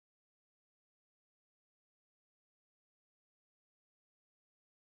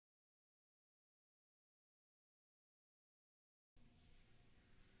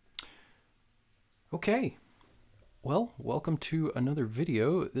Okay, well, welcome to another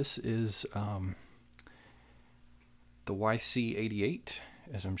video. This is the YC88,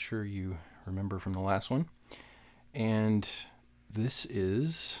 as I'm sure you remember from the last one. And this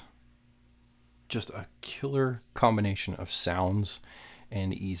is just a killer combination of sounds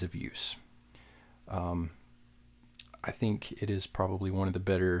and ease of use. I think it is probably one of the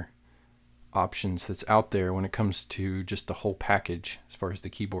better options that's out there when it comes to just the whole package as far as the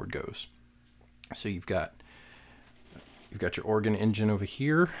keyboard goes. So you've got your organ engine over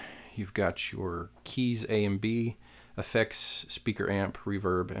here. You've got your keys A and B, effects, speaker amp,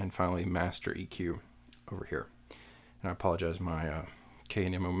 reverb, and finally master EQ over here. And I apologize, my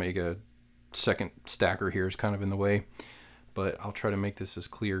K&M Omega second stacker here is kind of in the way, but I'll try to make this as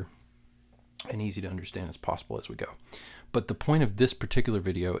clear and easy to understand as possible as we go. But the point of this particular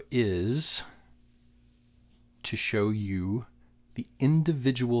video is to show you the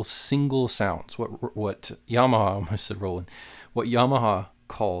individual single sounds, what Yamaha, I almost said Roland, what Yamaha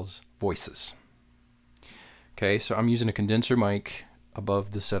calls voices. Okay, so I'm using a condenser mic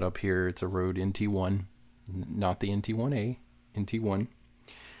above the setup here. It's a Rode NT1, not the NT1A, NT1.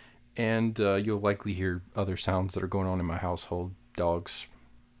 And you'll likely hear other sounds that are going on in my household. Dogs,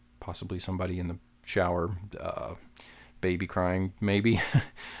 possibly somebody in the shower, baby crying, maybe.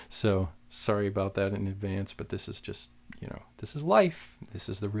 So sorry about that in advance, but this is just, this is life. This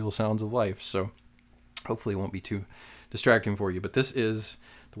is the real sounds of life. So hopefully it won't be too distracting for you. But this is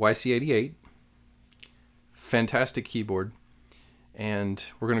the YC88. Fantastic keyboard. And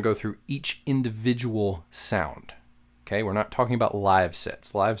we're going to go through each individual sound. Okay, we're not talking about live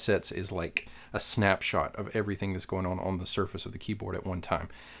sets. Live sets is like a snapshot of everything that's going on the surface of the keyboard at one time.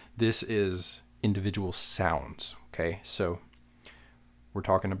 This is individual sounds. Okay, so we're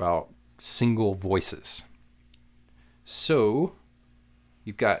talking about single voices. So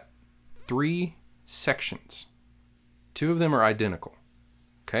you've got 3 sections. 2 of them are identical.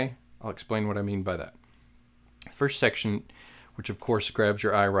 Okay, I'll explain what I mean by that. First section, which of course grabs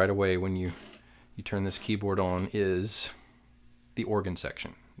your eye right away when you turn this keyboard on, is the organ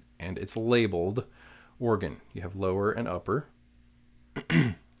section. And it's labeled organ. You have lower and upper,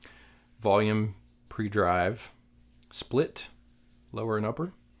 volume, pre-drive, split, lower and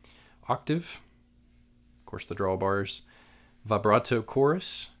upper, octave, of course the drawbars, vibrato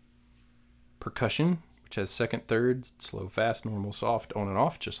chorus, percussion, which has second, third, slow, fast, normal, soft, on and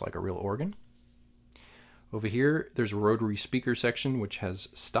off, just like a real organ. Over here, there's a rotary speaker section, which has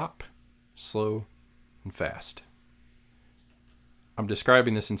stop, slow, and fast. I'm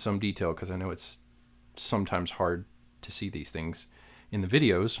describing this in some detail because I know it's sometimes hard to see these things in the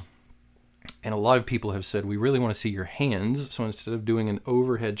videos. And a lot of people have said, we really want to see your hands. So instead of doing an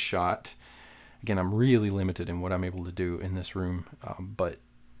overhead shot, again, I'm really limited in what I'm able to do in this room. But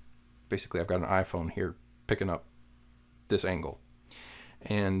basically, I've got an iPhone here picking up this angle.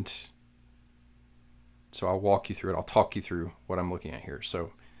 And so I'll walk you through it. I'll talk you through what I'm looking at here.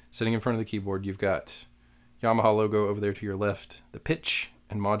 So sitting in front of the keyboard, you've got Yamaha logo over there to your left, the pitch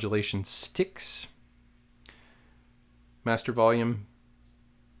and modulation sticks, master volume,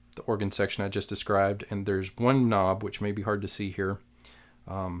 the organ section I just described, and there's one knob which may be hard to see here.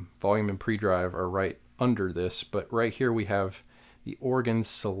 Volume and pre-drive are right under this, but right here we have the organ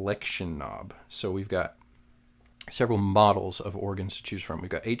selection knob. So we've got several models of organs to choose from. We've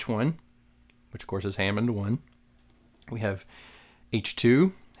got H1, which of course is Hammond 1. We have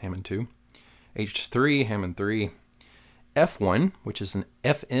H2, Hammond 2. H3, Hammond 3. F1, which is an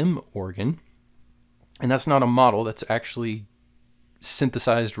FM organ. And that's not a model, that's actually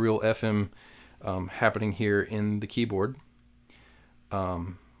synthesized real FM happening here in the keyboard.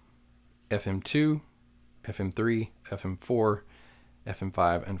 FM2, FM3, FM4,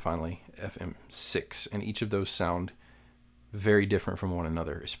 FM5, and finally FM6. And each of those sound very different from one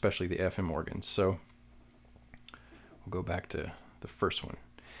another, especially the FM organs. So we'll go back to the first one.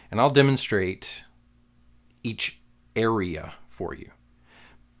 And I'll demonstrate each area for you.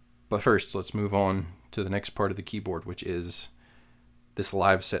 But first, let's move on to the next part of the keyboard, which is this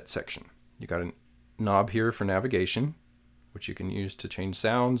live set section. You got a knob here for navigation, which you can use to change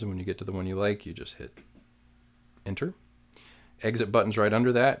sounds. And when you get to the one you like, you just hit enter. Exit buttons right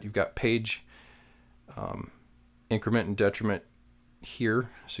under that. You've got page increment and decrement here,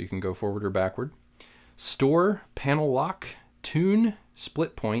 so you can go forward or backward. Store, panel lock, tune,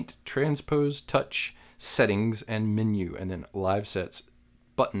 split point, transpose, touch, settings, and menu, and then live sets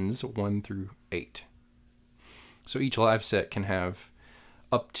buttons 1 through 8. So each live set can have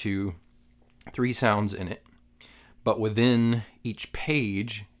up to 3 sounds in it, but within each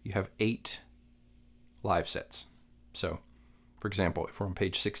page you have 8 live sets. So for example, if we're on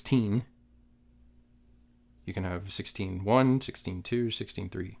page 16, You can have 16.1, 16.2,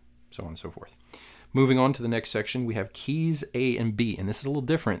 16.3, so on and so forth. Moving on to the next section, we have keys A and B, and this is a little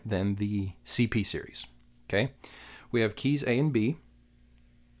different than the CP series. Okay, we have keys A and B,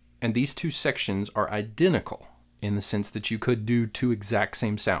 and these two sections are identical in the sense that you could do two exact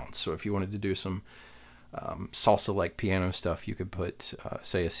same sounds. So if you wanted to do some salsa-like piano stuff, you could put,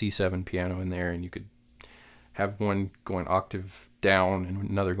 say, a C7 piano in there, and you could have one going octave down and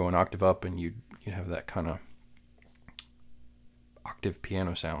another going octave up, and you'd have that kind of octave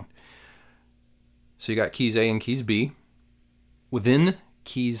piano sound. So you got keys A and keys B. Within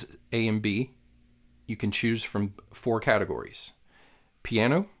keys A and B, you can choose from 4 categories: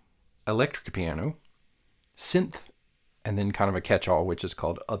 piano, electric piano, synth, and then kind of a catch-all, which is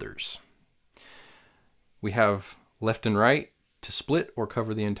called others. We have left and right to split or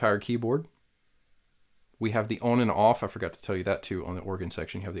cover the entire keyboard. We have the on and off. I forgot to tell you that too. On the organ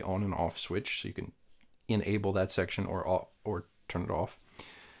section, you have the on and off switch, so you can enable that section or turn it off.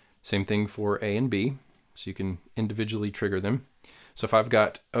 Same thing for A and B, so you can individually trigger them. So if I've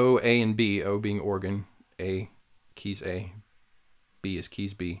got O, A, and B, O being organ, A, keys A, B is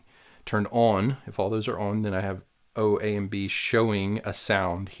keys B, turned on, if all those are on, then I have O, A, and B showing a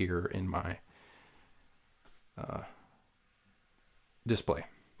sound here in my display.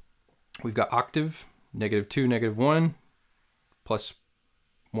 We've got octave, -2, -1,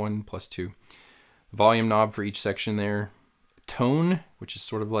 +1, +2. Volume knob for each section there. Tone, which is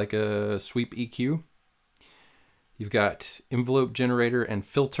sort of like a sweep EQ. You've got envelope generator and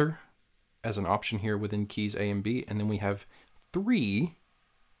filter as an option here within keys A and B. And then we have 3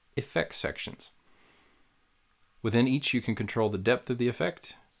 effects sections. Within each, you can control the depth of the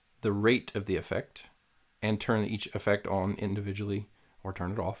effect, the rate of the effect, and turn each effect on individually or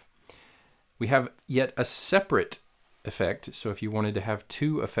turn it off. We have yet a separate effect. So if you wanted to have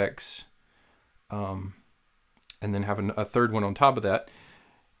 2 effects, and then have a third one on top of that.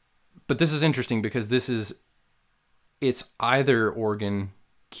 But this is interesting because it's either organ,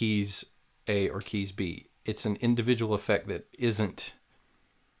 keys A, or keys B. It's an individual effect that isn't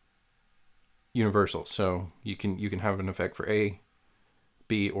universal. So you can have an effect for A,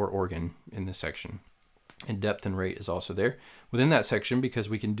 B, or organ in this section. And depth and rate is also there. Within that section, because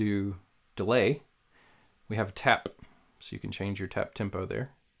we can do delay, we have tap. So you can change your tap tempo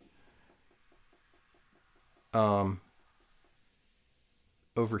there.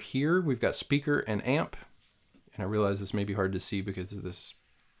 Over here, we've got speaker and amp. And I realize this may be hard to see because of this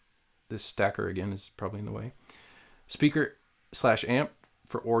stacker again is probably in the way. Speaker/amp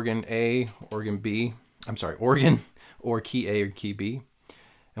for organ A, organ B. I'm sorry, organ or key A or key B.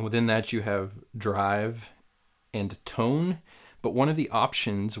 And within that, you have drive and tone. But one of the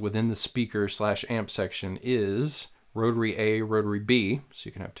options within the speaker/amp section is rotary A, rotary B. So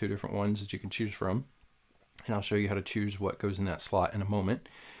you can have 2 different ones that you can choose from. And I'll show you how to choose what goes in that slot in a moment.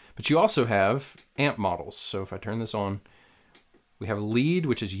 But you also have amp models. So if I turn this on, we have lead,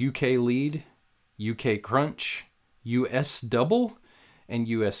 which is UK lead, UK crunch, US double, and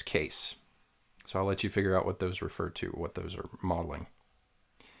US case. So I'll let you figure out what those refer to, what those are modeling.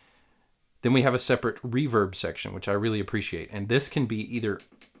 Then we have a separate reverb section, which I really appreciate. And this can be either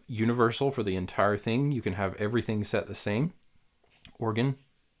universal for the entire thing. You can have everything set the same. Organ,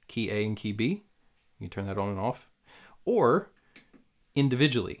 key A and key B. You can turn that on and off. Or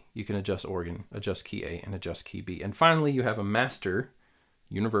individually, you can adjust organ, adjust key A, and adjust key B. And finally, you have a master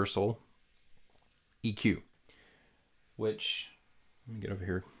universal EQ, which, let me get over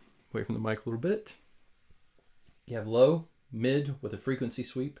here, away from the mic a little bit. You have low, mid with a frequency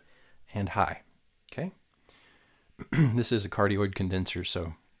sweep, and high. Okay. This is a cardioid condenser,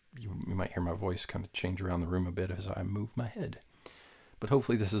 so you might hear my voice kind of change around the room a bit as I move my head. But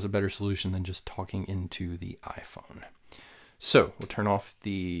hopefully this is a better solution than just talking into the iPhone. So we'll turn off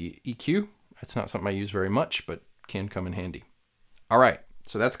the EQ. That's not something I use very much, but can come in handy. All right,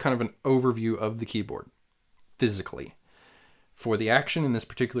 so that's kind of an overview of the keyboard physically. For the action in this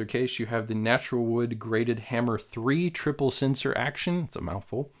particular case, you have the Natural Wood Graded Hammer 3 triple sensor action. It's a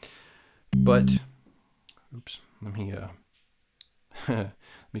mouthful, but oops, let me let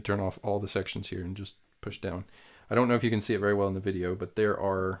me turn off all the sections here and just push down. I don't know if you can see it very well in the video, but there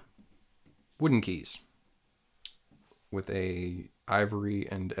are wooden keys with a ivory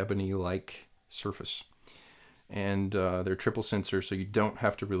and ebony-like surface. And they're triple sensor, so you don't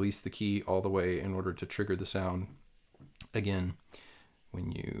have to release the key all the way in order to trigger the sound again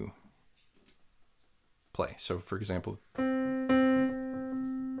when you play. So for example,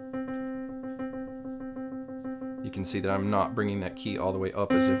 you can see that I'm not bringing that key all the way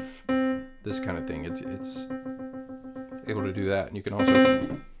up as if this kind of thing. It's able to do that. And you can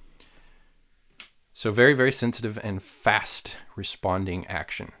also So very, very sensitive and fast responding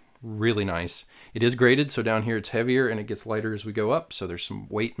action. Really nice. It is graded, so down here it's heavier and it gets lighter as we go up. So there's some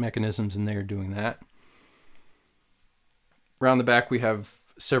weight mechanisms in there doing that. Around the back we have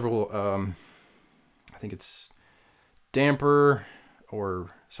several, I think it's damper, or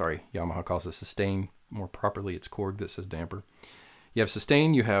sorry, Yamaha calls it sustain. More properly, it's Korg that says damper. You have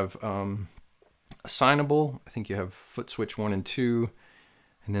sustain, you have assignable. I think you have foot switch 1 and 2.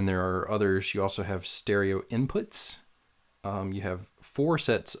 And then there are others. You also have stereo inputs. You have 4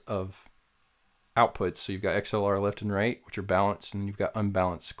 sets of outputs. So you've got XLR left and right, which are balanced, and you've got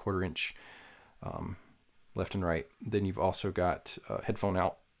unbalanced 1/4 inch left and right. Then you've also got headphone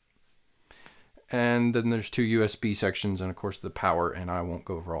out. And then there's 2 USB sections and of course the power, and I won't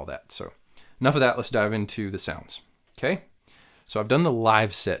go over all that. So enough of that, let's dive into the sounds. Okay, so I've done the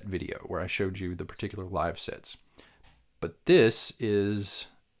live set video where I showed you the particular live sets. But this is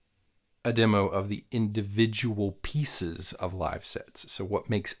a demo of the individual pieces of live sets. So what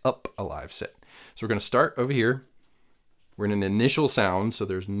makes up a live set? So we're gonna start over here. We're in an initial sound, so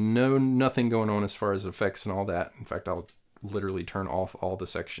there's nothing going on as far as effects and all that. In fact, I'll literally turn off all the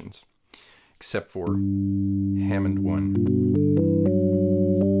sections except for Hammond 1.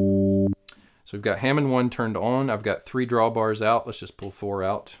 So we've got Hammond 1 turned on. I've got 3 drawbars out. Let's just pull 4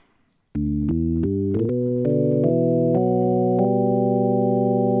 out.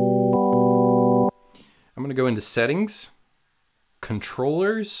 I'm gonna go into settings,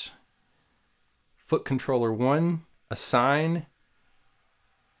 controllers, foot controller 1, assign,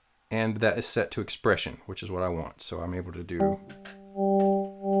 and that is set to expression, which is what I want. So I'm able to do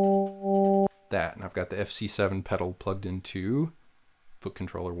that, and I've got the FC7 pedal plugged into foot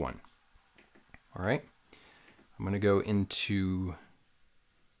controller 1. All right, I'm gonna go into,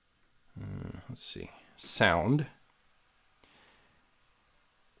 let's see, sound,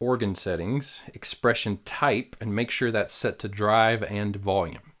 organ settings, expression type, and make sure that's set to drive and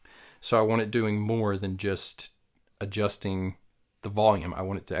volume. So I want it doing more than just adjusting the volume. I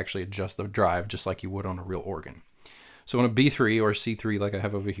want it to actually adjust the drive just like you would on a real organ. So on a B3 or C3 like I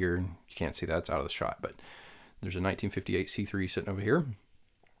have over here, you can't see that, it's out of the shot, but there's a 1958 C3 sitting over here.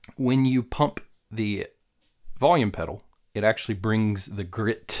 When you pump the volume pedal, it actually brings the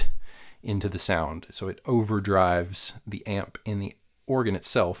grit into the sound. So it overdrives the amp in the organ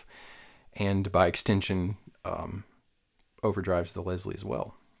itself, and by extension overdrives the Leslie as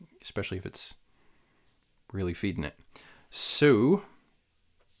well, especially if it's really feeding it. So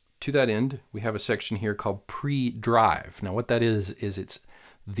to that end, we have a section here called pre-drive. Now what that is it's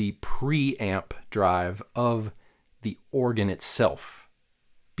the preamp drive of the organ itself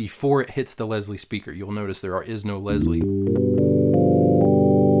before it hits the Leslie speaker. You'll notice there is no Leslie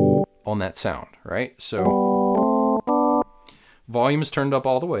on that sound, right? So volume is turned up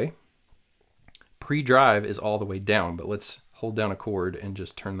all the way. Pre-drive is all the way down, but let's hold down a chord and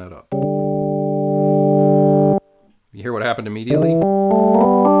just turn that up. You hear what happened immediately?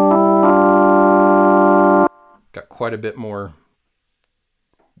 Got quite a bit more,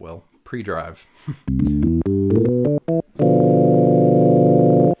 well, pre-drive.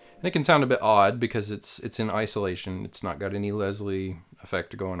 And it can sound a bit odd because it's in isolation. It's not got any Leslie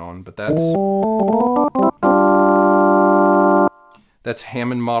effect going on, but that's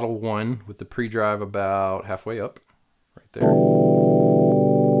Hammond Model 1 with the pre-drive about halfway up, right there.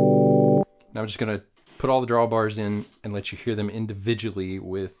 Now I'm just gonna put all the drawbars in and let you hear them individually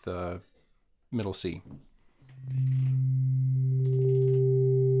with middle C.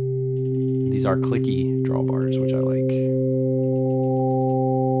 These are clicky drawbars, which I like.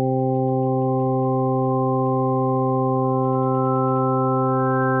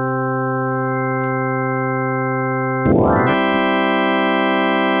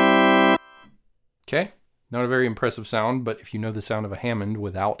 Okay, not a very impressive sound, but if you know the sound of a Hammond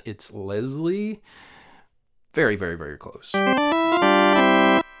without its Leslie, very, very, very close.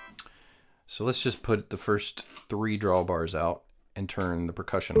 So let's just put the first 3 drawbars out and turn the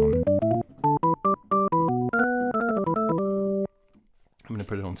percussion on. I'm going to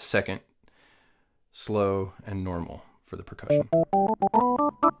put it on second, slow, and normal for the percussion.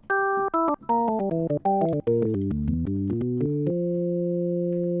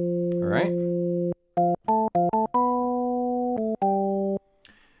 All right.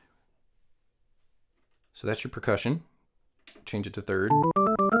 So that's your percussion. Change it to third.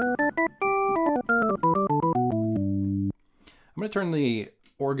 I'm going to turn the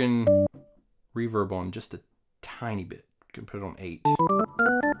organ reverb on just a tiny bit. You can put it on 8. You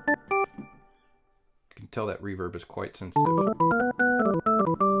can tell that reverb is quite sensitive.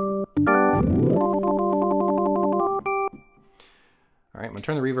 All right, I'm going to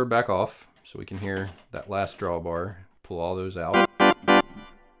turn the reverb back off. so we can hear that last drawbar. Pull all those out. I'm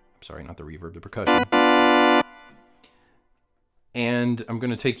sorry, not the reverb, the percussion. And I'm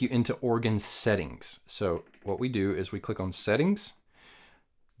going to take you into organ settings. So what we do is we click on settings.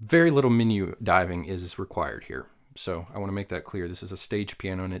 Very little menu diving is required here. So I want to make that clear. This is a stage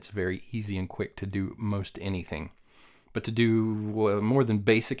piano and it's very easy and quick to do most anything. But to do more than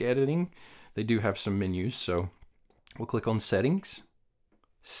basic editing, they do have some menus. So we'll click on settings,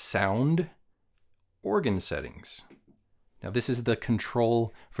 sound, organ settings. Now this is the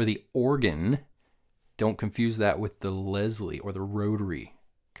control for the organ. Don't confuse that with the Leslie or the rotary,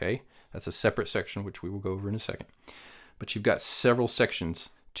 okay? That's a separate section, which we will go over in a second. But you've got several sections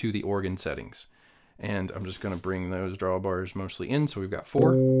to the organ settings. And I'm just gonna bring those drawbars mostly in. So we've got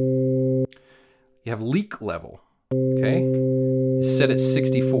 4. You have leak level, okay? It's set at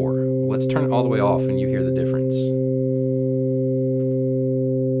 64. Well, let's turn it all the way off and you hear the difference.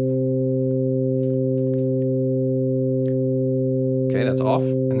 Okay, that's off,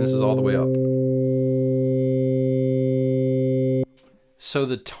 and this is all the way up. So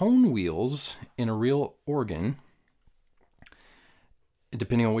the tone wheels in a real organ,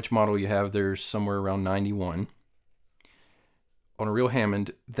 depending on which model you have, there's somewhere around 91. On a real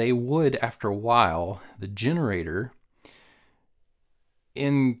Hammond, they would, after a while, the generator,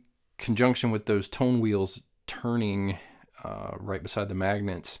 in conjunction with those tone wheels turning right beside the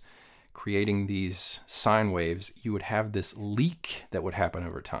magnets, creating these sine waves, you would have this leak that would happen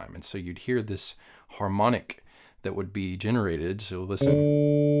over time. And so you'd hear this harmonic that would be generated. So listen,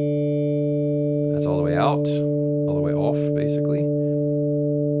 that's all the way out, all the way off, basically.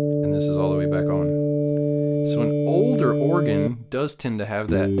 And this is all the way back on. So an older organ does tend to have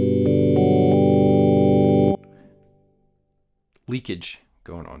that leakage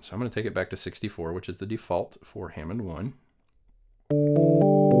going on. So I'm going to take it back to 64, which is the default for Hammond 1.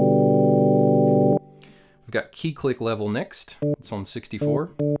 We've got key click level next. It's on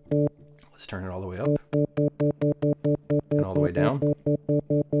 64. Let's turn it all the way up and all the way down.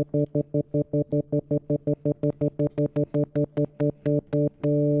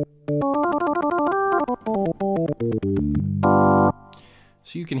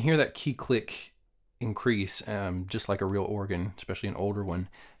 So you can hear that key click increase just like a real organ, especially an older one,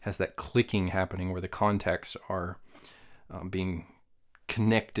 has that clicking happening where the contacts are being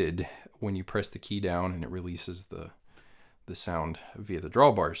connected when you press the key down and it releases the sound via the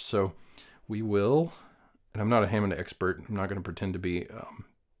drawbars. So we will, and I'm not a Hammond expert, I'm not going to pretend to be,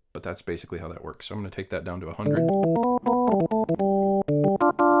 but that's basically how that works. So I'm going to take that down to 100.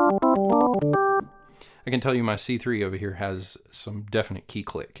 I can tell you my C3 over here has some definite key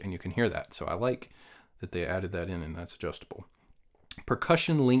click, and you can hear that. So I like that they added that in, and that's adjustable.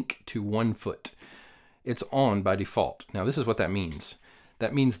 Percussion link to 1 foot. It's on by default. Now this is what that means.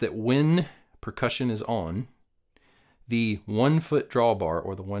 That means that when percussion is on, the 1 foot drawbar,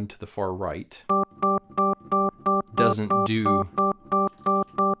 or the one to the far right, doesn't do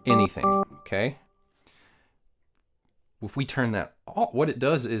anything, okay? If we turn that off, what it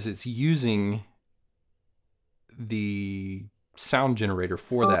does is it's using the sound generator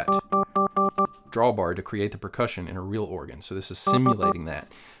for that drawbar to create the percussion in a real organ. So this is simulating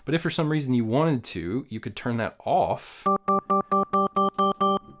that. But if for some reason you wanted to, you could turn that off,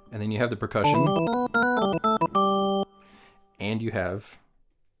 and then you have the percussion, and you have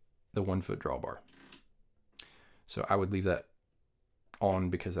the 1 foot drawbar. So I would leave that on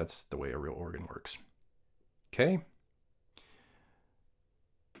because that's the way a real organ works. Okay.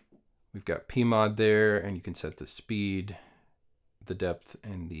 We've got P-mod there, and you can set the speed, the depth,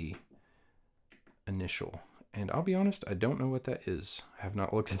 and the initial. And I'll be honest, I don't know what that is. I have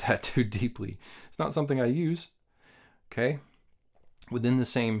not looked at that too deeply. It's not something I use. Okay. Within the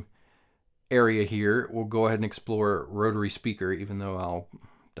same area here, we'll go ahead and explore rotary speaker, even though I'll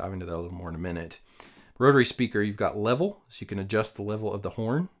dive into that a little more in a minute. Rotary speaker, you've got level, so you can adjust the level of the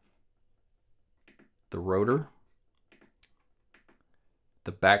horn, the rotor,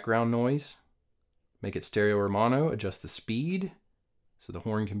 the background noise, make it stereo or mono, adjust the speed, so the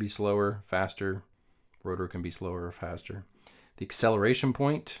horn can be slower, faster, rotor can be slower or faster. The acceleration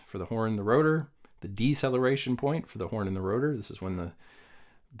point for the horn and the rotor, the deceleration point for the horn and the rotor. This is when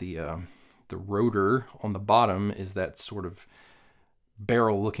the rotor on the bottom is that sort of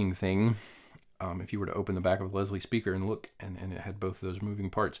barrel-looking thing. If you were to open the back of a Leslie speaker and look, and it had both of those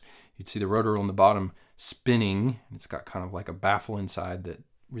moving parts, you'd see the rotor on the bottom spinning. It's got kind of like a baffle inside that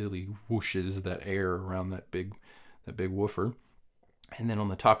really whooshes that air around that big woofer. And then on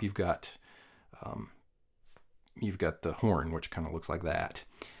the top you've got the horn, which kind of looks like that.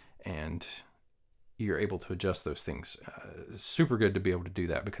 And you're able to adjust those things. Super good to be able to do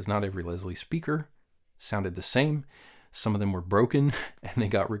that, because not every Leslie speaker sounded the same. Some of them were broken and they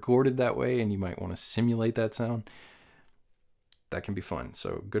got recorded that way, and you might want to simulate that sound. That can be fun.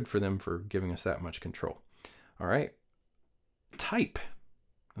 So good for them for giving us that much control. All right. Type.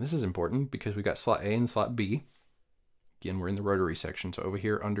 This is important because we got slot A and slot B. Again, we're in the rotary section. So over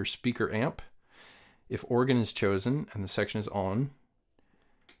here under speaker amp, if organ is chosen and the section is on,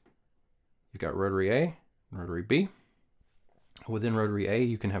 you've got rotary A and rotary B. Within rotary A,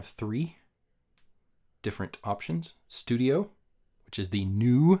 you can have 3 different options. Studio, which is the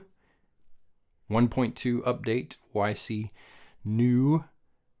new 1.2 update YC new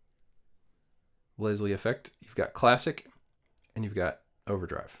Leslie effect. You've got classic and you've got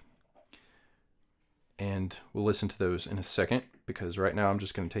overdrive. And we'll listen to those in a second, because right now I'm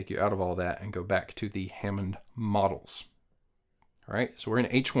just going to take you out of all that and go back to the Hammond models. All right, so we're in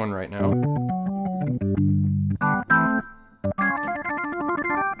H1 right now.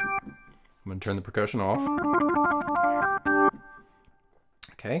 I'm going to turn the percussion off.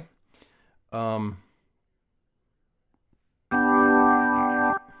 Okay.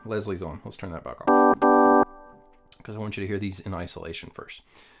 Leslie's on. Let's turn that back off, because I want you to hear these in isolation first.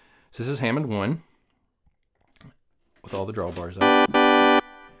 So this is Hammond 1 with all the drawbars out.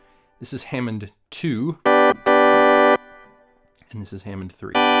 This is Hammond 2. And this is Hammond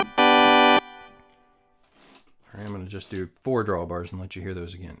 3. All right, I'm going to just do 4 drawbars and let you hear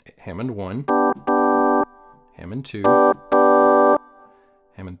those again. Hammond 1, Hammond 2,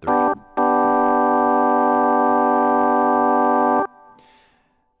 Hammond 3.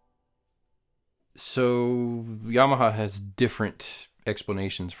 So Yamaha has different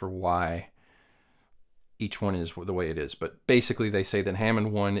explanations for why each one is the way it is, but basically they say that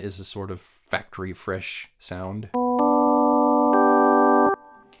Hammond 1 is a sort of factory fresh sound.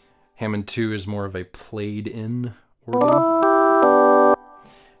 Hammond 2 is more of a played in organ.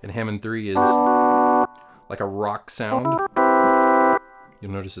 And Hammond 3 is like a rock sound.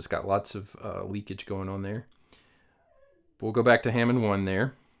 You'll notice it's got lots of leakage going on there. But we'll go back to Hammond 1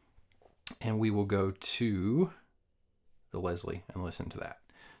 there, and we will go to the Leslie and listen to that.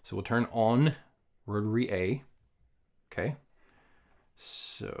 So we'll turn on rotary A. Okay.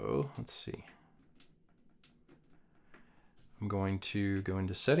 So let's see. I'm going to go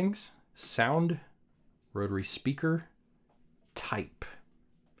into settings, sound, rotary speaker, type,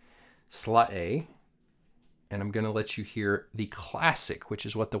 slot A, and I'm going to let you hear the classic, which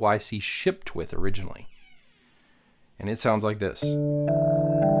is what the YC shipped with originally. And it sounds like this.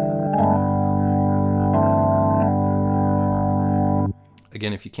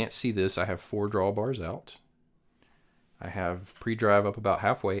 Again, if you can't see this, I have 4 drawbars out. I have pre-drive up about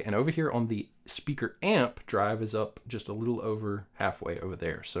halfway, and over here on the speaker amp, drive is up just a little over halfway over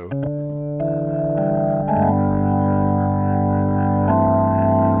there. So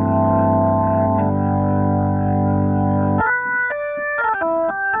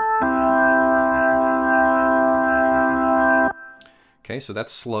okay, so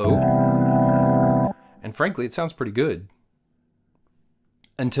that's slow. And frankly, it sounds pretty good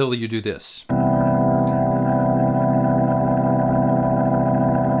until you do this.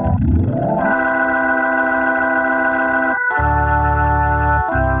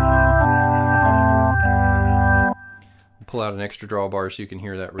 Pull out an extra drawbar so you can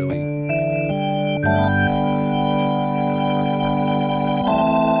hear that really.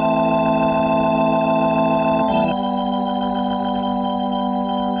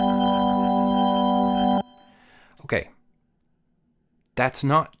 Okay. That's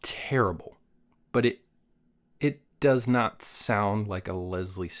not terrible, but it does not sound like a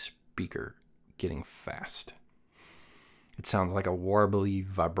Leslie speaker getting fast. It sounds like a warbly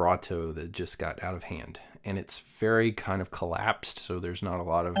vibrato that just got out of hand. And it's very kind of collapsed, so there's not a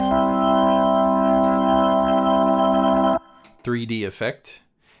lot of 3D effect.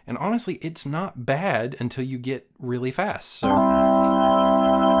 And honestly, it's not bad until you get really fast. So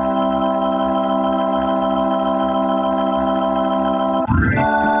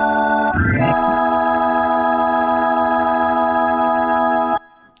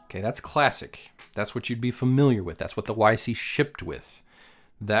okay, that's classic. That's what you'd be familiar with. That's what the YC shipped with,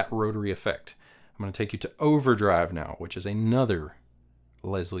 that rotary effect. I'm going to take you to overdrive now, which is another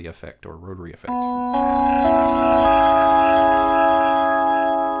Leslie effect or rotary effect. I'm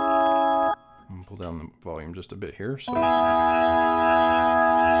going to pull down the volume just a bit here.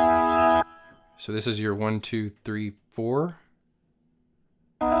 So this is your 1, 2, 3, 4.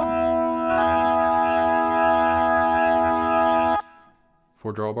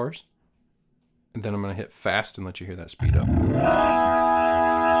 Four drawbars. And then I'm going to hit fast and let you hear that speed up.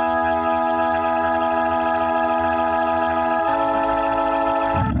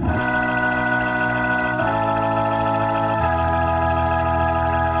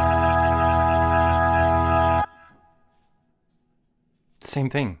 same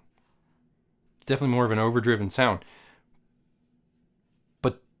thing. It's definitely more of an overdriven sound.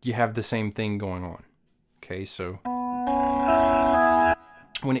 But you have the same thing going on. Okay, so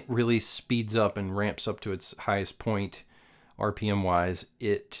when it really speeds up and ramps up to its highest point, RPM-wise,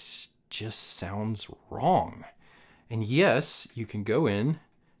 it just sounds wrong. And yes, you can go in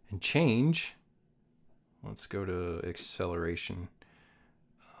and change. Let's go to acceleration.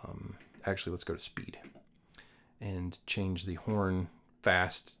 Actually, let's go to speed. And change the horn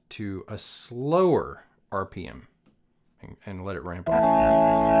fast to a slower RPM. And let it ramp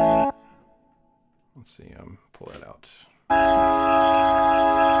up. Let's see, pull that out.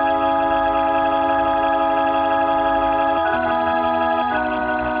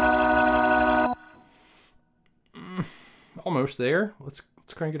 Almost there. Let's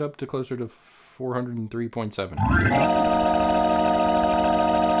crank it up to closer to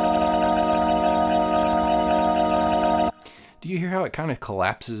 403.7. Do you hear how it kind of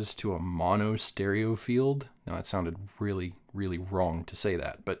collapses to a mono stereo field? Now, that sounded really, really wrong to say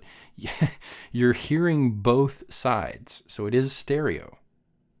that, but you're hearing both sides. So it is stereo,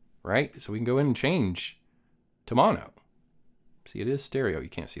 right? So we can go in and change to mono. See, it is stereo. You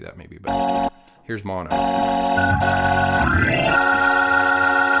can't see that maybe, but here's mono.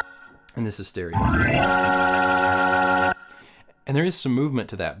 And this is stereo. And there is some movement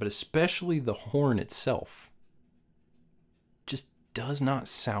to that, but especially the horn itself just does not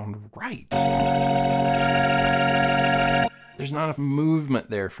sound right. There's not enough movement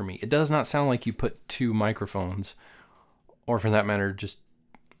there for me. It does not sound like you put two microphones, or for that matter, just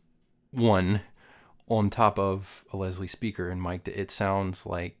one, on top of a Leslie speaker and mic'd it. It sounds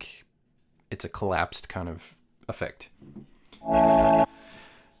like it's a collapsed kind of effect.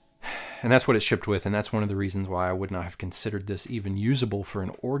 And that's what it shipped with, and that's one of the reasons why I would not have considered this even usable for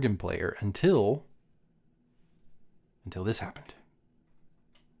an organ player until this happened.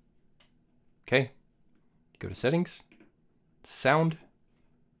 Okay, go to settings, sound,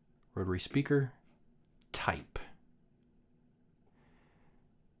 rotary speaker, type.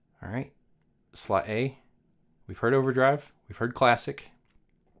 All right, slot A, we've heard overdrive, we've heard classic.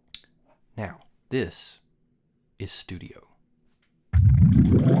 Now, this is studio.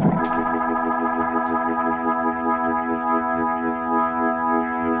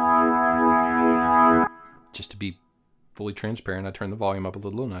 Just to be fully transparent, I turned the volume up a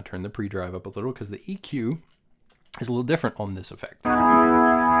little and I turned the pre-drive up a little because the EQ is a little different on this effect.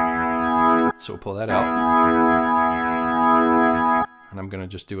 So we'll pull that out. And I'm going to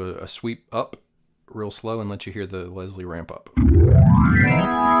just do a sweep up real slow and let you hear the Leslie ramp up.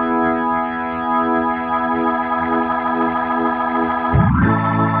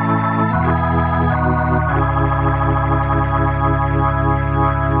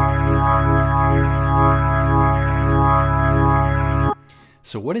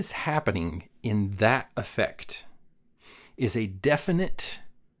 So what is happening in that effect is a definite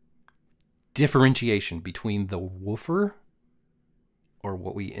differentiation between the woofer, or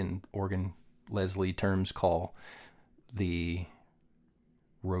what we in organ Leslie terms call the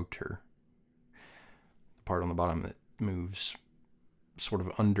rotor, the part on the bottom that moves sort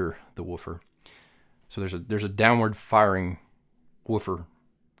of under the woofer. So there's a downward firing woofer,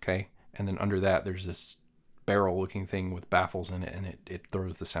 okay? And then under that there's this barrel looking thing with baffles in it, and it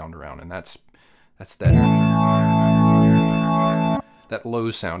throws the sound around, and that's that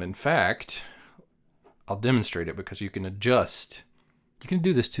low sound. In fact, I'll demonstrate it because you can adjust. You can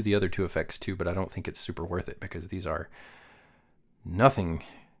do this to the other two effects too, but I don't think it's super worth it because these are nothing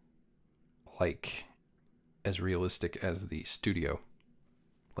like as realistic as the studio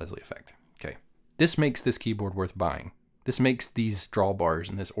Leslie effect. Okay, this makes this keyboard worth buying. This makes these drawbars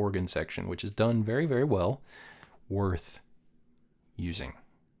in this organ section, which is done very, very well, worth using.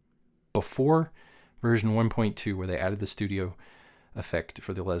 Before version 1.2, where they added the studio effect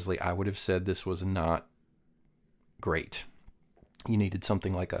for the Leslie, I would have said this was not great. You needed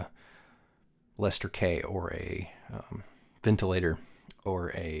something like a Lester K or a ventilator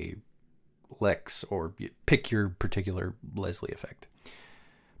or a Lex, or pick your particular Leslie effect.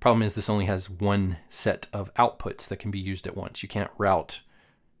 Problem is, this only has one set of outputs that can be used at once. You can't route,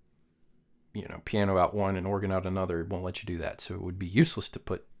 piano out one and organ out another. It won't let you do that. So it would be useless to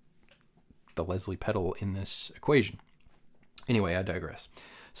put the Leslie pedal in this equation. Anyway, I digress.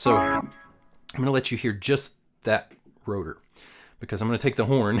 So I'm going to let you hear just that rotor, because I'm going to take the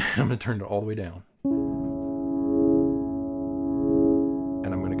horn, I'm going to turn it all the way down.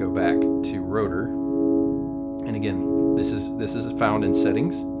 And I'm going to go back to rotor. And again, this is found in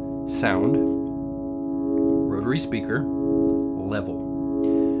settings, sound, rotary speaker, level.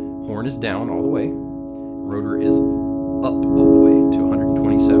 Horn is down all the way. Rotor is up all the way to 100.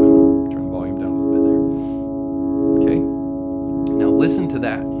 127. Turn the volume down a little bit there. Okay. Now listen to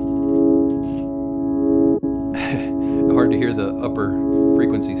that. Hard to hear the upper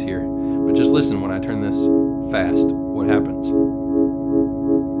frequencies here, but just listen when I turn this fast, what happens.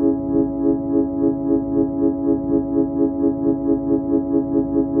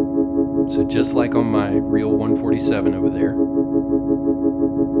 So just like on my real 147 over there,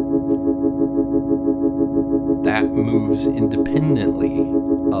 that moves independently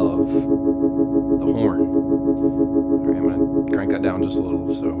of the horn. All right, I'm going to crank that down just a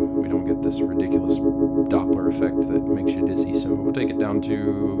little so we don't get this ridiculous Doppler effect that makes you dizzy. So we'll take it down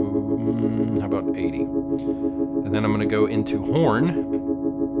to, how about 80? And then I'm going to go into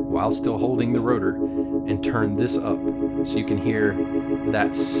horn while still holding the rotor and turn this up so you can hear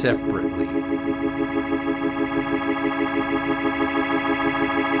that separately.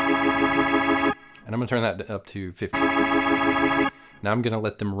 And I'm going to turn that up to 50. Now I'm going to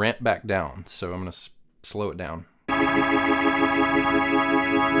let them ramp back down. So I'm going to slow it down.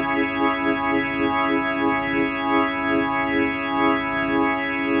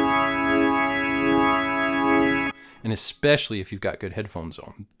 And especially if you've got good headphones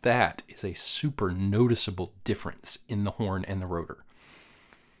on, that is a super noticeable difference in the horn and the rotor.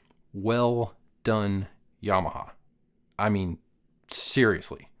 Well done, Yamaha. I mean,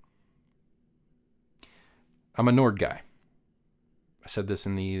 seriously. I'm a Nord guy. I said this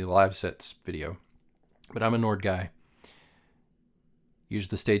in the live sets video, but I'm a Nord guy. Use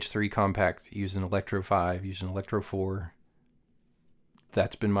the Stage 3 compact, use an Electro 5, use an Electro 4.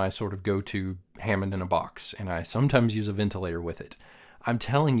 That's been my sort of go-to Hammond in a box, and I sometimes use a ventilator with it. I'm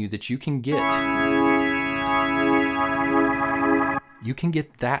telling you that you can get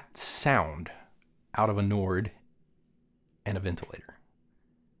that sound out of a Nord and a ventilator.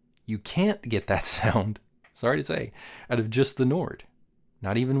 You can't get that sound, sorry to say, out of just the Nord.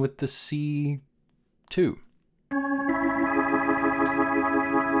 Not even with the C2.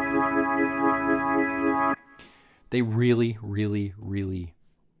 They really, really, really,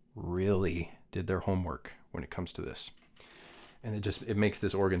 really did their homework when it comes to this. And it makes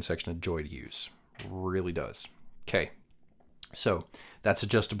this organ section a joy to use. Really does. Okay. So that's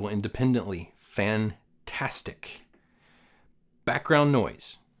adjustable independently. Fantastic. Background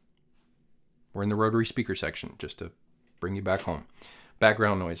noise. We're in the rotary speaker section, just to bring you back home.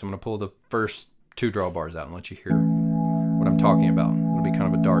 Background noise. I'm going to pull the first 2 drawbars out and let you hear what I'm talking about. It'll be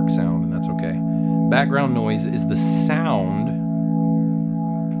kind of a dark sound, and that's okay. Background noise is the sound.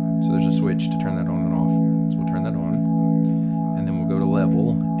 So there's a switch to turn that on and off. So we'll turn that on. And then we'll go to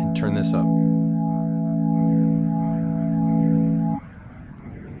level and turn this up.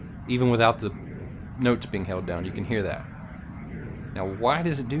 Even without the notes being held down, you can hear that. Now, why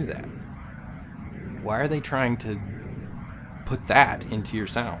does it do that? Why are they trying to put that into your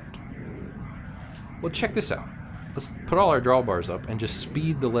sound? Well, check this out. Let's put all our drawbars up and just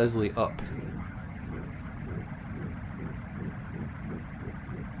speed the Leslie up.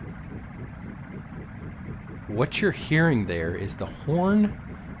 What you're hearing there is the horn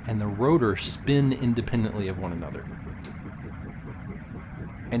and the rotor spin independently of one another.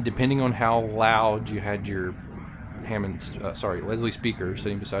 And depending on how loud you had your Leslie speaker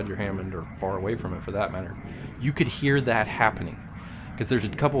sitting beside your Hammond or far away from it for that matter, you could hear that happening. Because there's a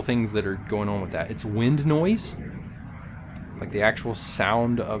couple things that are going on with that. It's wind noise, like the actual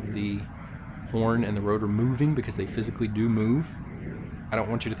sound of the horn and the rotor moving because they physically do move. I don't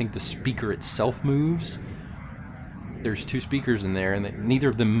want you to think the speaker itself moves. There's 2 speakers in there, and neither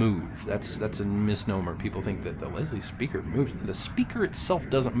of them move. That's a misnomer. People think that the Leslie speaker moves. The speaker itself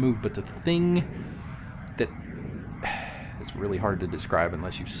doesn't move, but the thing that it's really hard to describe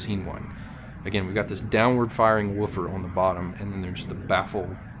unless you've seen one. Again, we've got this downward firing woofer on the bottom, and then there's the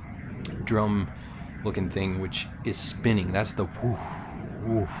baffle drum-looking thing which is spinning. That's the woof,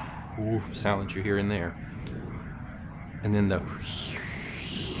 woof, woof sound that you're hearing there. And then the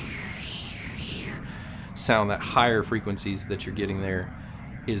sound, that higher frequencies that you're getting there,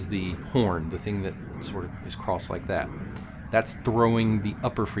 is the horn, the thing that sort of is crossed like that. That's throwing the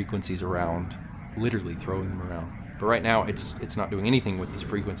upper frequencies around, literally throwing them around. But right now it's not doing anything with the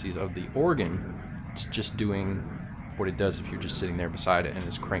frequencies of the organ. It's just doing what it does if you're just sitting there beside it and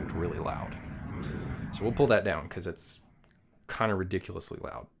it's cranked really loud. So we'll pull that down because it's kind of ridiculously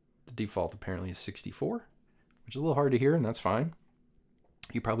loud. The default apparently is 64, which is a little hard to hear, and that's fine.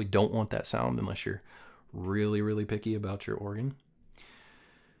 You probably don't want that sound unless you're really, really picky about your organ.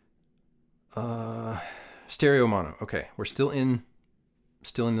 Stereo mono. Okay, we're still in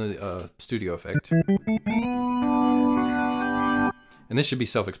the studio effect. And this should be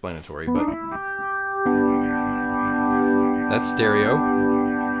self-explanatory, but that's stereo.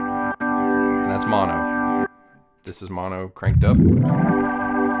 That's mono. This is mono cranked up. A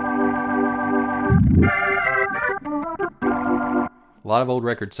lot of old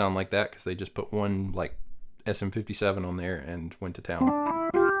records sound like that because they just put one like SM57 on there and went to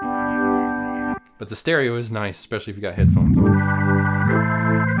town. But the stereo is nice, especially if you got headphones on.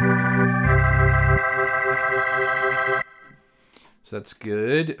 So that's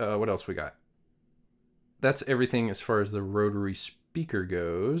good. What else we got? That's everything as far as the rotary speaker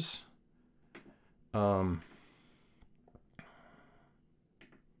goes.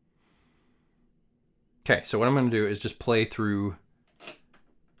 Okay, so what I'm going to do is just play through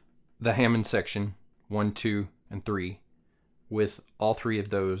the Hammond section 1, 2, and 3 with all 3 of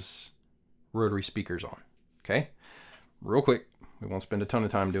those rotary speakers on. Okay, real quick. We won't spend a ton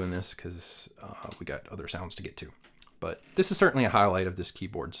of time doing this because we got other sounds to get to. But this is certainly a highlight of this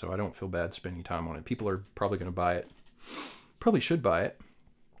keyboard, so I don't feel bad spending time on it. People are probably going to buy it. Probably should buy it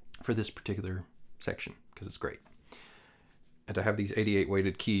for this particular section because it's great. And to have these 88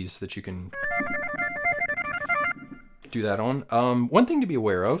 weighted keys that you can do that on. One thing to be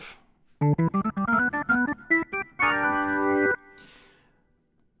aware of.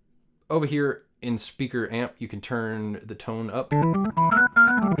 Over here in speaker amp, you can turn the tone up.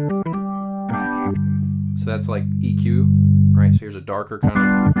 So that's like EQ, right? So here's a darker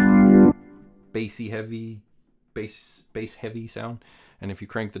kind of bassy heavy, bass heavy sound. And if you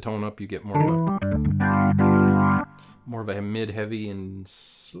crank the tone up, you get more of a mid heavy and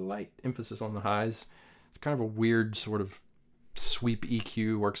slight emphasis on the highs. It's kind of a weird sort of sweep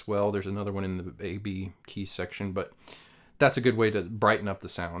EQ, works well. There's another one in the AB key section, but that's a good way to brighten up the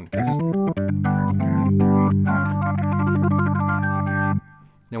sound.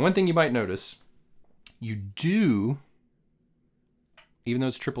 Now, one thing you might notice, you do, even though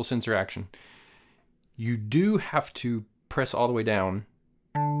it's triple sensor action, you do have to press all the way down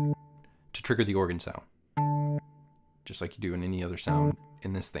to trigger the organ sound, just like you do in any other sound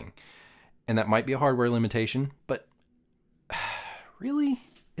in this thing. And that might be a hardware limitation, but really,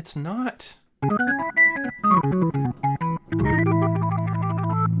 it's not.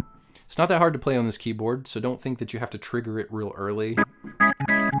 It's not that hard to play on this keyboard, so don't think that you have to trigger it real early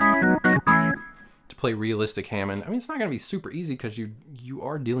to play realistic Hammond. I mean, it's not going to be super easy because you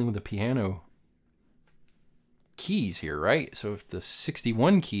are dealing with the piano keys here, right? So if the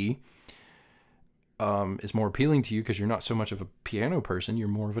 61 key is more appealing to you because you're not so much of a piano person, you're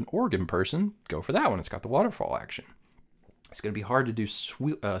more of an organ person, go for that one. It's got the waterfall action. It's going to be hard to do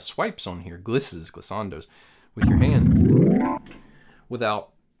swipes on here, glissandos, with your hand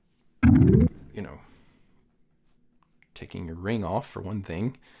without, you know, taking your ring off, for one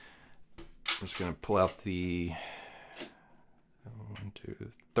thing. I'm just going to pull out the 1,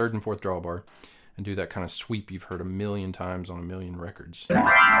 2, third and fourth drawbar and do that kind of sweep you've heard a million times on a million records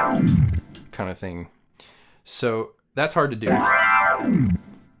kind of thing. So that's hard to do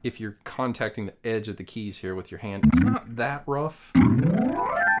if you're contacting the edge of the keys here with your hand. It's not that rough.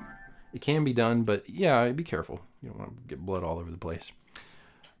 It can be done, but yeah, be careful. You don't want to get blood all over the place.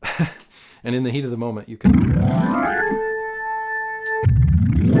 And in the heat of the moment, you can...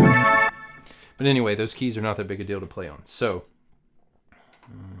 But anyway, those keys are not that big a deal to play on. So,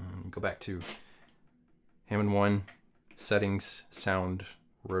 go back to Hammond 1, settings, sound,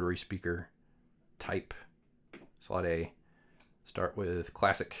 rotary speaker, type, slot A. Start with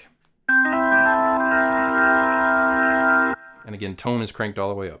classic. And again, tone is cranked all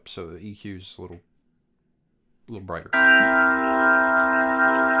the way up, so the EQ is a little brighter.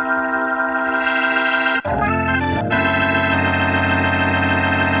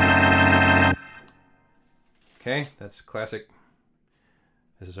 Okay, that's classic.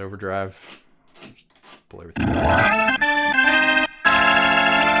 This is overdrive. Just pull everything out.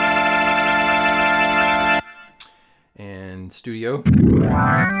 And studio.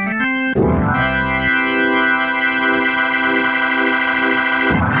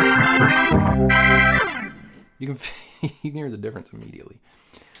 You can hear the difference immediately.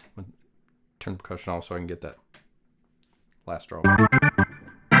 I'm gonna turn the percussion off so I can get that last draw.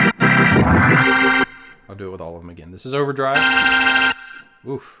 I'll do it with all of them again. This is overdrive.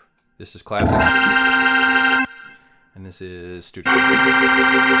 Oof. This is classic. And this is studio. You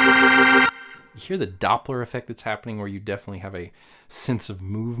hear the Doppler effect that's happening where you definitely have a sense of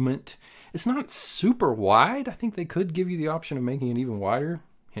movement. It's not super wide. I think they could give you the option of making it even wider.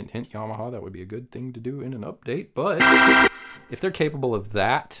 Hint, hint, Yamaha. That would be a good thing to do in an update. But if they're capable of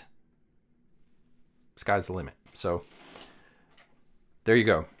that, sky's the limit. So there you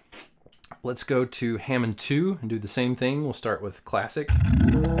go. Let's go to Hammond 2 and do the same thing. We'll start with classic.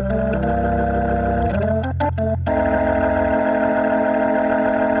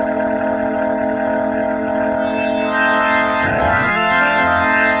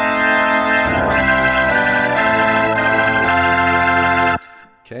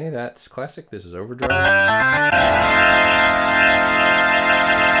 Okay, that's classic. This is overdrive.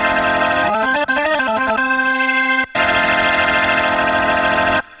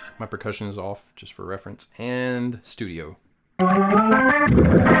 My percussion is off, just for reference. And studio.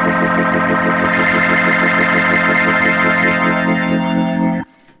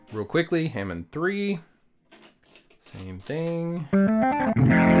 Real quickly, Hammond 3. Same thing.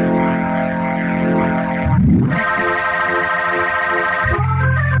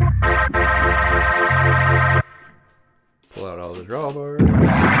 Pull out all the drawbars.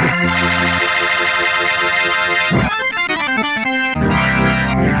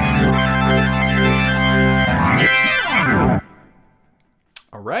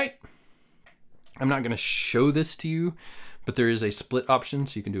 All right. I'm not going to show this to you, but there is a split option,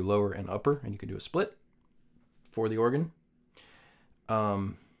 so you can do lower and upper, and you can do a split for the organ.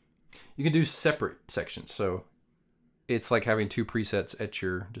 You can do separate sections, so it's like having 2 presets at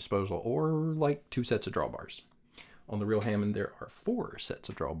your disposal, or like 2 sets of drawbars. On the real Hammond, there are 4 sets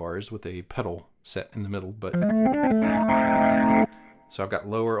of drawbars with a pedal set in the middle, but so I've got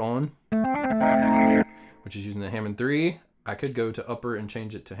lower on, which is using the Hammond 3. I could go to upper and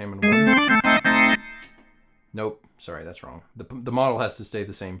change it to Hammond 1. Nope, sorry, that's wrong. The model has to stay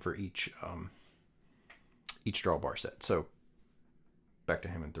the same for each drawbar set. So back to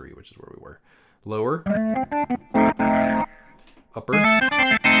Hammond 3, which is where we were. Lower, upper.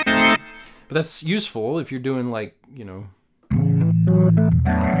 But that's useful if you're doing, like, you know,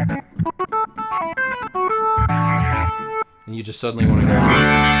 and you just suddenly want to go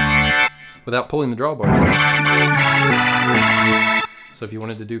without pulling the drawbars out. So if you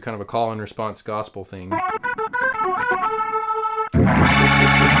wanted to do kind of a call and response gospel thing.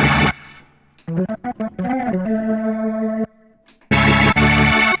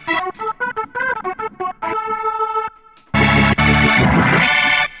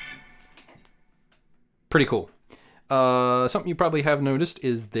 Pretty cool. Something you probably have noticed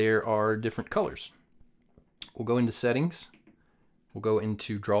is there are different colors. We'll go into settings. We'll go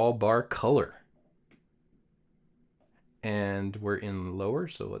into drawbar color. And we're in lower,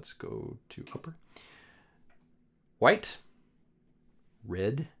 so let's go to upper. White,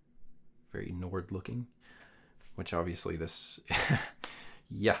 red, very Nord looking, which obviously this,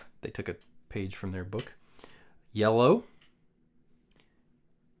 yeah, they took a page from their book. Yellow,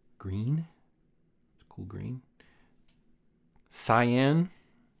 green, it's cool green. Cyan,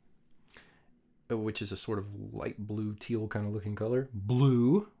 which is a sort of light blue, teal kind of looking color.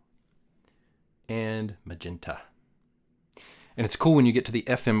 Blue, and magenta. And it's cool when you get to the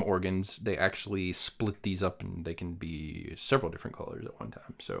FM organs, they actually split these up and they can be several different colors at one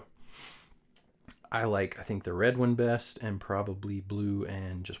time. So I think the red one best, and probably blue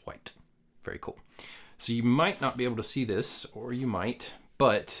and just white. Very cool. So you might not be able to see this, or you might,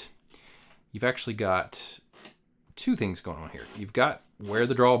 but you've actually got 2 things going on here. You've got where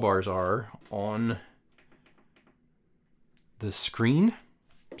the drawbars are on the screen.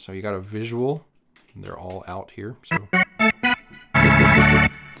 So you got a visual. They're all out here. So,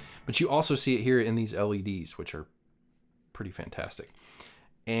 but you also see it here in these LEDs, which are pretty fantastic.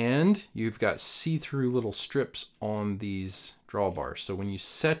 And you've got see-through little strips on these drawbars. So when you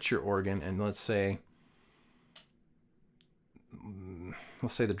set your organ, and let's say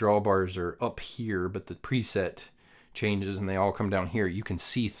the drawbars are up here, but the preset changes and they all come down here, you can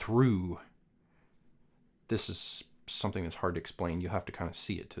see through. This is something that's hard to explain. You'll have to kind of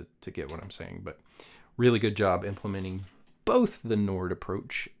see it to get what I'm saying, but really good job implementing both the Nord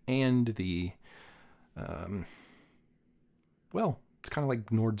approach and the, well, it's kind of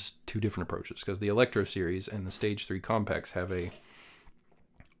like Nord's 2 different approaches, because the Electro series and the Stage 3 compacts have a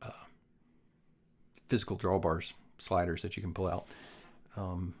physical drawbars, sliders that you can pull out.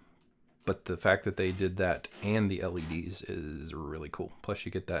 But the fact that they did that and the LEDs is really cool. Plus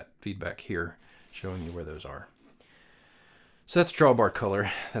you get that feedback here showing you where those are. So that's drawbar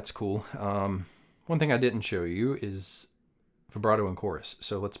color. That's cool. One thing I didn't show you is vibrato and chorus.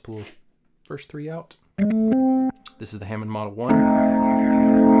 So let's pull first 3 out. This is the Hammond Model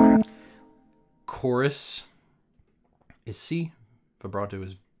 1. Chorus is C. Vibrato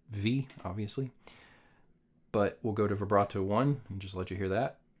is V, obviously. But we'll go to vibrato 1 and just let you hear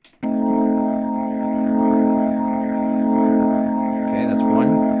that. Okay, that's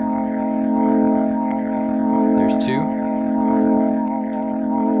 1. There's 2.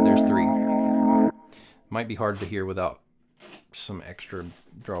 There's 3. Might be hard to hear without some extra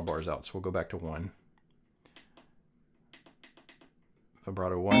drawbars out, so we'll go back to 1.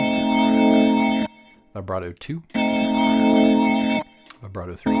 Vibrato 1. Vibrato 2.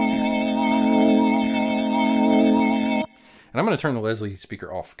 Vibrato 3. And I'm going to turn the Leslie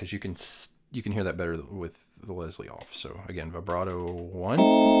speaker off because you can hear that better with the Leslie off. So again, vibrato 1,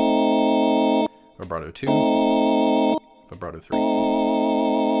 vibrato 2, vibrato 3.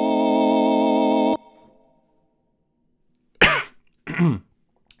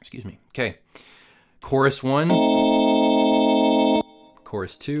 Excuse me. Okay. Chorus 1,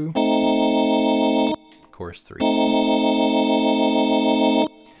 chorus 2, chorus 3.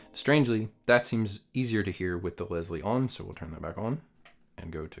 Strangely, that seems easier to hear with the Leslie on, so we'll turn that back on and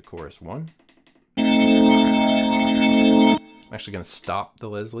go to chorus 1. I'm actually going to stop the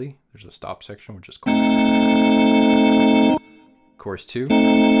Leslie. There's a stop section, which is cool. Chorus 2,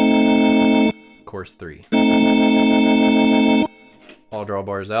 chorus 3. All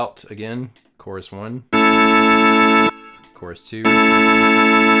drawbars out again. Chorus 1, chorus 2,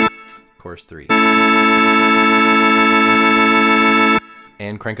 chorus 3.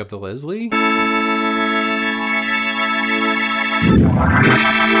 And crank up the Leslie.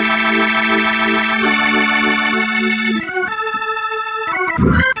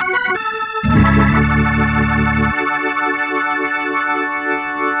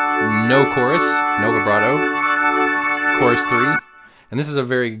 No chorus, no vibrato. Chorus 3. And this is a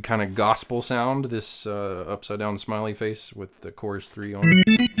very kind of gospel sound, this upside down smiley face with the chorus 3 on.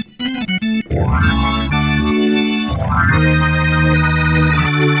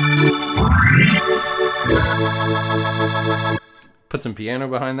 Put some piano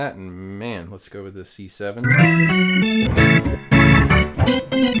behind that, and man, let's go with the C7.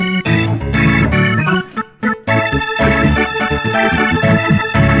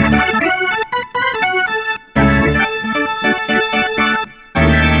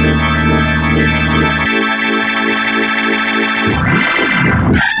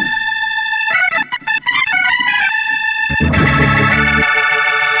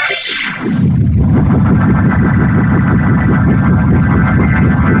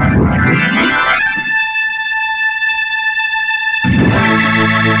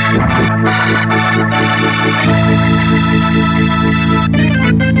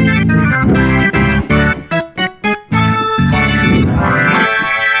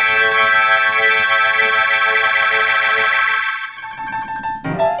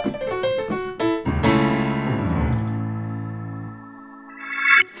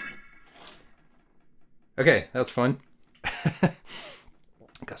 Okay, that's fun.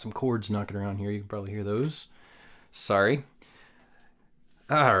 Got some chords knocking around here. You can probably hear those. Sorry.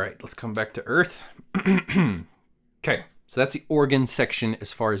 All right, let's come back to earth. Okay, so that's the organ section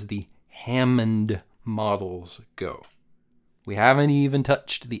as far as the Hammond models go. We haven't even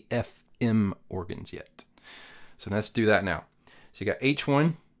touched the FM organs yet. So let's do that now. So you got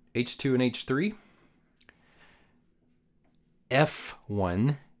H1, H2, and H3.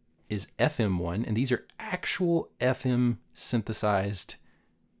 F1 is FM1, and these are actual FM synthesized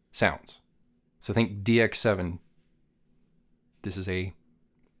sounds. So think DX7. This is a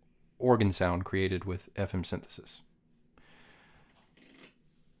organ sound created with FM synthesis.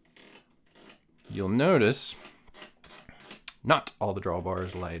 You'll notice not all the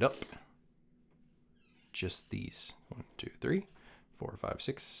drawbars light up. Just these. 1, 2, 3, 4, 5,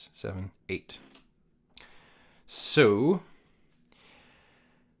 6, 7, 8. So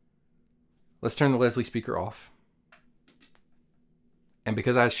let's turn the Leslie speaker off. And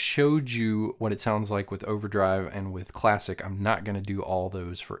because I showed you what it sounds like with overdrive and with classic, I'm not going to do all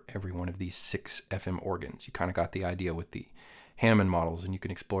those for every one of these 6 FM organs. You kind of got the idea with the Hammond models, and you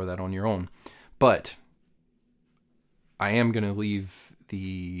can explore that on your own. But I am going to leave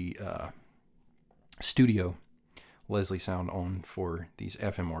the studio Leslie sound on for these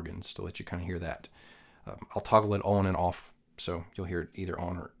FM organs to let you kind of hear that. I'll toggle it on and off, so you'll hear it either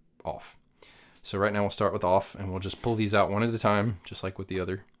on or off. So right now we'll start with off, and we'll just pull these out one at a time, just like with the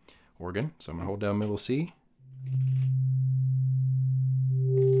other organ. So I'm going to hold down middle C.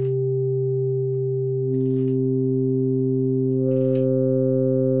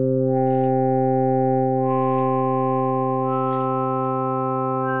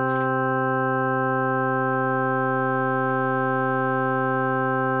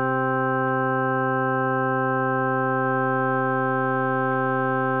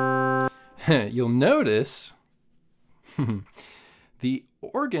 You'll notice the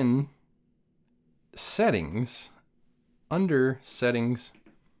organ settings, under settings,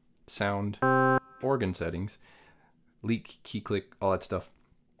 sound, organ settings, leak, key click, all that stuff.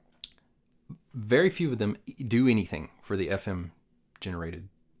 Very few of them do anything for the FM generated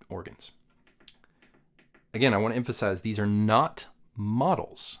organs. Again, I want to emphasize these are not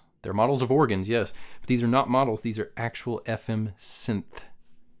models. They're models of organs, yes, but these are not models. These are actual FM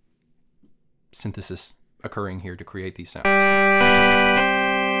synthesis occurring here to create these sounds.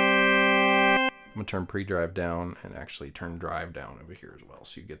 I'm going to turn pre-drive down and actually turn drive down over here as well,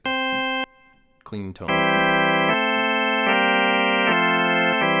 so you get that clean tone.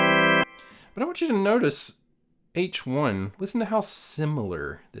 But I want you to notice H1. Listen to how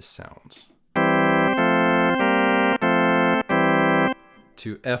similar this sounds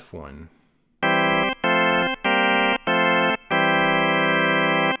to F1.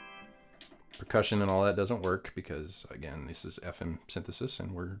 Percussion and all that doesn't work because, again, this is FM synthesis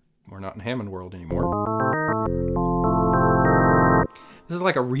and we're not in Hammond world anymore. This is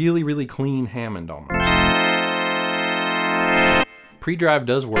like a really, really clean Hammond almost. Pre-drive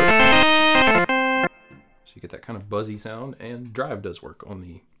does work. So you get that kind of buzzy sound, and drive does work on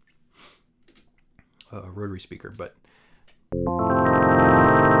the rotary speaker, but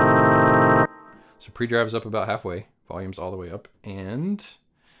so pre-drive is up about halfway, volume's all the way up, and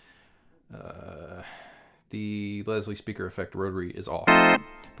the Leslie speaker effect rotary is off.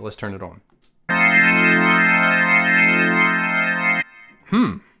 But let's turn it on.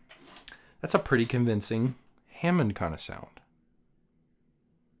 That's a pretty convincing Hammond kind of sound.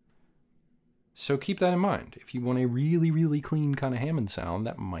 So keep that in mind. If you want a really, really clean kind of Hammond sound,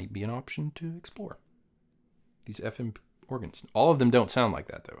 that might be an option to explore. These FM organs. All of them don't sound like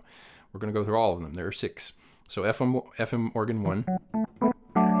that, though. We're going to go through all of them. There are 6. So FM organ 1.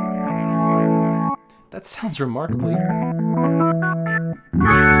 That sounds remarkably.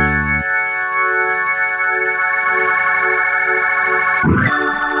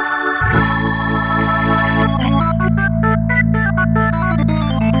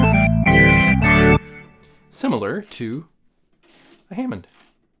 Similar to a Hammond.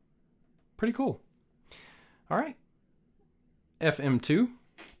 Pretty cool. All right. FM2.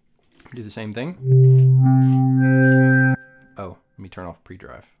 Do the same thing. Oh, let me turn off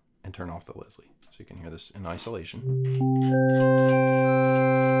pre-drive and turn off the Leslie so you can hear this in isolation.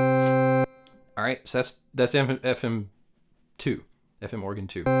 All right, so that's FM2, FM organ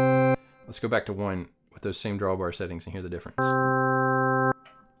 2. Let's go back to 1 with those same drawbar settings and hear the difference.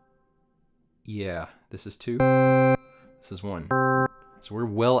 Yeah, this is 2, this is 1. So we're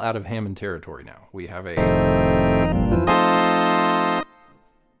well out of Hammond territory now. We have a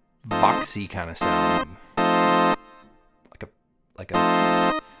voxy kind of sound, like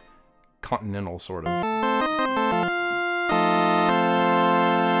a continental sort of.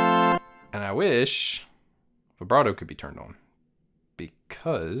 And I wish vibrato could be turned on,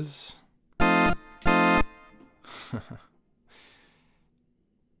 because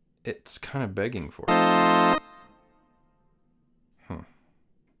it's kind of begging for it.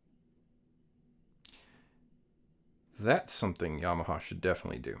 That's something Yamaha should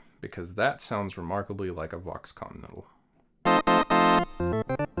definitely do, because that sounds remarkably like a Vox Continental.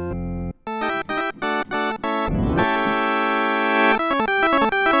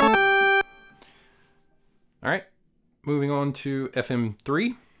 All right, moving on to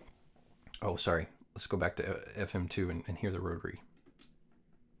FM3. Oh, sorry. Let's go back to FM2 and hear the rotary.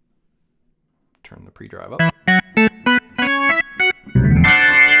 Turn the pre-drive up.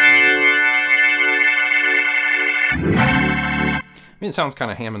 I mean, it sounds kind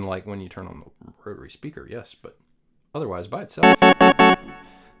of Hammond-like when you turn on the rotary speaker, yes, but otherwise by itself,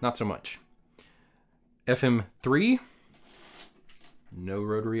 not so much. FM3, no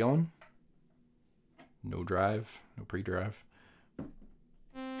rotary on, no drive, no pre-drive.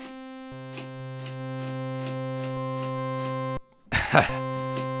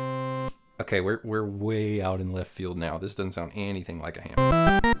 Okay, we're way out in left field now. This doesn't sound anything like a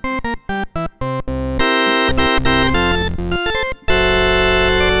Hammond.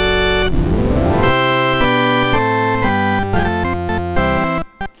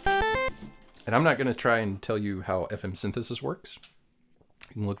 And I'm not going to try and tell you how FM synthesis works.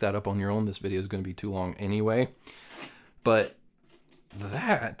 You can look that up on your own. This video is going to be too long anyway. But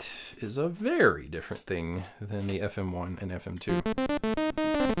that is a very different thing than the FM1 and FM2.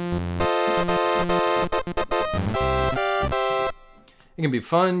 It can be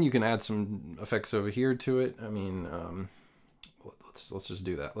fun. You can add some effects over here to it. I mean, let's just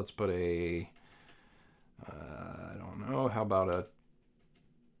do that. Let's put a, I don't know, how about a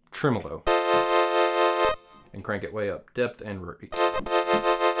tremolo? And crank it way up, depth and reach.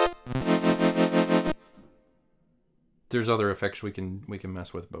 There's other effects we can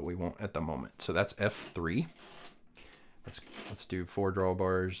mess with, but we won't at the moment. So that's F3. Let's do 4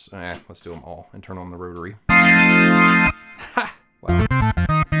 drawbars. Let's do them all and turn on the rotary. Ha! Wow.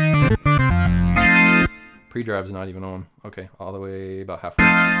 Pre-drive's not even on. Okay, all the way about halfway.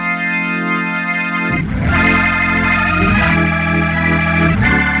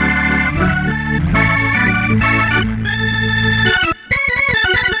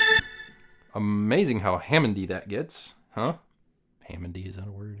 amazing how Hammondy that gets, huh? Hammondy, is that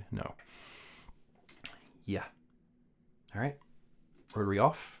a word? No. Yeah. All right. Rotary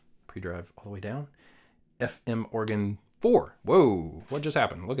off. Pre-drive all the way down. FM organ 4. Whoa, what just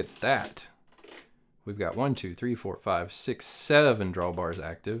happened? Look at that. We've got 1, 2, 3, 4, 5, 6, 7 drawbars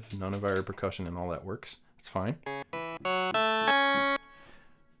active. None of our percussion and all that works. That's fine.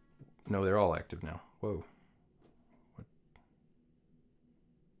 No, they're all active now. Whoa. What?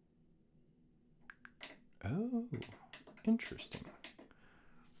 Oh, interesting.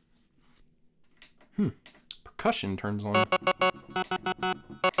 Percussion turns on the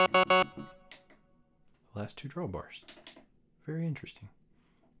last 2 drawbars. Very interesting.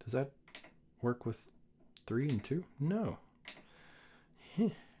 Does that work with 3 and 2? No.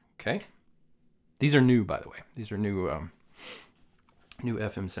 Okay. These are new, by the way. These are new new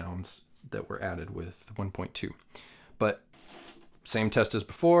FM sounds that were added with 1.2. But same test as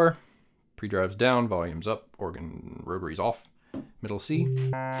before. Pre-drive's down, volume's up, organ rotary's off. Middle C.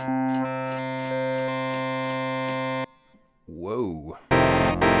 Whoa.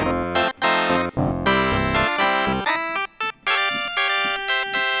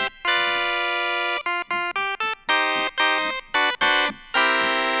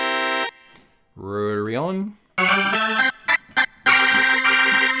 Rotary on.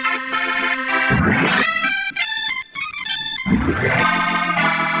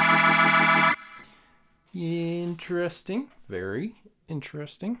 Interesting. Very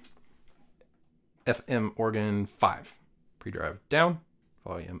interesting. FM organ 5. Pre-drive down,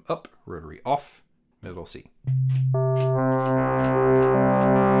 volume up, rotary off, middle C.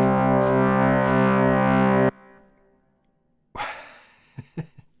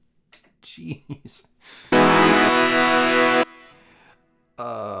 Jeez.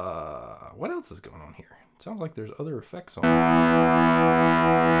 What else is going on here? It sounds like there's other effects on.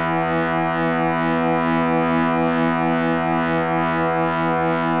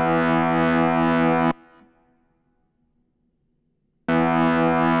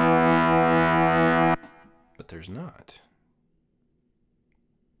 But there's not.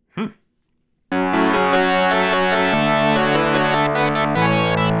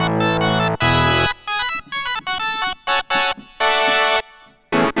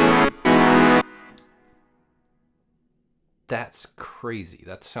 That's crazy.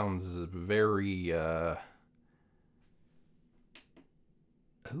 That sounds very, oh,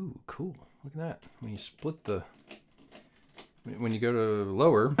 cool. Look at that. When you split the, when you go to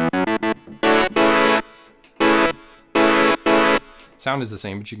lower, sound is the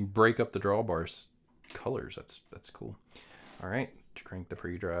same, but you can break up the drawbars colors. That's cool. All right, crank the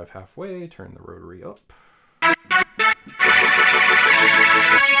pre-drive halfway, turn the rotary up.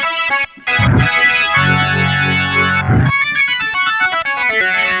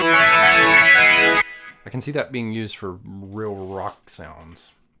 I can see that being used for real rock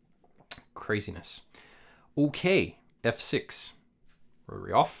sounds. Craziness. Okay, F6.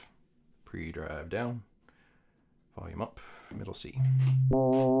 Rotary off, pre-drive down, volume up, middle C.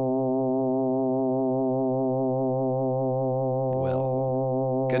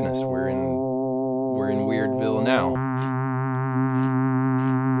 Well, goodness, we're in Weirdville now.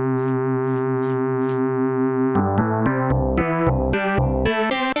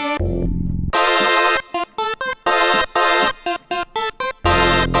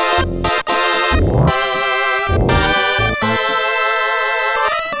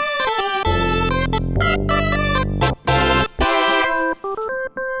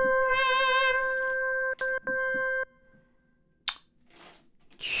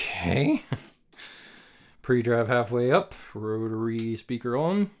 Okay. Pre-drive halfway up, rotary speaker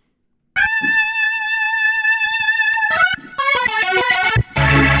on.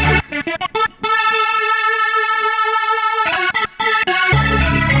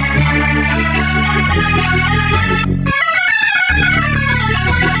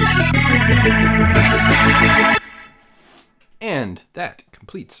 And that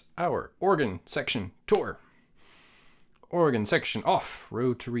completes our organ section tour. Organ section off,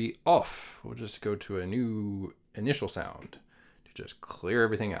 rotary off. We'll just go to a new initial sound to just clear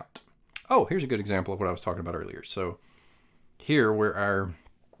everything out. Oh, here's a good example of what I was talking about earlier. So here, where our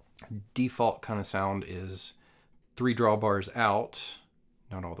default kind of sound is 3 drawbars out,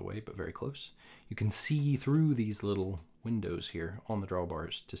 not all the way, but very close, you can see through these little windows here on the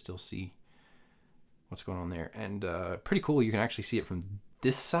drawbars to still see what's going on there. And pretty cool, you can actually see it from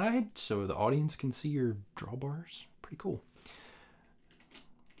this side, so the audience can see your drawbars. Pretty cool.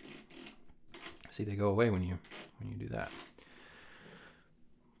 See, they go away when you do that.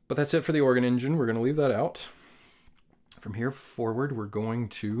 But that's it for the organ engine. We're going to leave that out. From here forward, we're going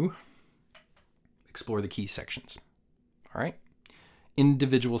to explore the key sections. All right?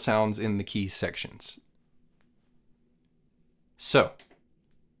 Individual sounds in the key sections. So,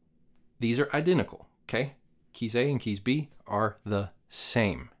 these are identical, okay? Keys A and keys B are the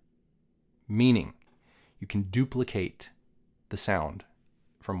same, meaning you can duplicate the sound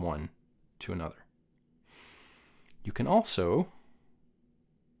from one to another. You can also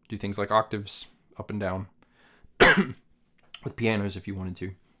do things like octaves up and down with pianos if you wanted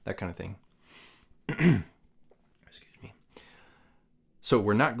to, that kind of thing. Excuse me. So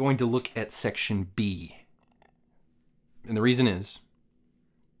we're not going to look at section B. And the reason is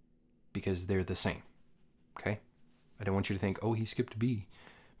because they're the same. Okay? I don't want you to think, oh, he skipped B.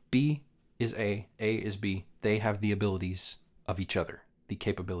 B is A is B. They have the abilities of each other, the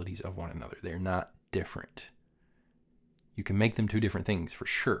capabilities of one another. They're not different. You can make them two different things for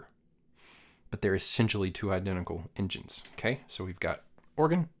sure, but they're essentially two identical engines. Okay? So we've got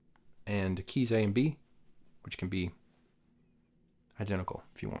organ and keys A and B, which can be identical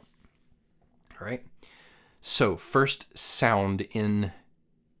if you want. All right? So first sound in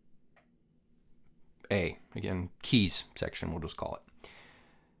A, again, keys section, we'll just call it.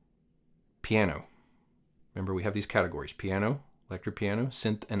 Piano. Remember, we have these categories: piano, electric piano,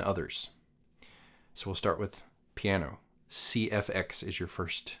 synth, and others. So we'll start with piano. CFX is your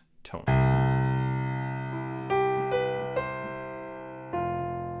first tone.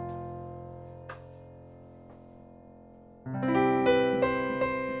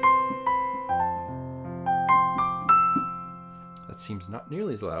 That seems not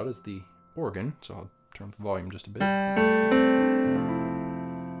nearly as loud as the organ, so I'll turn up the volume just a bit.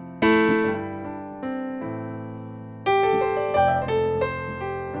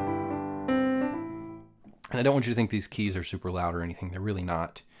 And I don't want you to think these keys are super loud or anything. They're really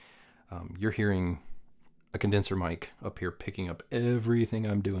not. You're hearing a condenser mic up here picking up everything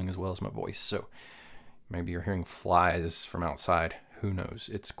I'm doing as well as my voice. So maybe you're hearing flies from outside. Who knows?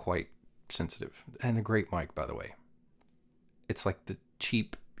 It's quite sensitive. And a great mic, by the way. It's like the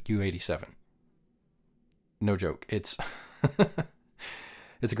cheap U87. No joke. It's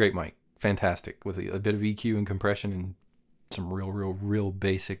it's a great mic. Fantastic. With a bit of EQ and compression and some real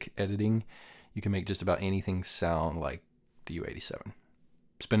basic editing, you can make just about anything sound like the U87.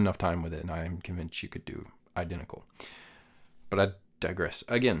 Spend enough time with it, and I am convinced you could do identical. But I digress.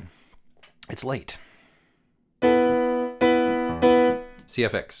 Again, it's late.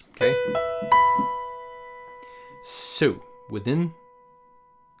 CFX, okay? So, within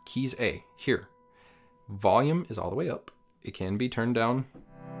keys A, here, volume is all the way up. It can be turned down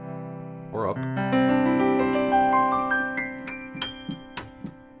or up.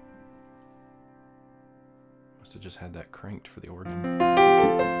 Must have just had that cranked for the organ.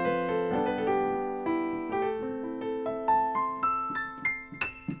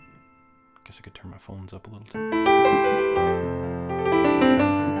 Guess I could turn my phones up a little too.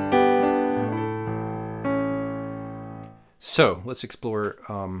 So let's explore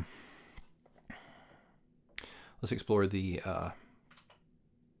the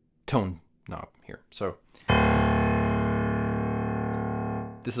tone knob here. So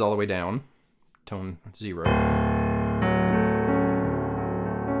this is all the way down, tone 0.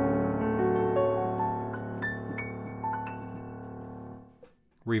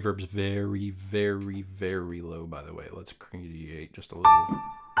 Reverb's very low, by the way. Let's create just a little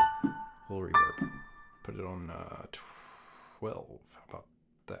reverb. Put it on 12. How about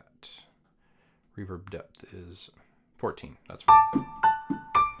that? Reverb depth is 14. That's fine.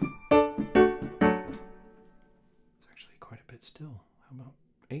 It's actually quite a bit still. How about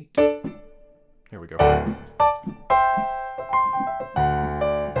 8? There we go.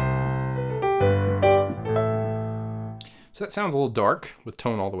 So that sounds a little dark with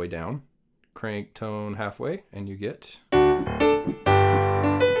tone all the way down. Crank tone halfway and you get...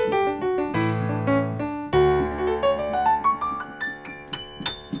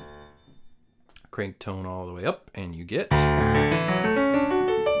 Crank tone all the way up and you get... So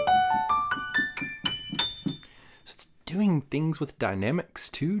it's doing things with dynamics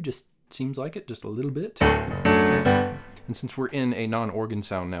too, just seems like it, just a little bit. And since we're in a non-organ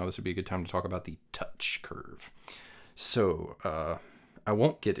sound now, this would be a good time to talk about the touch curve. So I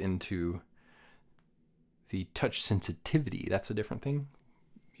won't get into the touch sensitivity. That's a different thing.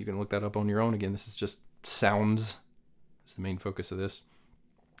 You can look that up on your own. Again, this is just sounds. Is the main focus of this,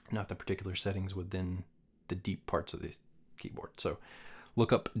 not the particular settings within the deep parts of the keyboard. So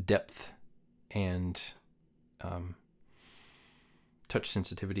look up depth and touch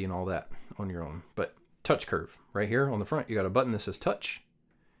sensitivity and all that on your own. But touch curve right here on the front, you got a button that says touch.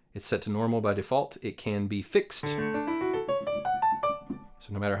 It's set to normal by default. It can be fixed. So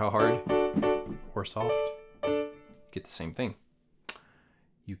no matter how hard or or soft, you get the same thing.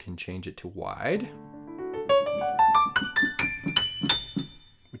 You can change it to wide,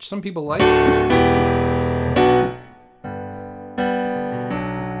 which some people like.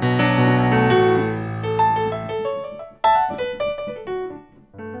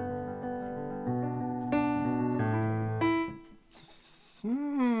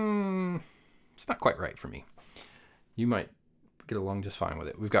 It's not quite right for me. You might get along just fine with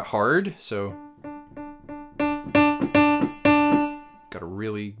it. We've got hard, so got to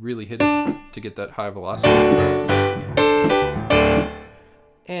really hit it to get that high velocity.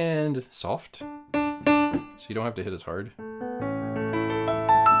 And soft, so you don't have to hit as hard.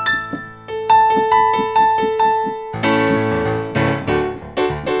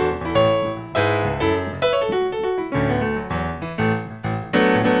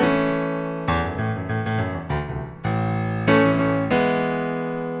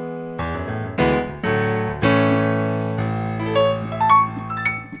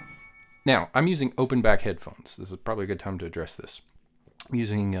 Now, I'm using open back headphones. This is probably a good time to address this. I'm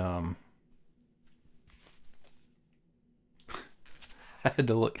using, I had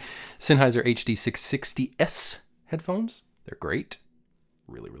to look, Sennheiser HD660S headphones. They're great.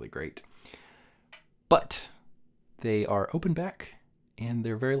 Really great. But they are open back, and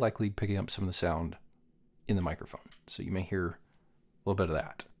they're very likely picking up some of the sound in the microphone. So you may hear a little bit of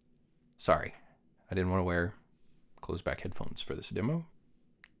that. Sorry, I didn't want to wear closed back headphones for this demo.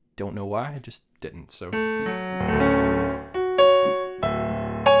 Don't know why, I just didn't. So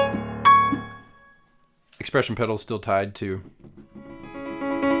expression pedal still tied to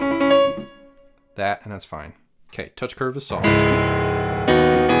that, and that's fine. Okay, touch curve is soft.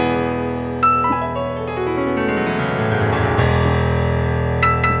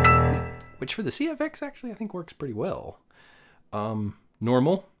 Which for the CFX actually I think works pretty well.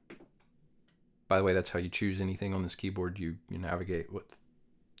 Normal. By the way, that's how you choose anything on this keyboard. You navigate with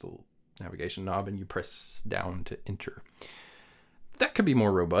the navigation knob and you press down to enter. That could be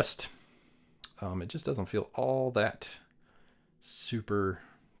more robust. It just doesn't feel all that super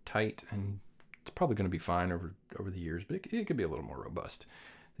tight, and it's probably going to be fine over the years, but it could be a little more robust.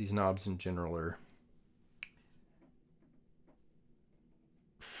 These knobs in general are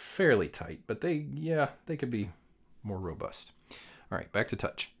fairly tight, but they could be more robust. All right, back to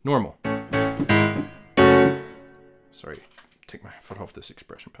touch. Normal. Sorry, take my foot off this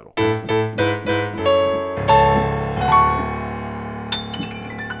expression pedal.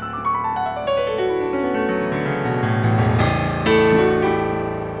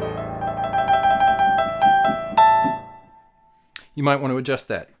 You might want to adjust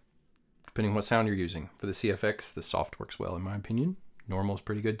that depending on what sound you're using. For the CFX, the soft works well in my opinion. Normal is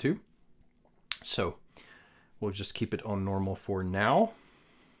pretty good too. So we'll just keep it on normal for now.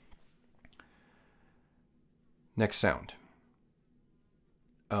 Next sound.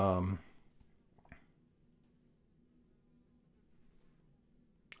 I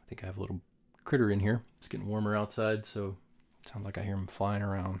think I have a little critter in here. It's getting warmer outside, so it sounds like I hear him flying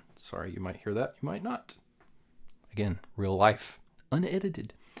around. Sorry, you might hear that. You might not. Again, real life,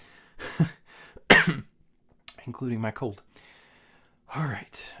 unedited, including my cold. All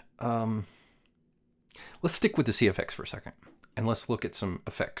right. Let's stick with the CFX for a second, and let's look at some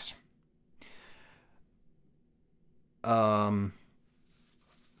effects. Tone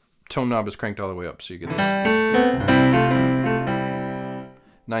knob is cranked all the way up, so you get this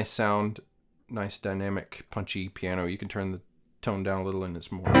nice sound, nice dynamic, punchy piano. You can turn the tone down a little and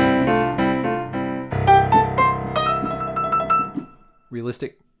it's more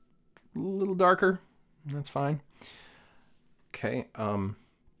realistic, a little darker. That's fine. Okay,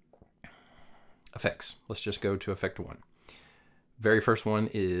 effects. Let's just go to effect 1. Very first one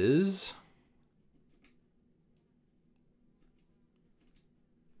is,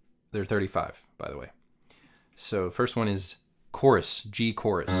 they're 35, by the way. So first one is chorus, G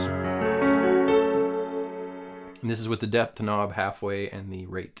chorus. And this is with the depth knob halfway and the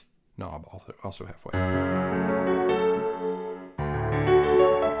rate knob also halfway.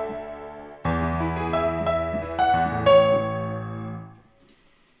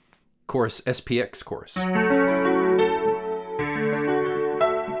 Chorus, SPX chorus.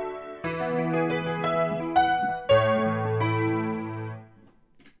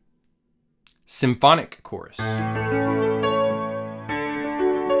 Symphonic chorus.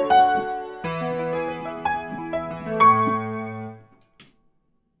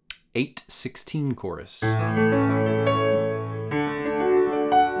 Eight 16 chorus.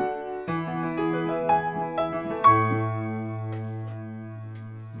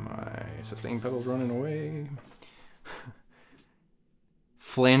 My sustain pedal's running away.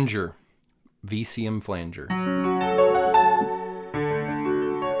 Flanger. VCM flanger.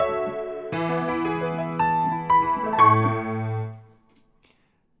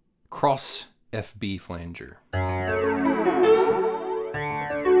 Cross FB flanger.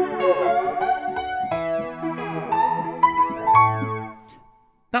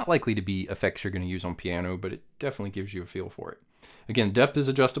 Not likely to be effects you're going to use on piano, but it definitely gives you a feel for it. Again, depth is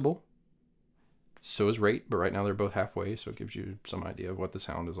adjustable. So is rate, but right now they're both halfway, so it gives you some idea of what the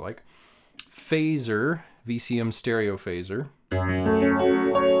sound is like. Phaser, VCM stereo phaser.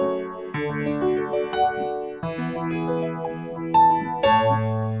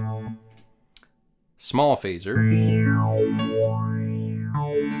 Small phaser.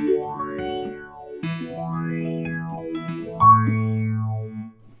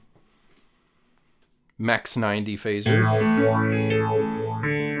 Max 90 phaser.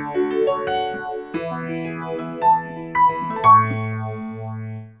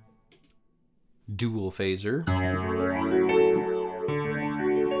 Dual phaser.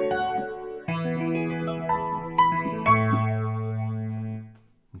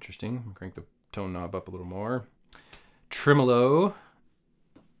 Interesting. I'll crank the tone knob up a little more. Tremolo.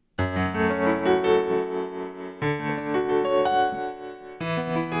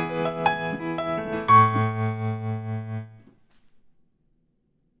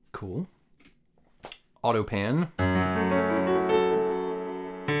 Cool. Auto pan.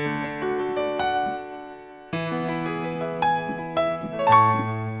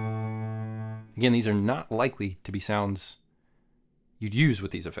 Again, these are not likely to be sounds you'd use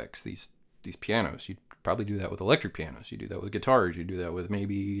with these effects, these pianos. You'd probably do that with electric pianos. You do that with guitars. You do that with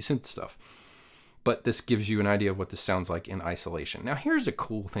maybe synth stuff. But this gives you an idea of what this sounds like in isolation. Now, here's a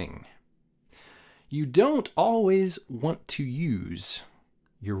cool thing. You don't always want to use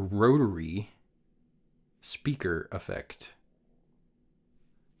your rotary speaker effect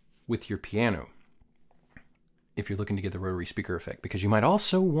with your piano if you're looking to get the rotary speaker effect, because you might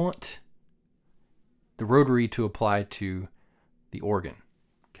also want the rotary to apply to the organ.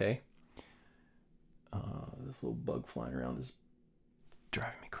 Okay? This little bug flying around is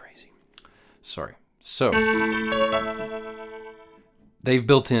driving me crazy. Sorry. So, they've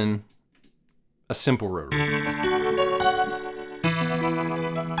built in a simple rotary.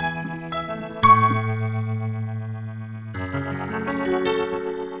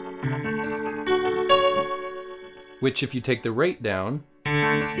 Which, if you take the rate down,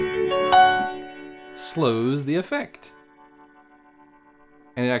 slows the effect.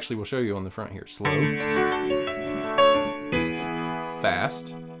 And it actually will show you on the front here. Slow.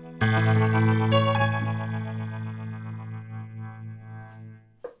 Fast.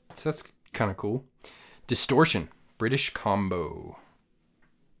 So that's kind of cool. Distortion. British combo.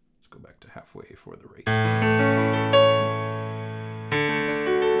 Let's go back to halfway for the rate.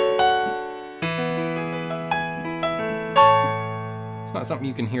 It's not something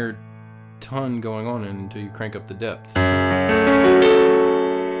you can hear a ton going on in until you crank up the depth.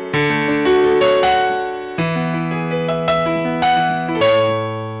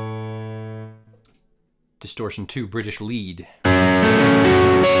 Distortion 2, British lead.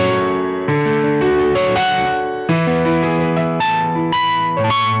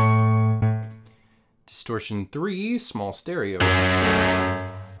 Distortion 3, small stereo.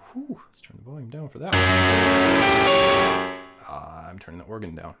 Whew, let's turn the volume down for that one. I'm turning the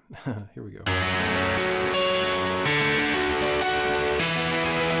organ down. Here we go.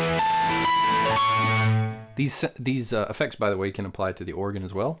 These effects, by the way, can apply to the organ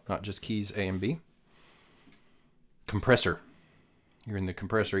as well, not just keys A and B. Compressor. You're in the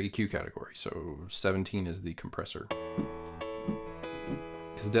compressor EQ category, so 17 is the compressor.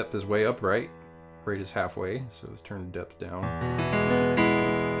 Because depth is way up, right? Rate is halfway, so let's turn depth down.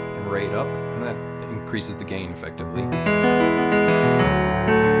 And rate up, and that increases the gain effectively.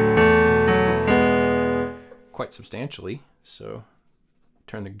 Quite substantially, so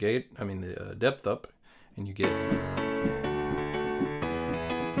turn the depth up, and you get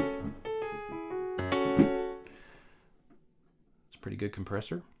pretty good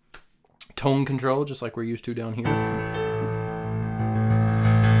compressor. Tone control, just like we're used to down here.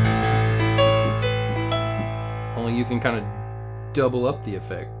 Only you can kind of double up the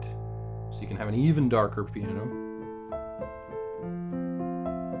effect, so you can have an even darker piano.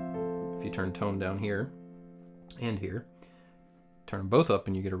 If you turn tone down here and here, turn them both up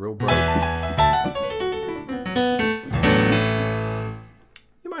and you get a real bright.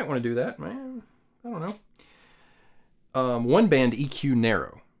 You might want to do that, man. I don't know. One band EQ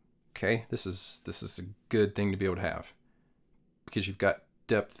narrow. Okay, this is a good thing to be able to have because you've got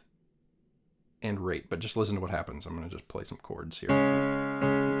depth and rate. But just listen to what happens. I'm going to just play some chords here.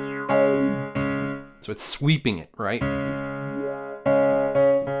 So it's sweeping it, right?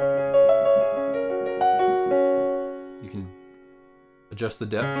 You can adjust the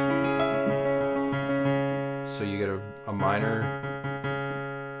depth. So you get a minor,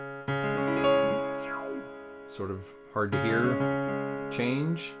 sort of hard to hear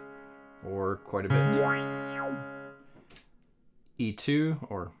change, or quite a bit. E2,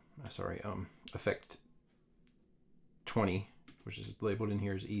 or sorry, effect 20, which is labeled in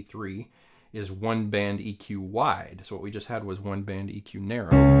here as E3, is one band EQ wide. So what we just had was one band EQ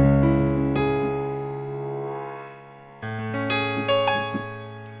narrow.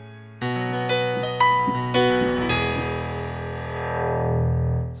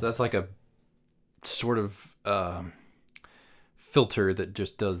 So that's like a sort of filter that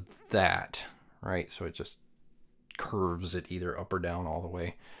just does that, right? So it just curves it either up or down all the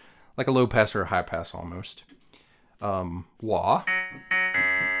way, like a low pass or a high pass almost. Wah.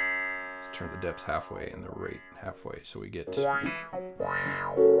 Let's turn the depth halfway and the rate halfway, so we get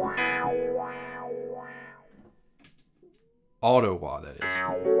auto wah, that is.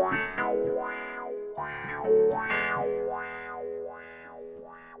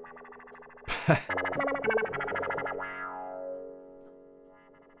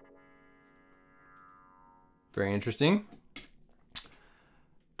 Very interesting.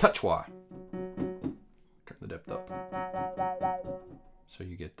 Touch wah. Turn the depth up. So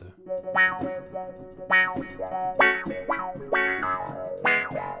you get the...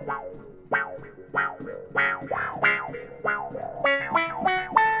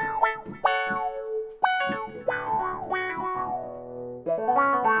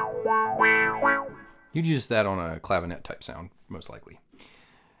 You'd use that on a clavinet type sound, most likely.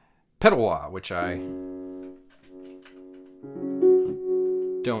 Pedal wah, which I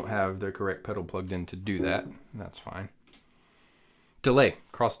don't have the correct pedal plugged in to do that. That's fine. Delay,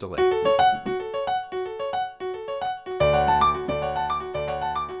 cross delay.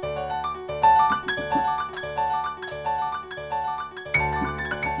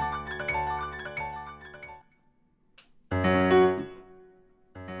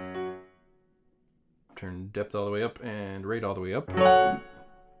 Turn depth all the way up and rate all the way up.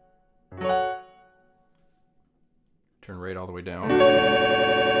 Turn rate all the way down.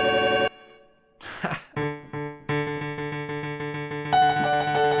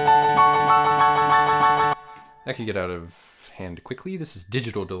 That can get out of hand quickly. This is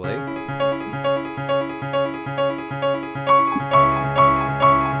digital delay.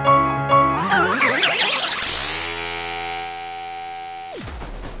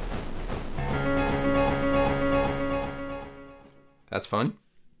 That's fun.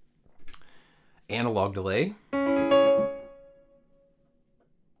 Analog delay.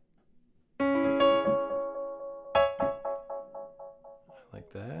 Like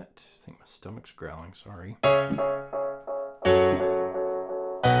that. I think my stomach's growling, sorry.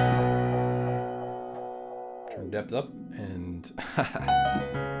 Turn depth up and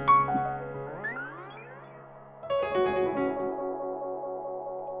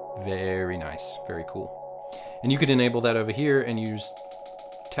very nice, very cool. And you could enable that over here and use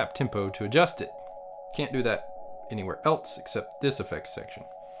tap tempo to adjust it. Can't do that anywhere else except this effects section.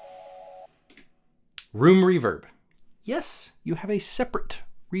 Room reverb. Yes, you have a separate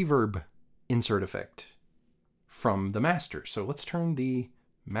reverb insert effect from the master. So let's turn the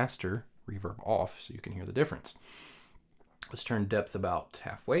master reverb off so you can hear the difference. Let's turn depth about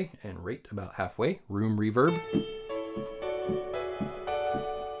halfway and rate about halfway. Room reverb.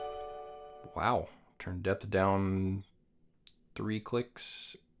 Wow. Turn depth down 3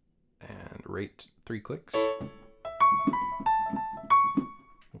 clicks and rate 3 clicks.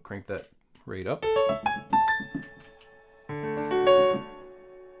 We'll crank that rate up.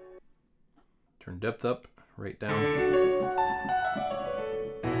 Turn depth up, rate down.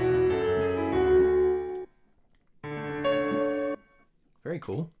 Very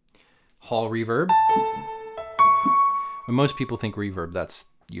cool. Hall reverb. When most people think reverb, that's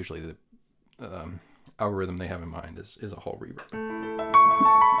usually the algorithm they have in mind is a hall reverb.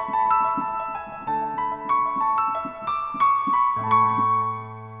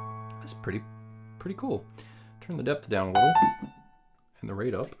 That's pretty cool. Turn the depth down a little and the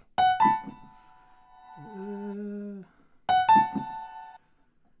rate up.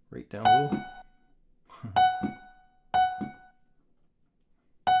 Rate down a little.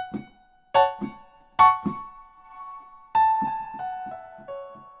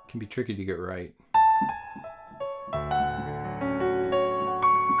 Can be tricky to get right.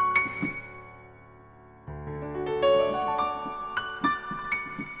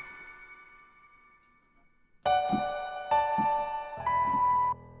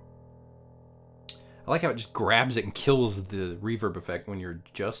 I like how it just grabs it and kills the reverb effect when you're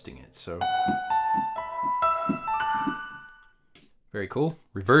adjusting it. So very cool.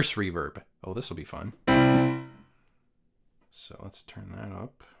 Reverse reverb. Oh, this will be fun. So let's turn that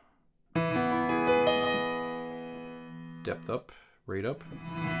up. Depth up, rate up.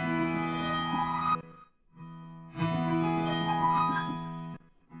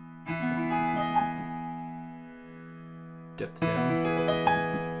 Depth down,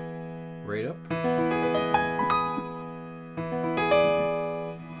 rate up.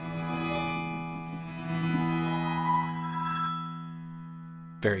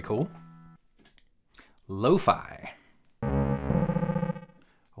 Very cool. Lo-fi.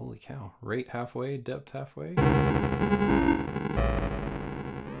 Holy cow. Rate halfway, depth halfway.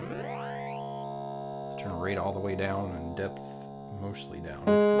 Let's turn rate all the way down and depth mostly down.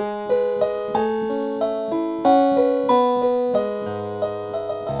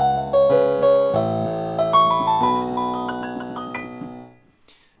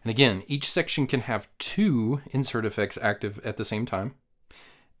 And again, each section can have 2 insert effects active at the same time.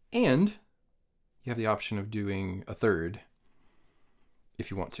 And you have the option of doing a third if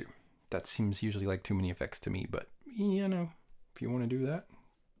you want to. That seems usually like too many effects to me, but you know, if you want to do that,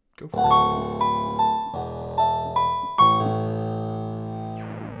 go for it.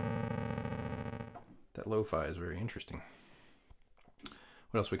 That lo-fi is very interesting.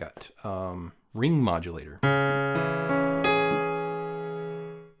 What else we got? Ring modulator.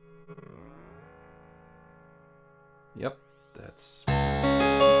 Yep, that's...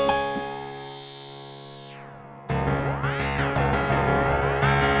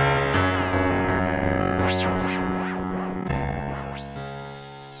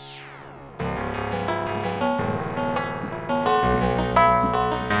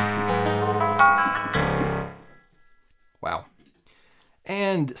 Wow.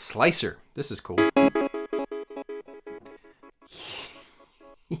 And slicer. This is cool.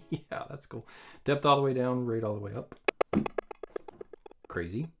 Yeah, that's cool. Depth all the way down, rate all the way up.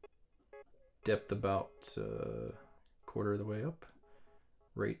 Crazy. Depth about quarter of the way up.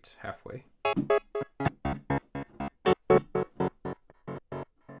 Rate halfway.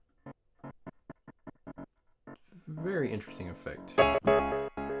 Very interesting effect.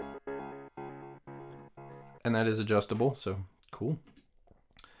 And that is adjustable, so cool.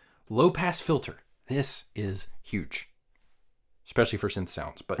 Low pass filter. This is huge, especially for synth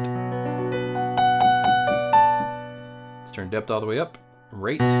sounds, but let's turn depth all the way up.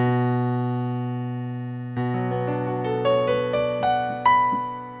 Rate.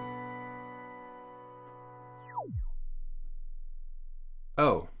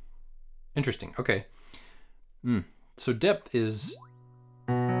 Oh, interesting. Okay. So depth is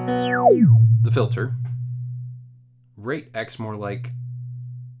the filter. Rate acts more like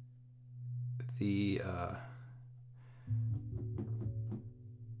the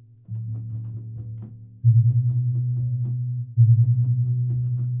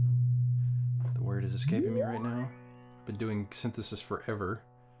word is escaping me right now. I've been doing synthesis forever,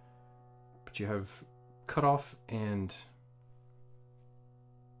 but you have cutoff and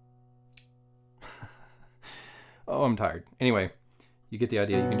oh, I'm tired. Anyway, you get the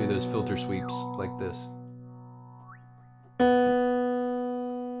idea. You can do those filter sweeps like this.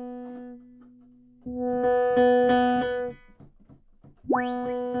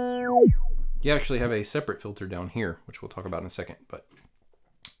 You actually have a separate filter down here, which we'll talk about in a second, but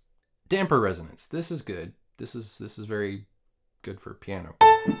damper resonance. This is good. This is very good for piano. All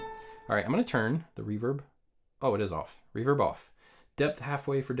right, I'm going to turn the reverb. Oh, it is off. Reverb off. Depth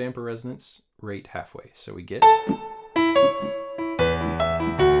halfway for damper resonance, rate halfway. So we get...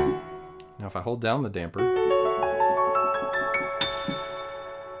 Now if I hold down the damper,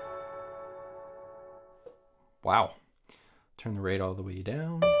 wow. Turn the rate all the way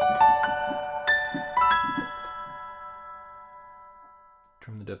down.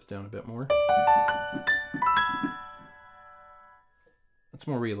 Trim the depth down a bit more. That's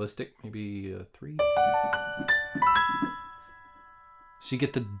more realistic, maybe 3. So you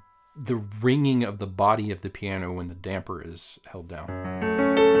get the ringing of the body of the piano when the damper is held down.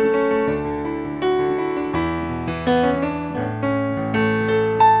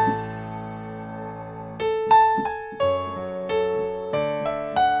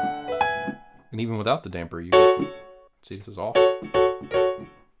 And even without the damper, you get, see, this is off,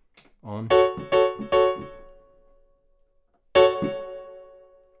 on.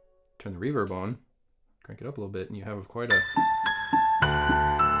 Turn the reverb on, crank it up a little bit, and you have quite a...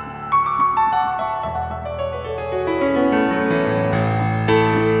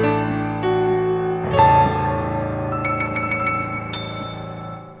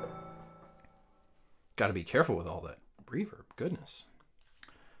 Got to be careful with all that reverb. Goodness.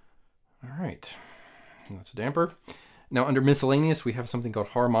 All right. That's a damper. Now under miscellaneous, we have something called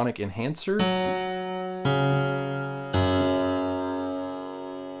harmonic enhancer.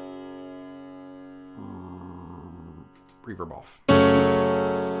 Reverb off.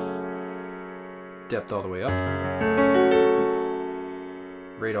 Depth all the way up.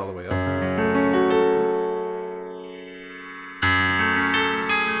 Rate all the way up.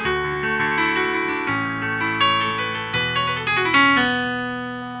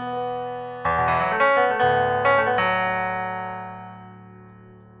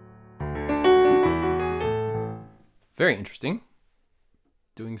 Very interesting.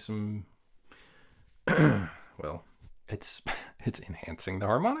 Doing some, well, it's enhancing the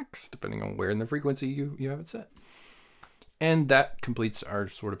harmonics depending on where in the frequency you have it set. And that completes our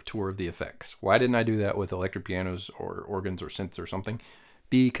sort of tour of the effects. Why didn't I do that with electric pianos or organs or synths or something?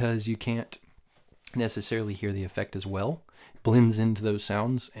 Because you can't necessarily hear the effect as well. It blends into those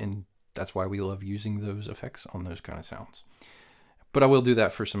sounds, and that's why we love using those effects on those kind of sounds. But I will do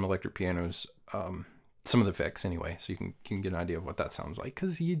that for some electric pianos, some of the effects anyway, so you can get an idea of what that sounds like,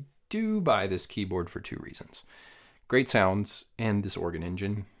 because you do buy this keyboard for two reasons. Great sounds and this organ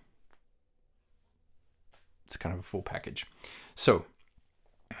engine. It's kind of a full package. So,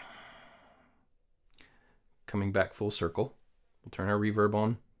 coming back full circle, we'll turn our reverb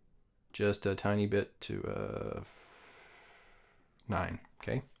on just a tiny bit to 9,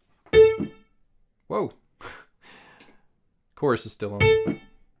 okay? Whoa! Chorus is still on.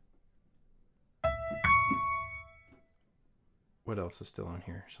 What else is still on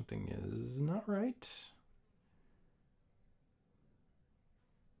here? Something is not right.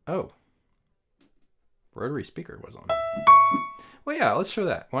 Oh. Rotary speaker was on. Well, yeah, let's show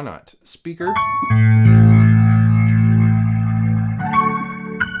that. Why not? Speaker.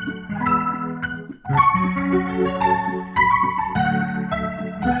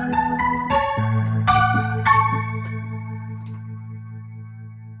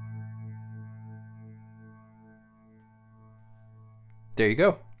 There you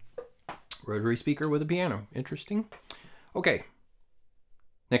go. Rotary speaker with a piano. Interesting. Okay.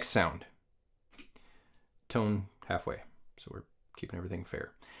 Next sound. Tone halfway. So we're keeping everything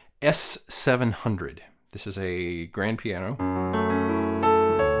fair. S700. This is a grand piano.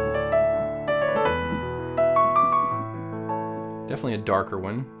 Definitely a darker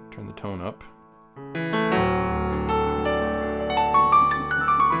one. Turn the tone up.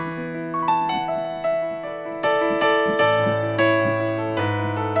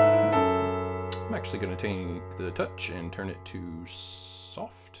 I'm actually going to take the touch and turn it to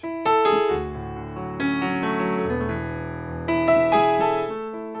soft.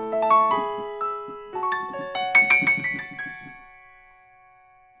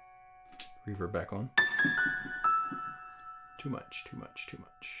 Reverb back on. Too much, too much, too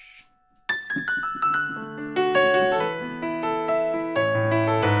much.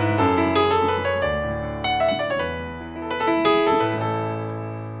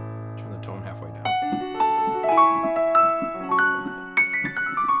 Turn the tone halfway down.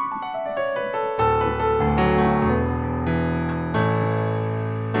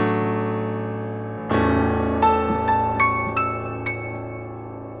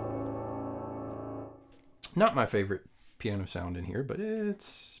 Not my favorite piano sound in here, but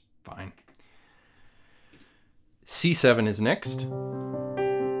it's fine. C7 is next.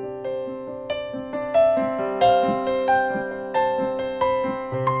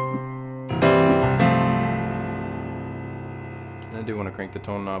 I do want to crank the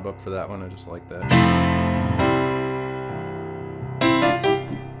tone knob up for that one. I just like that.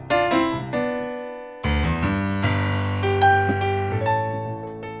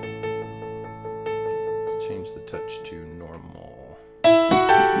 Change the touch to normal.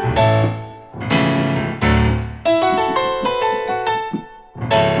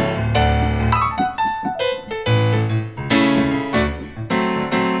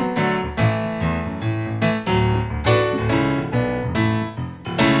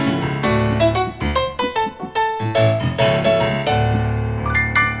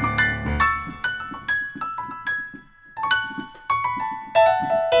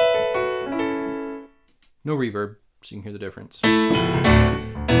 No reverb, so you can hear the difference.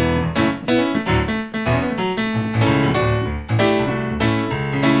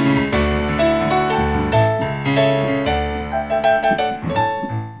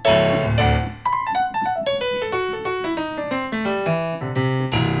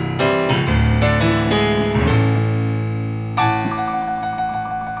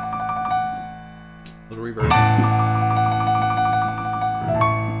 Little reverb.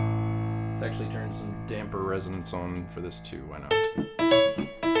 It's actually turned Turn some damper resonance on for this too, why not?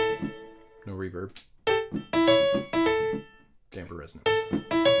 No reverb. Damper resonance.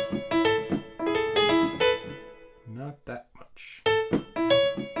 Not that much. You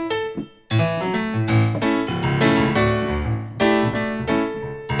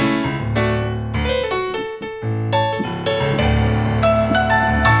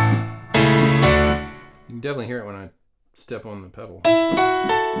can definitely hear it when I step on the pedal.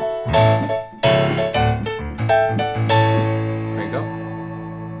 Crank up.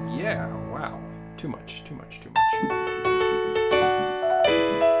 Yeah, wow. Too much, too much, too much.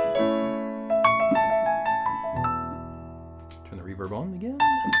 Turn the reverb on again.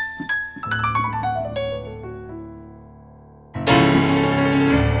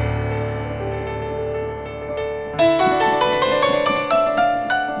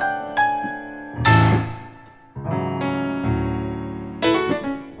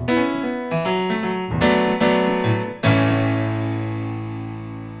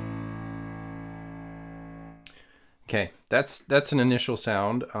 Okay, that's an initial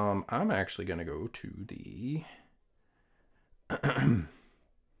sound. I'm actually going to go to the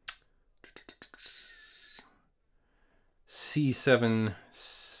C7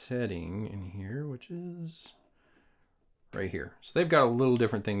 setting in here, which is right here. So they've got a little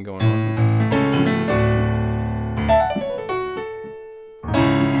different thing going on.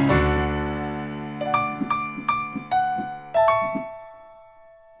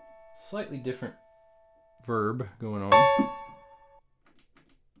 Slightly different verb going on.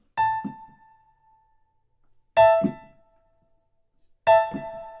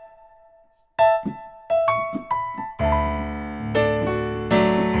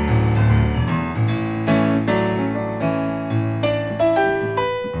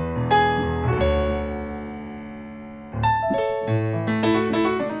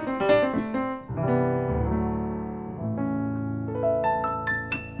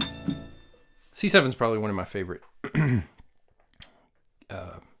 C7 is probably one of my favorite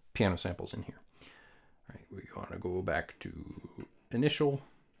piano samples in here. All right, we want to go back to initial.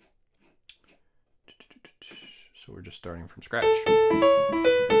 So we're just starting from scratch.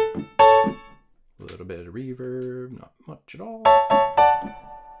 A little bit of reverb, not much at all.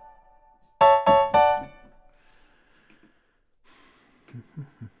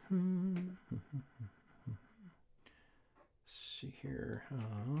 See here.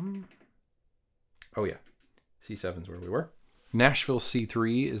 Oh yeah, C7's where we were. Nashville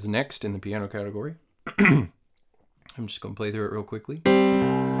C3 is next in the piano category. I'm just going to play through it real quickly.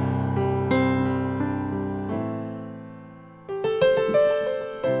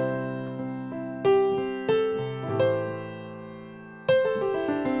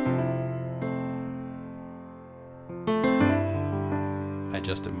 I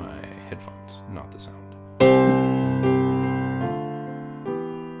adjusted my headphones, not the sound.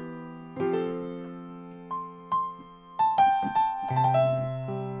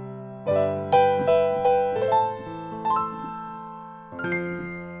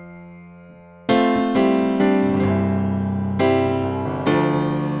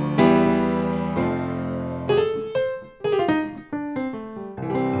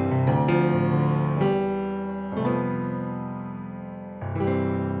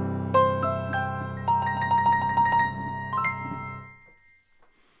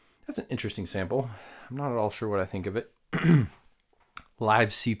 That's an interesting sample. I'm not at all sure what I think of it. Live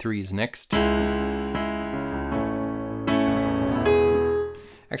C3 is next.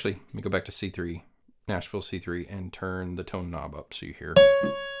 Actually, let me go back to C3, Nashville C3, and turn the tone knob up so you hear.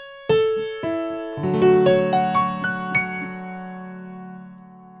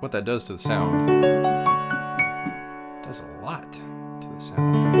 What that does to the sound. It does a lot to the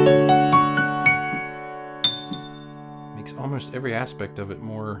sound. Makes almost every aspect of it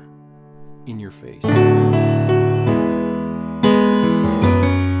more in your face.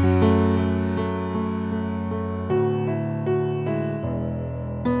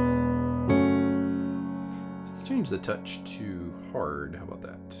 Let's change the touch to hard. How about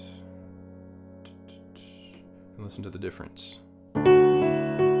that? And listen to the difference.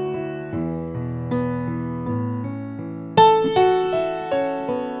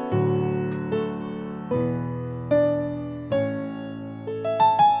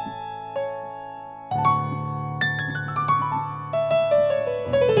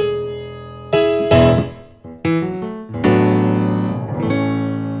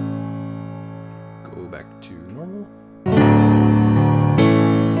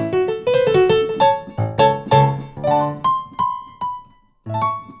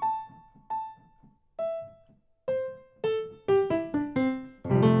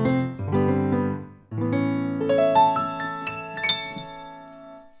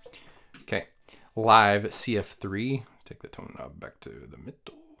 live CF3. Take the tone knob back to the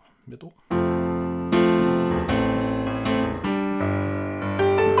middle.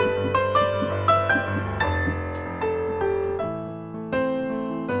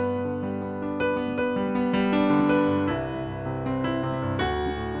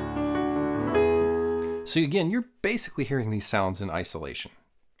 So again, you're basically hearing these sounds in isolation.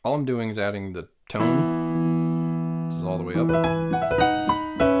 All I'm doing is adding the tone. This is all the way up.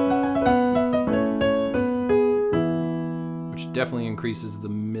 Which definitely increases the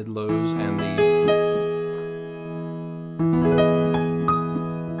mid-lows and the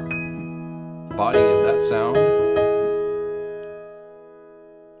body of that sound.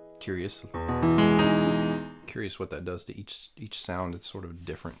 Curious what that does to each sound. It's sort of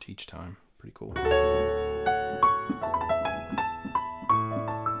different each time. Pretty cool.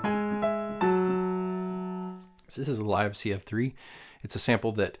 So this is a live CF3. It's a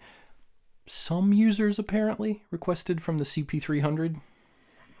sample that some users apparently requested from the CP300.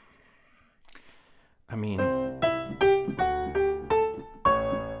 I mean, it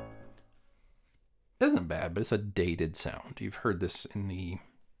isn't bad, but it's a dated sound. You've heard this in the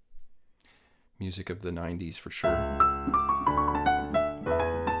music of the 90s for sure.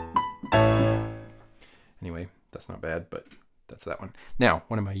 Anyway, that's not bad, but that's that one. Now,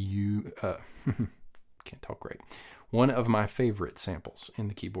 one of my can't talk right. One of my favorite samples in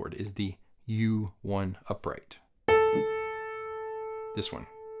the keyboard is the U1 upright. This one.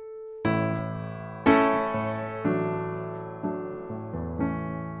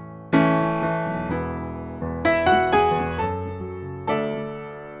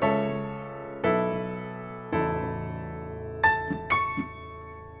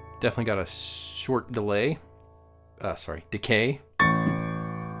 Definitely got a short delay. Decay.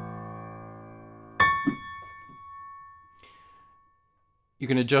 You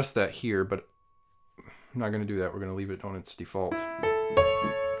can adjust that here, but I'm not going to do that. We're going to leave it on its default.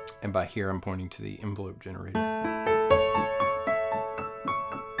 And by here, I'm pointing to the envelope generator.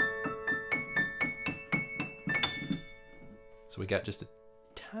 So we got just a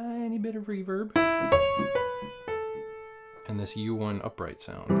tiny bit of reverb. And this U1 upright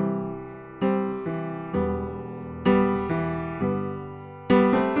sound.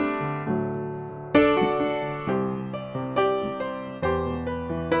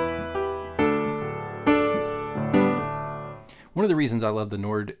 One of the reasons I love the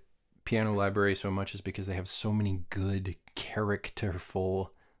Nord piano library so much is because they have so many good,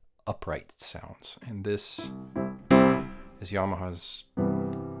 characterful, upright sounds. And this is Yamaha's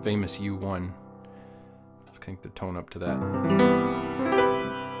famous U1. Let's crank the tone up to that.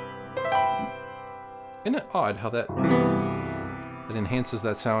 Isn't it odd how that enhances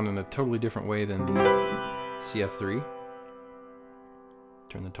that sound in a totally different way than the CF3?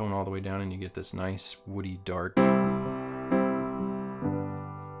 Turn the tone all the way down and you get this nice, woody, dark.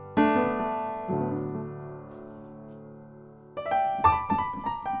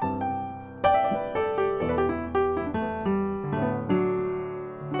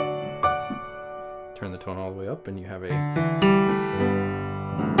 Turn the tone all the way up and you have a you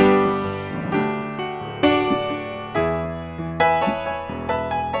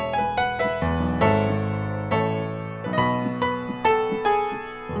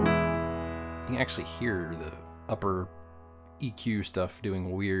can actually hear the upper EQ stuff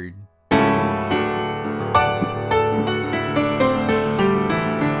doing weird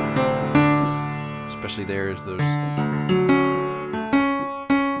especially there's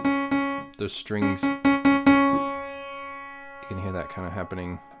those strings. You can hear that kind of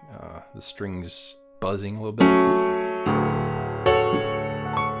happening. The strings buzzing a little bit.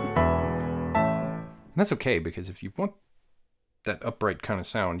 And that's okay, because if you want that upright kind of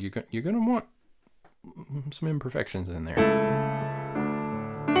sound, you're going to want some imperfections in there.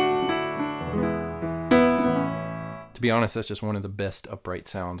 To be honest, that's just one of the best upright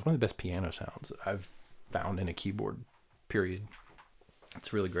sounds, one of the best piano sounds that I've found in a keyboard, period.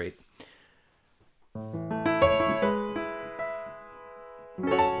 It's really great.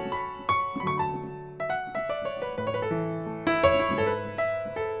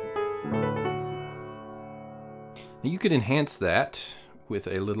 Now you could enhance that with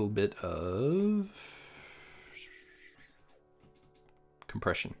a little bit of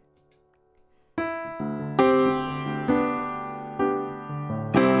compression.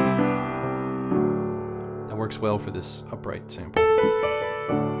 That works well for this upright sample.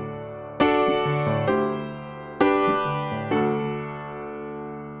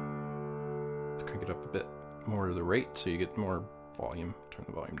 Let's crank it up a bit more to the rate so you get more volume. Turn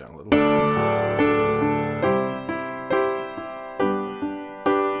the volume down a little.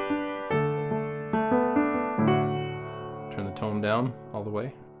 toned down all the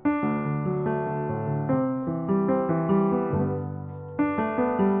way.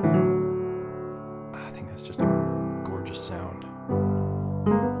 I think that's just a gorgeous sound.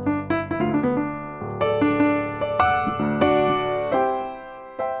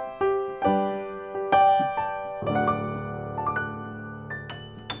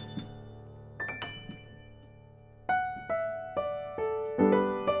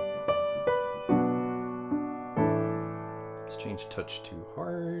 Let's change touch to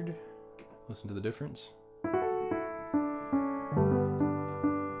hard. Listen to the difference.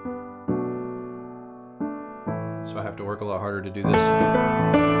 So I have to work a lot harder to do this.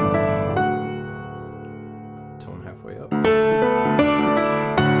 Tone halfway up.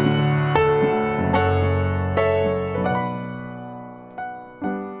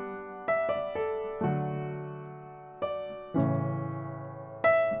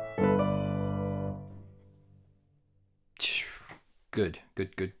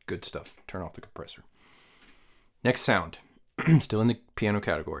 Good stuff. Turn off the compressor. Next sound, still in the piano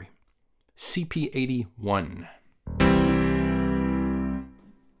category. CP81.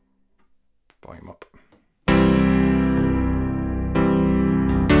 Volume up.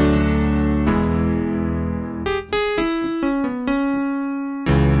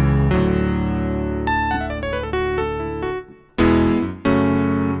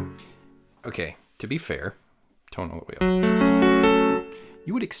 Okay, to be fair, tone all the way up.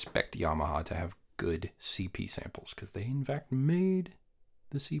 You would expect Yamaha to have good CP samples because they in fact made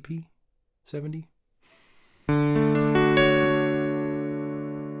the CP70.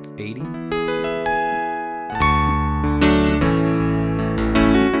 80.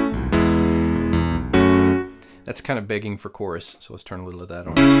 That's kind of begging for chorus, so let's turn a little of that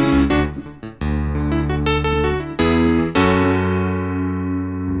on.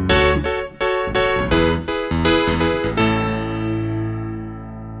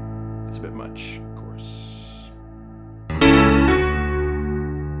 That's a bit much, of course.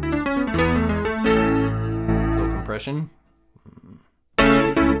 Low compression.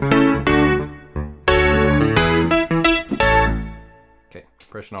 Okay,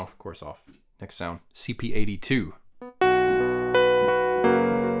 compression off, chorus off. Next sound, CP82.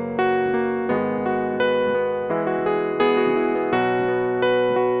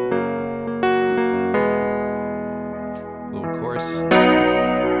 Little chorus.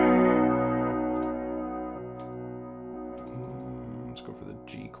 Let's go for the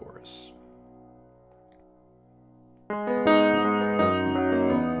G chorus.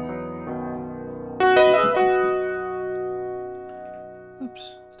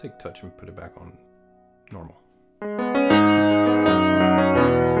 Oops, let's take touch and put it back on normal.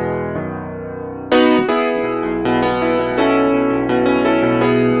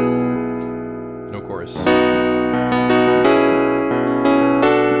 No chorus.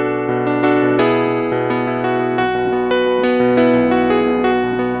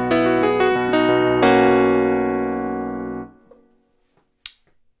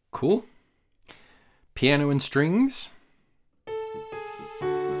 Cool. Piano and strings.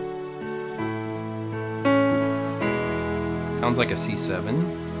 Sounds like a C7.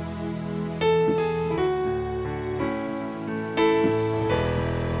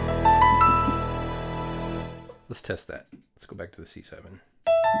 Let's test that. Let's go back to the C7.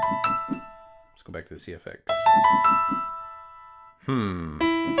 Let's go back to the CFX.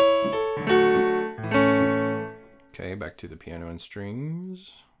 Okay, back to the piano and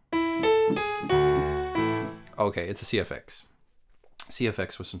strings. Okay, it's a CFX.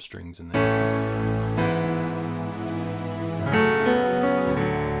 CFX with some strings in there.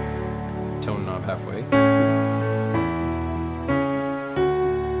 Tone knob halfway.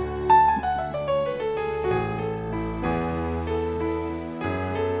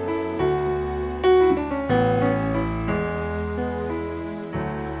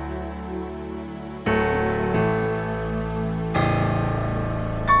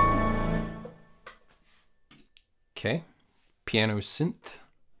 Okay, piano synth.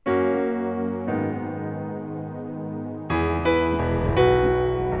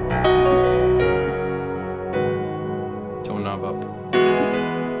 Tone knob up.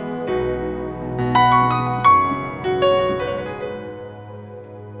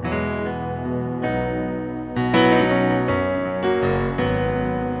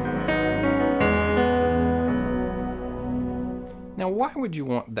 Now, why would you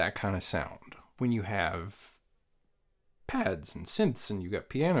want that kind of sound when you have pads and synths and you got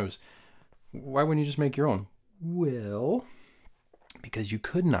pianos? Why wouldn't you just make your own? Well, because you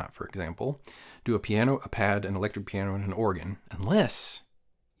could not, for example, do a piano, a pad, an electric piano, and an organ unless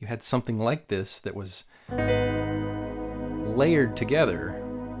you had something like this that was layered together.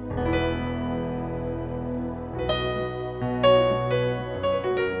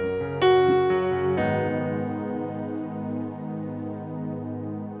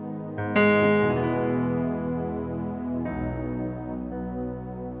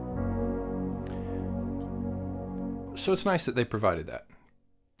 So it's nice that they provided that.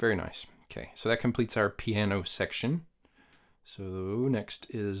 Very nice. Okay, so that completes our piano section. So next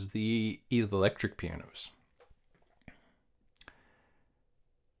is the electric pianos.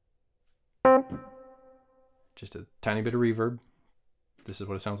 Just a tiny bit of reverb. This is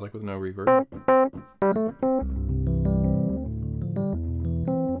what it sounds like with no reverb. A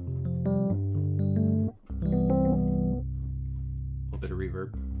little bit of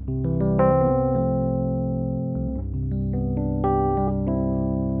reverb.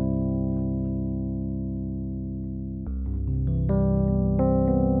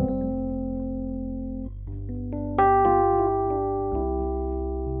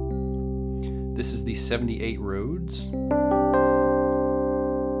 This is the 78 Rhodes.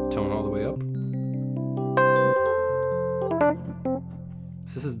 Tone all the way up.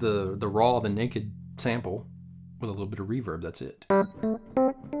 This is the raw, the naked sample with a little bit of reverb, that's it.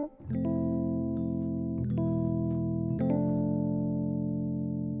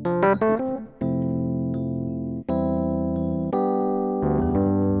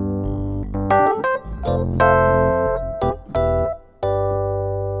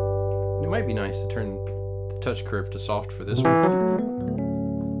 It might be nice to turn the touch curve to soft for this one.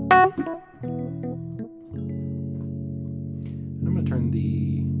 I'm going to turn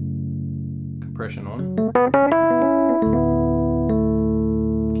the compression on.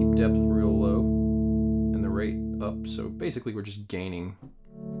 Keep depth real low and the rate up. So basically we're just gaining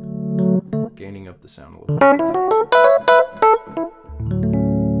up the sound a little bit.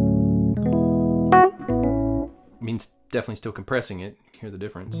 It means definitely still compressing it. You hear the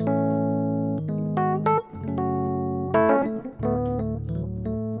difference.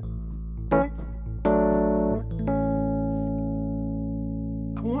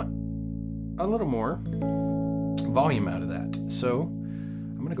 A little more volume out of that. So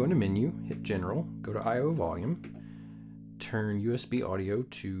I'm going to go into menu, hit general, go to I/O volume, turn USB audio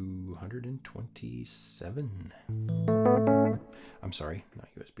to 127. I'm sorry, not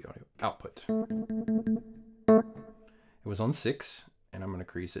USB audio, output. It was on 6 and I'm going to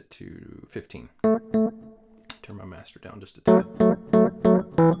increase it to 15. Turn my master down just a tad.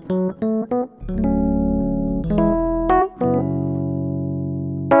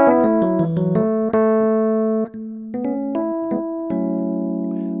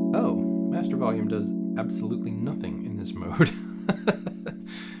 Volume does absolutely nothing in this mode.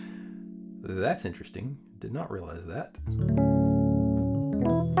 That's interesting. Did not realize that.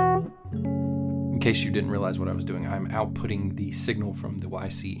 In case you didn't realize what I was doing, I'm outputting the signal from the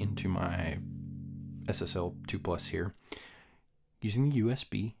YC into my SSL 2 Plus here using the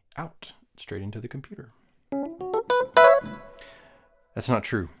USB out straight into the computer. That's not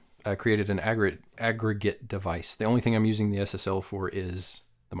true. I created an aggregate device. The only thing I'm using the SSL for is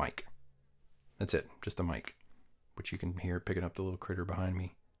the mic. That's it, just the mic, which you can hear picking up the little critter behind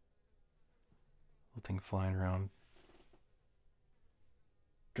me. Little thing flying around.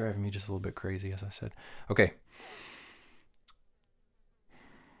 Driving me just a little bit crazy, as I said. Okay.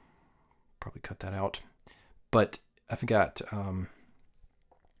 Probably cut that out. But I've got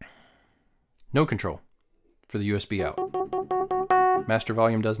no control for the USB out. Master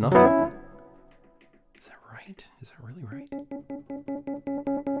volume does nothing. Is that right? Is that really right?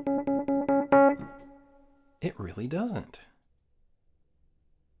 It really doesn't.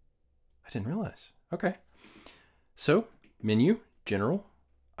 I didn't realize. Okay. So, menu, general,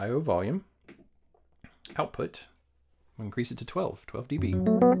 I/O volume, output. We'll increase it to 12 dB.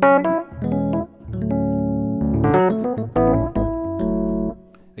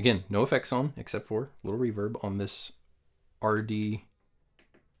 Again, no effects on, except for a little reverb on this RD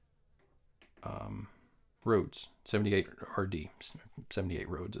Rhodes, 78 RD, 78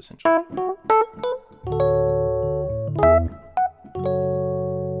 Rhodes essentially.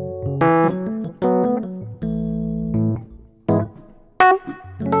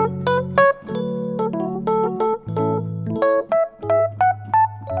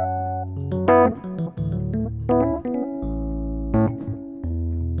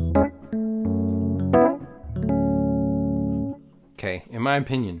 Okay, in my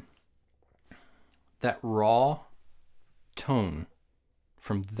opinion, that raw tone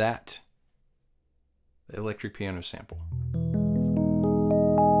from that electric piano sample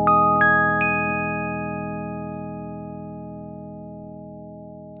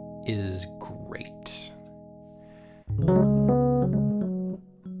is great.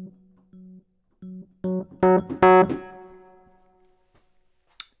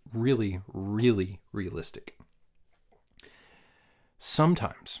 really, really realistic.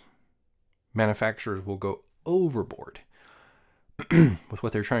 Sometimes manufacturers will go overboard with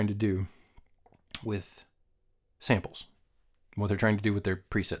what they're trying to do with samples, what they're trying to do with their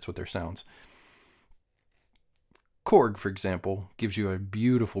presets, with their sounds. Korg, for example, gives you a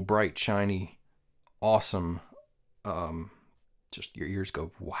beautiful, bright, shiny, awesome, just your ears go,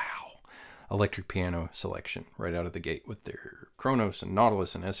 wow, electric piano selection right out of the gate with their Kronos and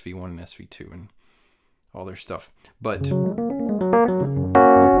Nautilus and SV1 and SV2 and all their stuff. But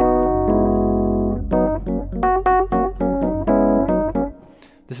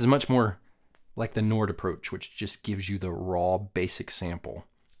this is much more like the Nord approach, which just gives you the raw basic sample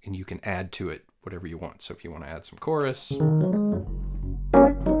and you can add to it whatever you want. So if you want to add some chorus,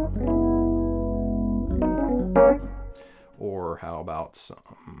 or how about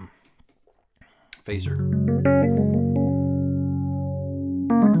some phaser?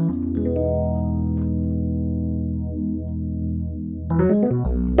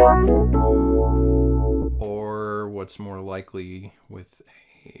 Or what's more likely with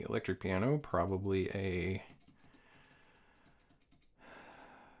a electric piano, probably a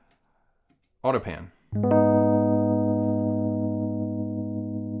autopan.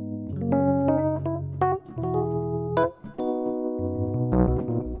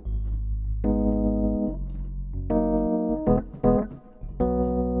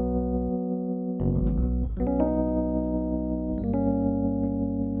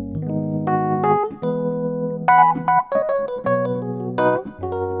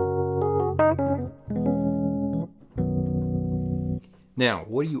 Now,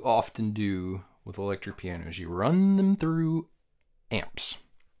 what do you often do with electric pianos? You run them through amps.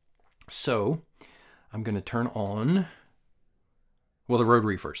 So I'm going to turn on, well, the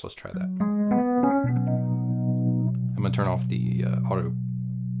rotary first. Let's try that. I'm going to turn off the auto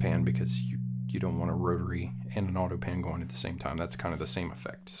pan because you don't want a rotary and an auto pan going at the same time. That's kind of the same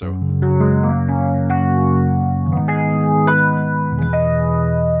effect. So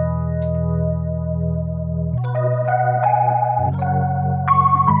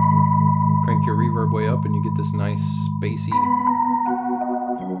crank your reverb way up and you get this nice spacey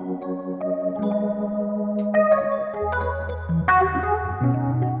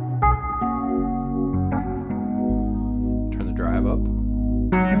turn the drive up.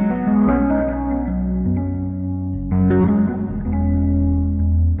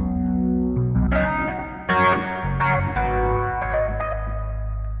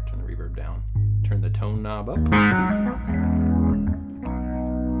 Turn the reverb down. Turn the tone knob up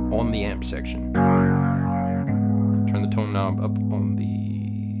on the amp section. Turn the tone knob up on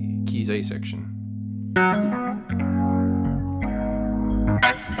the keys A section.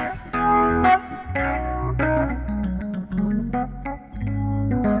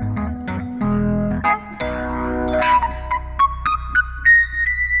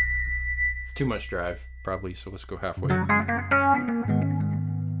 It's too much drive, probably, so let's go halfway.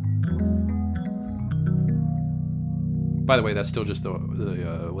 By the way, that's still just the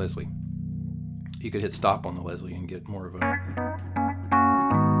Leslie. You could hit stop on the Leslie and get more of a...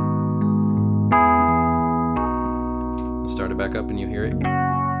 Let's start it back up and you hear it.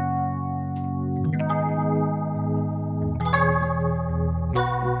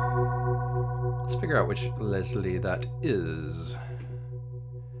 Let's figure out which Leslie that is.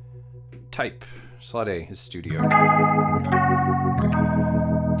 Type. Slot A is studio.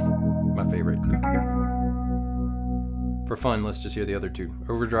 My favorite. For fun, let's just hear the other two.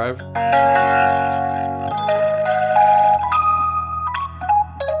 Overdrive.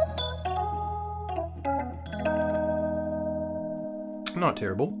 Not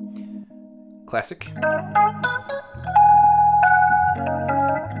terrible. Classic.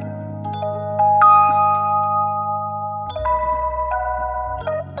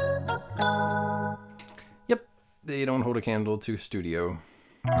 Yep, they don't hold a candle to studio.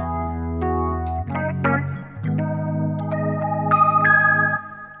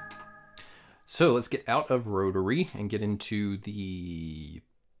 So let's get out of rotary and get into the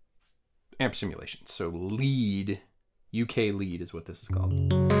amp simulation. So lead, UK lead is what this is called.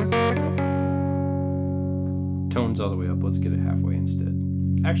 Tones all the way up. Let's get it halfway instead.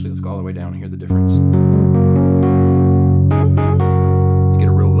 Actually, let's go all the way down and hear the difference. You get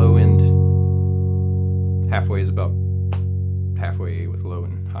a real low end. Halfway is about halfway with low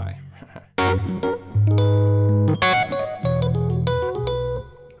and high.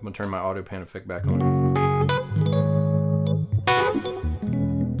 I'm gonna turn my auto pan effect back on.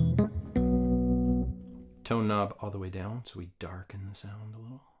 Tone knob all the way down so we darken the sound a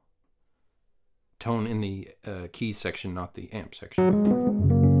little. Tone in the keys section, not the amp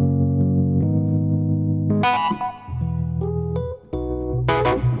section.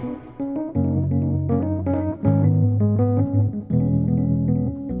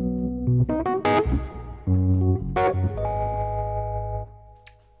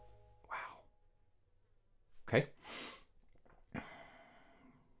 Okay.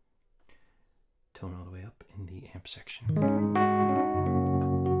 Tone all the way up in the amp section.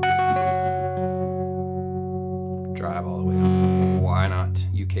 Drive all the way up. Why not?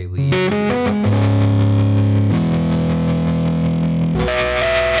 UK lead.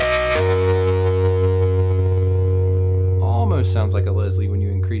 Almost sounds like a Leslie when you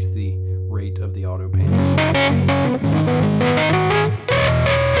increase the rate of the auto pan.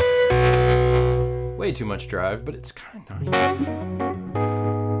 Way too much drive, but it's kind of nice.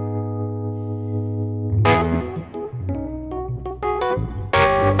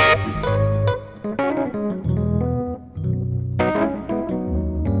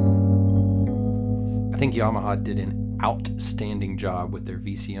 I think Yamaha did an outstanding job with their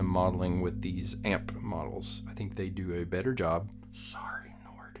VCM modeling with these amp models. I think they do a better job, sorry,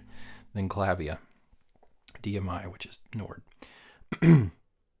 Nord, than Clavia DMI, which is Nord.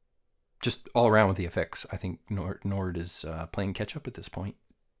 Just all around with the effects. I think Nord is playing catch up at this point.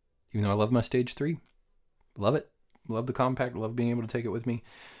 Even though I love my Stage 3. Love it. Love the compact. Love being able to take it with me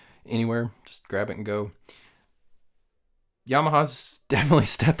anywhere. Just grab it and go. Yamaha's definitely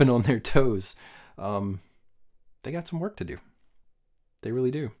stepping on their toes. They got some work to do. They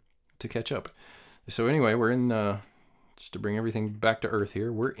really do, to catch up. So anyway, we're in, just to bring everything back to earth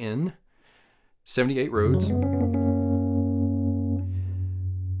here, we're in 78 Rhodes.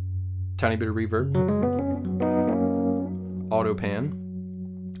 Tiny bit of reverb. Auto pan.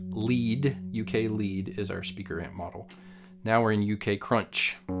 Lead, UK lead is our speaker amp model. Now we're in UK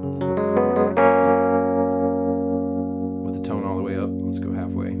crunch. With the tone all the way up. Let's go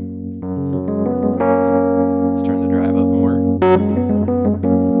halfway. Let's turn the drive up more.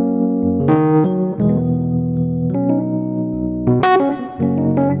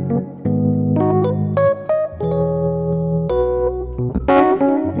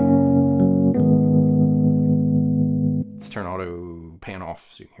 Let's turn auto pan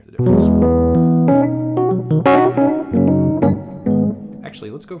off so you can hear the difference. Actually,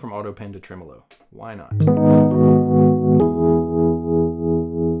 let's go from auto pan to tremolo. Why not?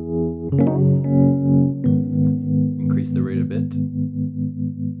 Increase the rate a bit.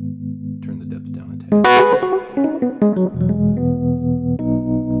 Turn the depth down a tad.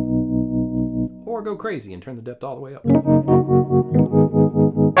 Or go crazy and turn the depth all the way up.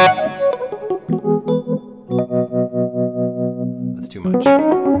 That's too much.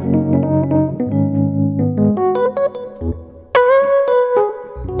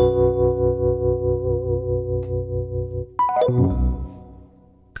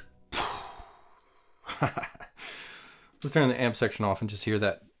 Let's turn the amp section off and just hear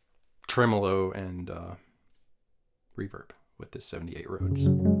that tremolo and reverb with this 78 Rhodes.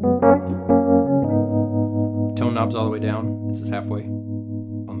 Tone knobs all the way down. This is halfway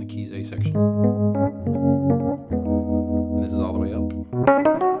on the keys A section. And this is all the way up.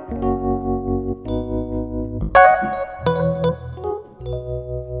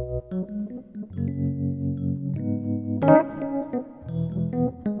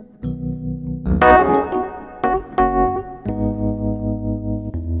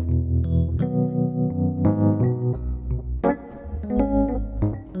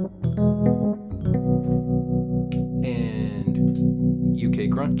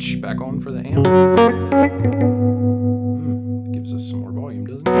 Crunch back on for the amp. Gives us some more volume,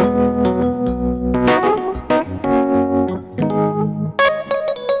 doesn't it?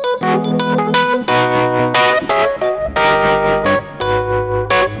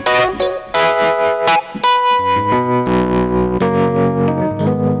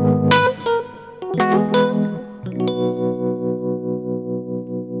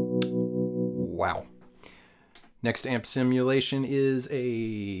 Wow. Next amp simulation is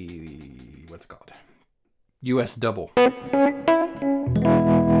a, what's it called? US double. I'm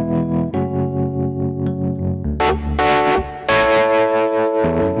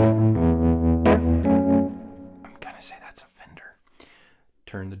gonna say that's a Fender.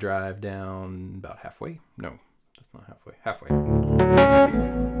 Turn the drive down about halfway. No, that's not halfway. Halfway.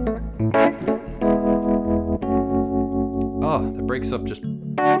 Oh, that breaks up just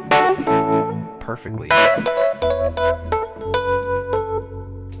perfectly.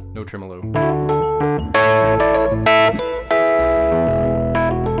 No tremolo.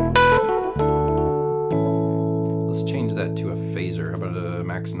 Let's change that to a phaser. How about a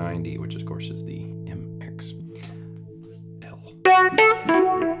max 90, which of course is the MXL.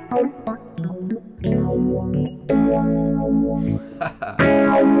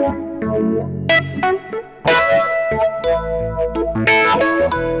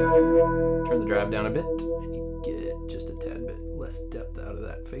 Turn the drive down a bit, and you get just a tad bit less depth out of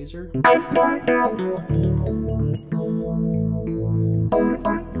that phaser. phaser.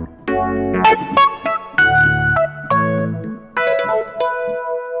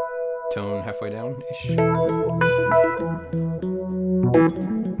 Tone halfway down-ish.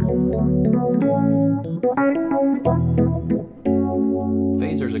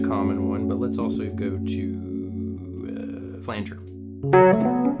 Phaser's a common one, but let's also go to flanger.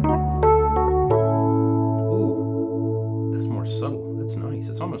 Ooh, that's more subtle. That's nice.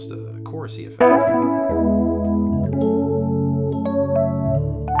 It's almost a chorusy effect.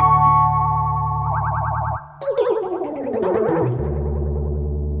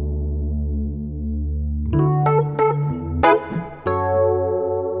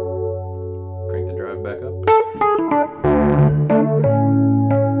 Crank the drive back up.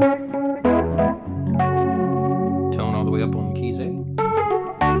 Tone all the way up on keys A.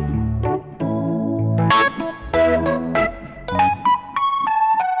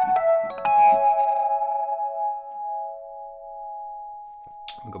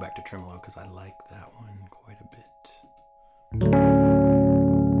 I'm gonna go back to tremolo because I like that one quite a bit.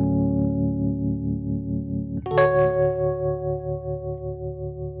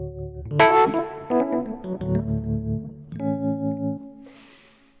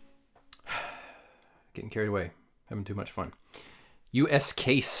 Getting carried away, having too much fun. US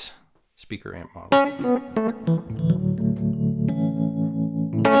Case speaker amp model.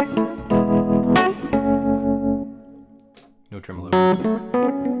 No tremolo.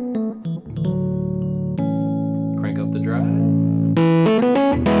 Crank up the drive.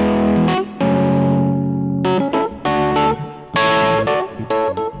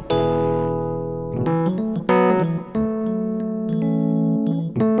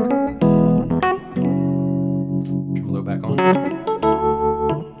 Tremolo back on.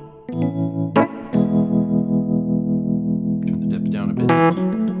 Turn the depth down a bit.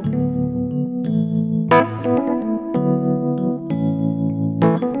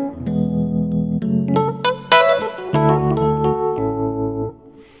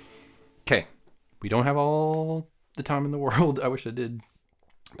 Okay, we don't have all the time in the world. I wish I did,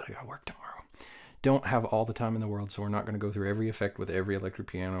 but I got work tomorrow. Don't have all the time in the world, so we're not going to go through every effect with every electric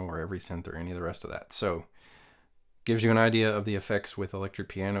piano or every synth or any of the rest of that. So, gives you an idea of the effects with electric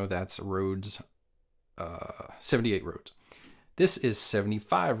piano. That's Rhodes, 78 Rhodes. This is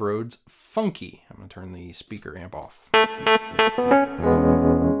 75 Rhodes Funky. I'm going to turn the speaker amp off.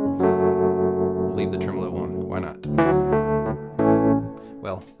 Leave the tremolo on. Why not?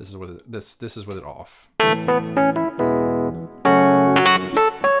 Well, this is with it, this is with it off.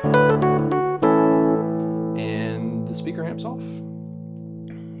 And the speaker amp's off.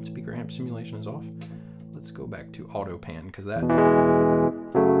 Speaker amp simulation is off. Let's go back to auto pan because that is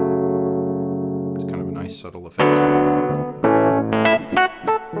kind of a nice subtle effect.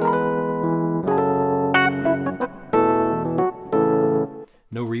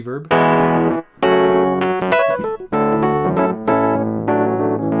 No reverb.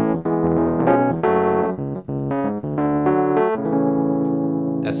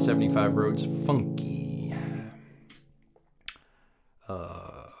 That's 75 Rhodes Funky.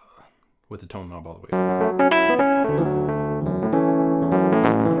 With the tone knob all the way up.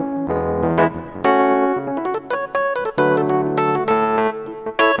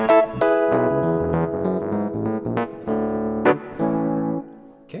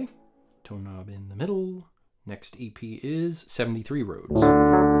 Okay, tone knob in the middle. Next EP is 73 Rhodes.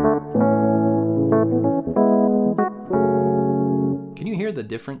 Can you hear the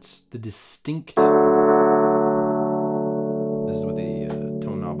difference? The distinct... This is with the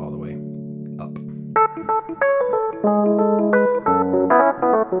tone knob all the way up.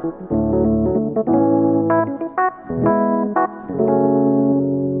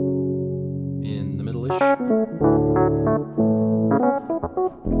 In the middle-ish.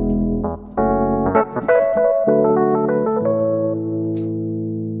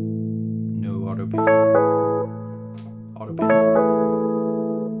 No auto pan. Auto pan.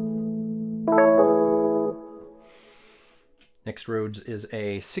 Next Rhodes is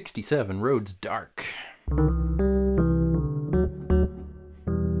a 67 Rhodes Dark.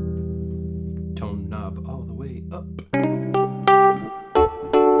 Tone knob all the way up.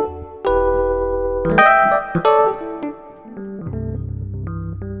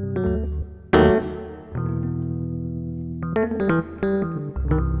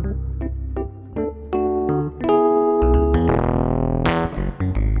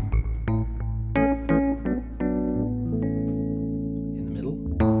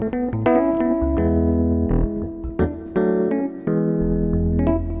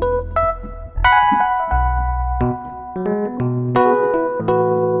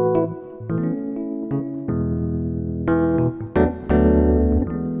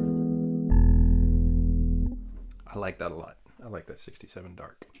 that's 67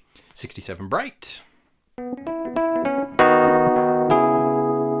 dark. 67 bright. It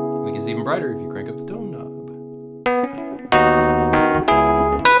gets even brighter if you crank up the tone knob.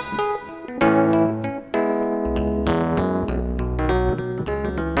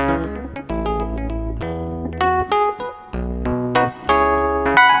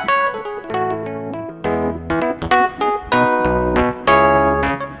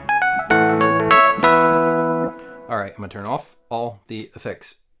 Alright, I'm going to turn off all the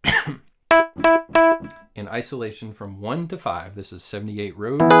effects. In isolation from 1 to 5, this is 78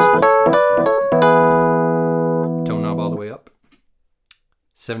 Rhodes. Tone knob all the way up.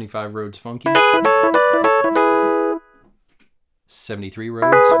 75 Rhodes funky. 73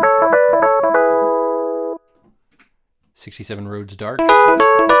 Rhodes. 67 Rhodes dark.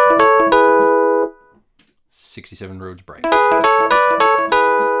 67 Rhodes bright.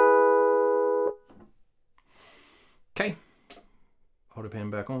 Okay.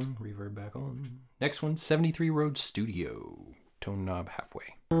 Autopan back on, reverb back on. Next one, 73 Rhodes Studio. Tone knob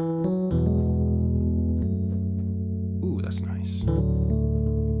halfway. Ooh, that's nice.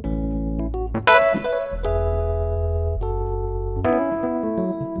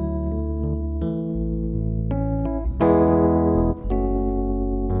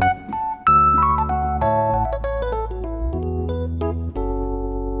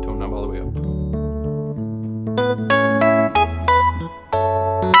 Tone knob all the way up.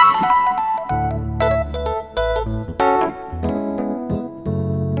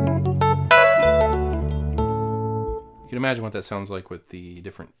 You can imagine what that sounds like with the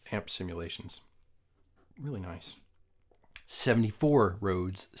different amp simulations. Really nice. 74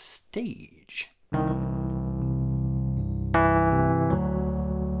 Rhodes Stage. Tone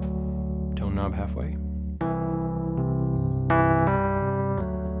knob halfway.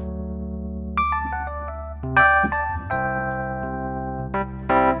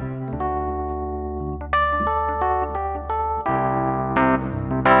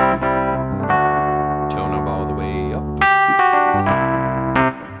 Tone knob all the way up.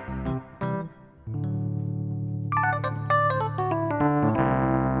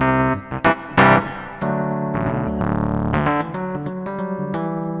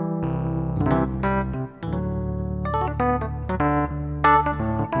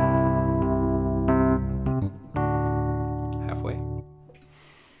 Halfway.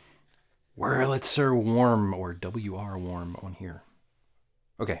 Wurlitzer warm, or WR warm on here.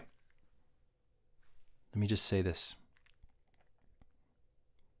 Okay. Let me just say this.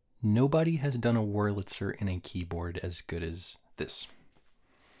 Nobody has done a Wurlitzer in a keyboard as good as this.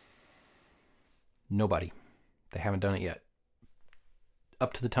 Nobody. They haven't done it yet.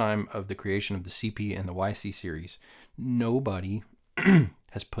 Up to the time of the creation of the CP and the YC series, nobody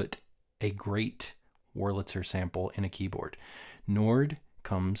has put a great Wurlitzer sample in a keyboard. Nord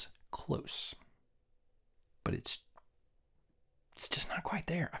comes close, but it's just not quite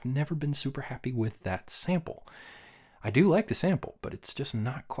there. I've never been super happy with that sample. I do like the sample, but it's just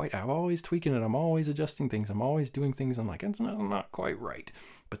not quite. I'm always tweaking it. I'm always adjusting things. I'm always doing things. I'm like, it's not quite right.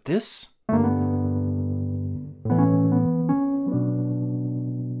 But this...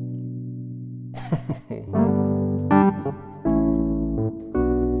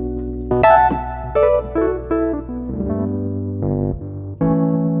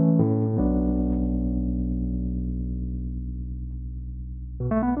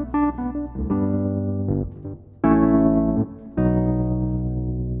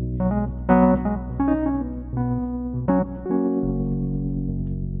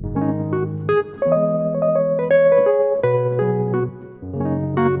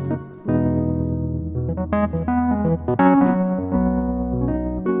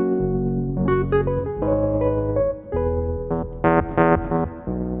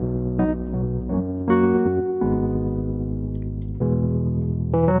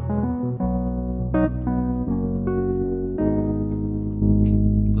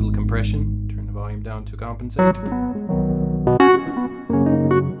 Little compression, turn the volume down to compensate.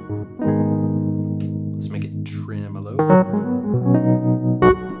 Let's make it tremolo.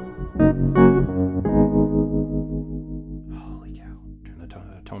 Holy cow, turn the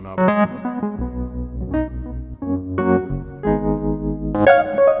tone knob.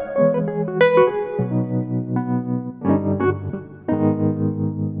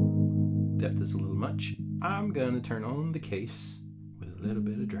 Depth is a little much. I'm gonna turn on the case with a little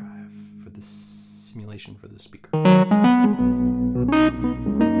bit of drive for the simulation for the speaker.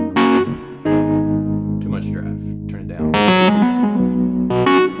 Too much drive. Turn it down.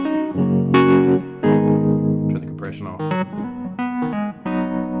 Turn the compression off.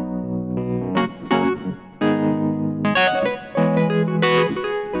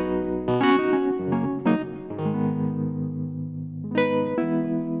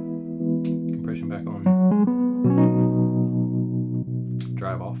 compression back on.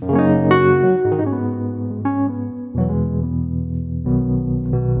 Drive off. Too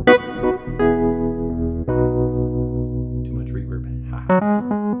much reverb.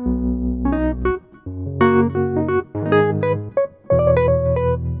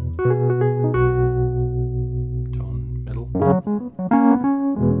 Tone middle.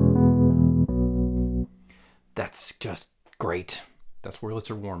 That's just great. That's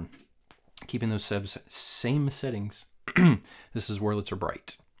Wurlitzer warm. Keeping those same settings. This is Wurlitzer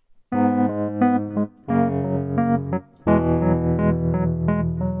bright.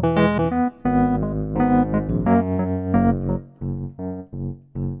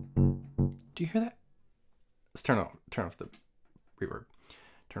 Do you hear that? Let's turn off the reverb.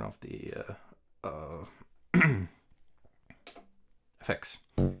 Turn off the effects.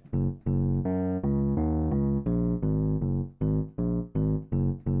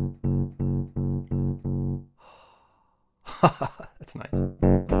 That's nice.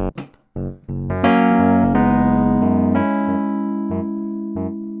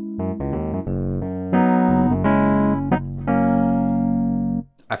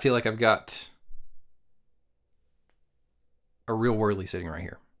 I feel like I've got a real Whirly sitting right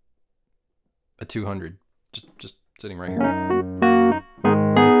here. A 200, just sitting right here.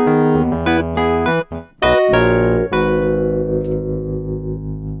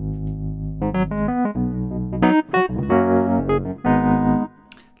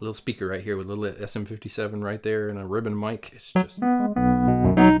 Little speaker right here with a little SM57 right there and a ribbon mic. It's just...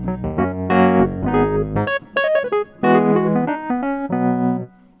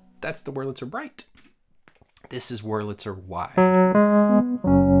 That's the Wurlitzer Bright. This is Wurlitzer Wide.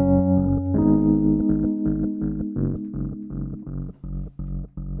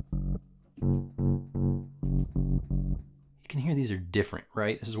 You can hear these are different,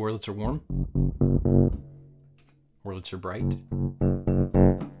 right? This is Wurlitzer Warm. Wurlitzer Bright.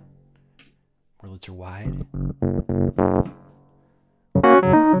 Wurlitzer Wide.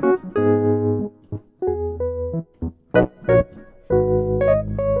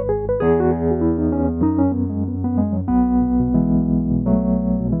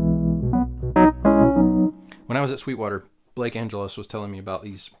 When I was at Sweetwater, Blake Angelos was telling me about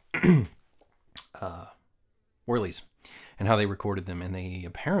these Whirlies and how they recorded them, and they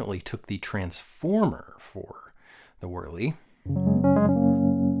apparently took the transformer for the Whirly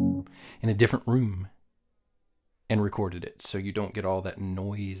in a different room and recorded it, so you don't get all that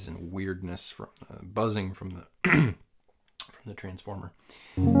noise and weirdness from buzzing from the from the transformer.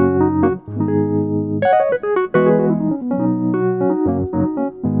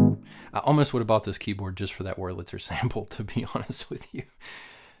 I almost would have bought this keyboard just for that Wurlitzer sample, to be honest with you.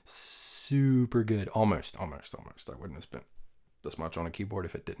 Super good. Almost. I wouldn't have spent this much on a keyboard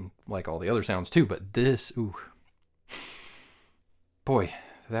if it didn't like all the other sounds too, but this, ooh. Boy,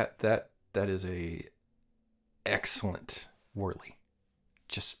 that is a excellent Whirly.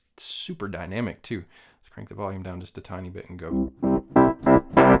 Just super dynamic too. Let's crank the volume down just a tiny bit and go.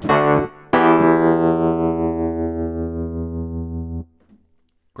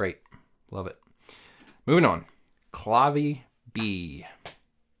 Great. Love it. Moving on. Clavi B.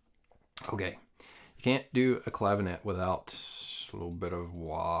 Okay. You can't do a clavinet without a little bit of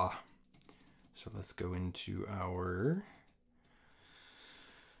wah. So let's go into our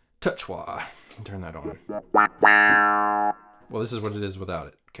touch wah and turn that on. Well, this is what it is without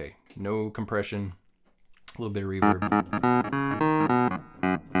it. Okay. No compression. A little bit of reverb.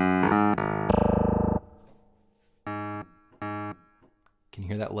 Can you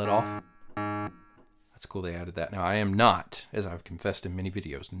hear that let off? That's cool they added that. Now, I am not, as I've confessed in many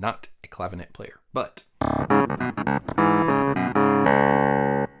videos, not a clavinet player, but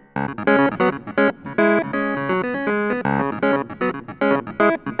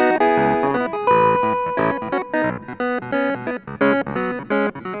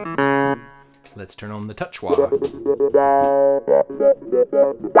let's turn on the touch wah. A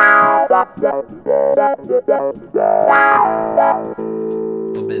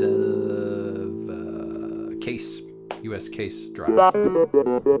little bit of case, US case drive. Crank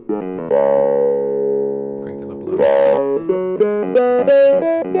that up a little.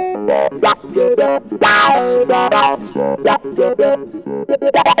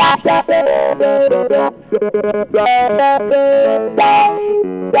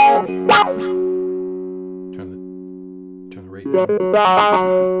 Turn the rate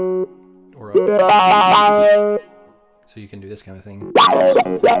down. Or up. So you can do this kind of thing.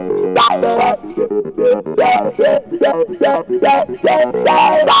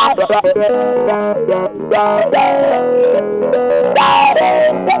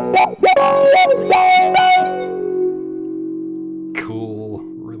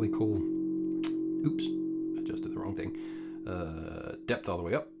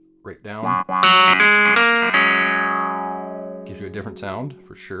 sound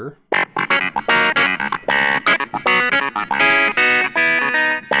for sure.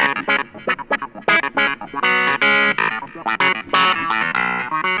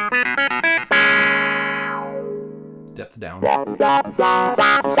 Depth down.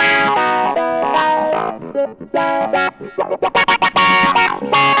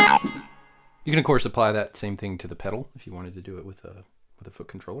 You can of course apply that same thing to the pedal if you wanted to do it with a foot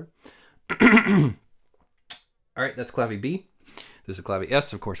controller. All right, that's clave B. This is clave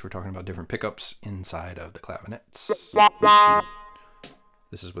S. Of course, we're talking about different pickups inside of the clavinets.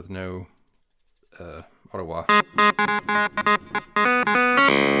 This is with no auto wah.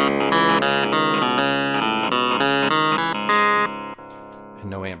 And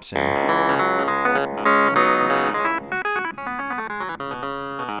no amp sound.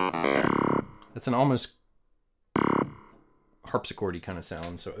 That's an almost harpsichord-y kind of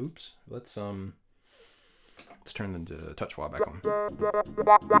sound. So oops, let's turn the touch wah back on.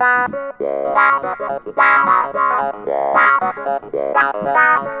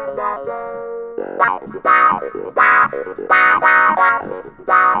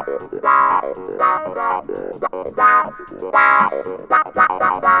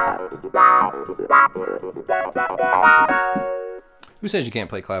 Who says you can't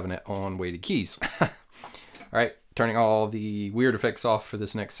play clavinet on weighted keys? All right, turning all the weird effects off for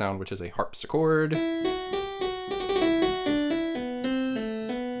this next sound, which is a harpsichord.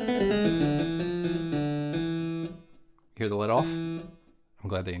 Hear the let off? I'm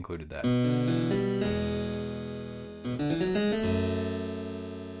glad they included that.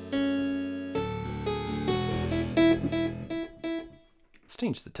 Let's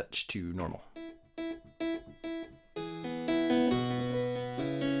change the touch to normal.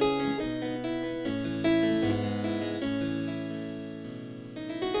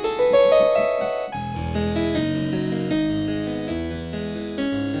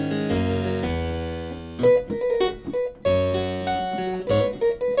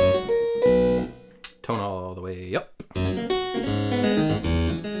 Tone all the way up.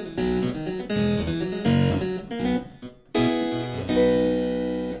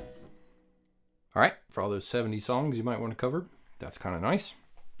 All right, for all those 70 songs you might want to cover, that's kind of nice.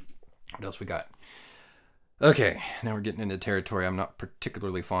 What else we got? Okay, now we're getting into territory I'm not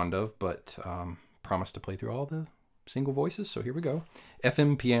particularly fond of, but promised to play through all the single voices, so here we go.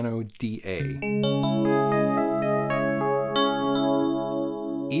 FM piano DA.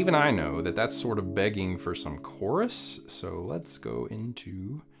 Even I know that that's sort of begging for some chorus, so let's go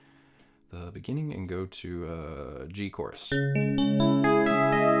into the beginning and go to G chorus.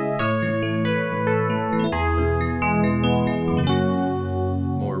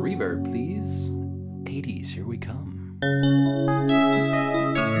 More reverb, please. 80s, here we come.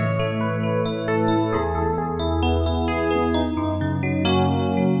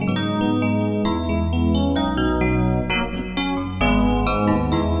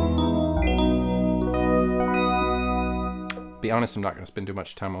 Be honest, I'm not going to spend too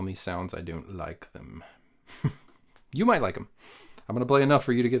much time on these sounds. I don't like them. You might like them. I'm going to play enough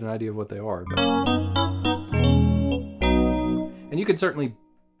for you to get an idea of what they are. But... And you could certainly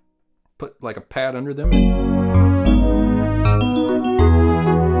put like a pad under them and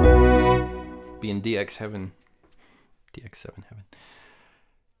be in DX heaven. DX7 heaven.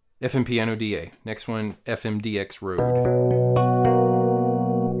 FM piano DA. Next one, FM DX Road.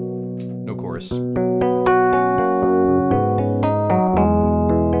 No chorus.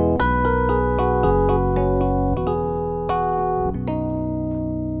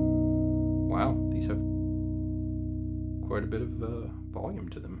 Quite a bit of volume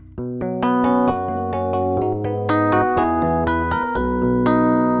to them.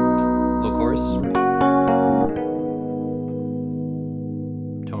 Low chorus.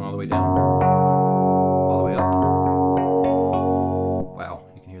 Tone all the way down. All the way up. Wow,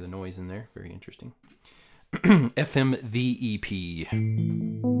 you can hear the noise in there. Very interesting. FM VEP.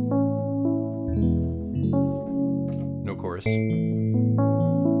 No chorus.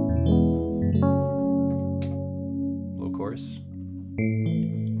 Chorus.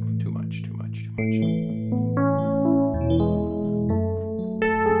 Too much, too much, too much.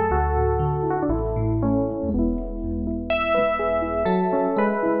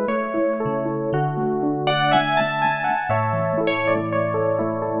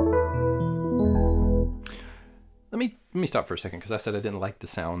 Let me stop for a second because I said I didn't like the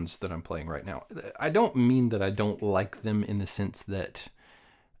sounds that I'm playing right now. I don't mean that I don't like them in the sense that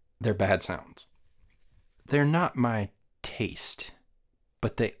they're bad sounds. They're not my taste,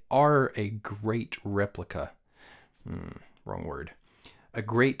 but they are a great replica. Wrong word. A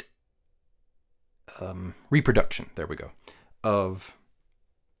great reproduction, there we go, of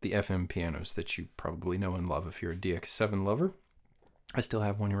the FM pianos that you probably know and love if you're a DX7 lover. I still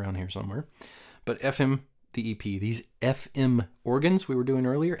have one around here somewhere. But FM, the EP, these FM organs we were doing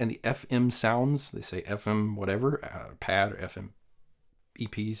earlier, and the FM sounds, they say FM whatever, pad or FM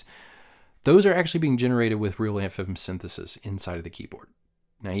EPs, those are actually being generated with real FM synthesis inside of the keyboard.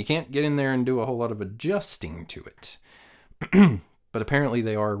 Now, you can't get in there and do a whole lot of adjusting to it, but apparently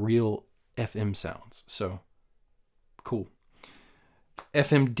they are real FM sounds. So, cool.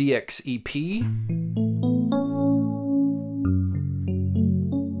 FM DX EP.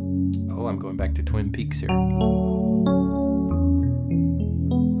 Oh, I'm going back to Twin Peaks here.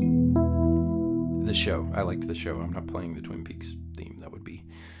 The show. I liked the show. I'm not playing the Twin Peaks theme. That would be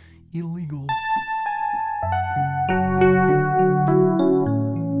illegal.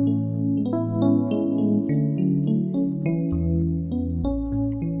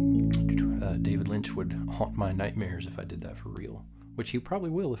 David Lynch would haunt my nightmares if I did that for real, which he probably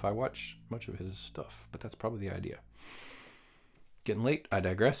will if I watch much of his stuff, but that's probably the idea. Getting late, I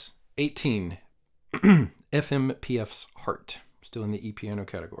digress. 18. FMPF's Heart, still in the E-piano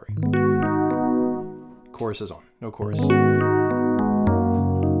category. Chorus is on. No chorus.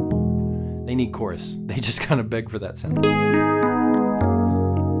 They need chorus. They just kind of beg for that sound.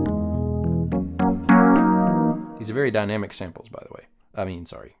 These are very dynamic samples, by the way. I mean,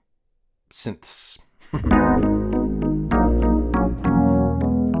 sorry. Synths.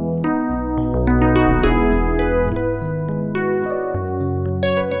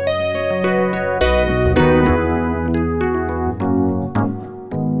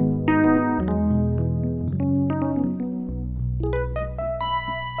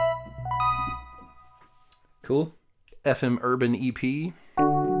 Cool. FM Urban EP.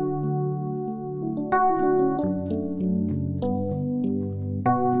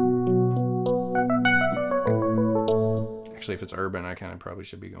 Actually, if it's urban, I kind of probably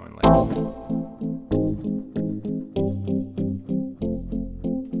should be going like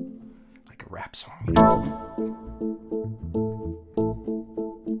a rap song. You know?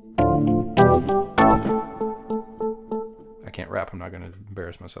 I can't rap. I'm not going to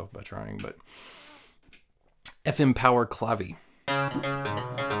embarrass myself by trying, but FM Power Clavi.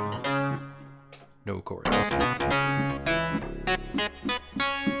 No chorus.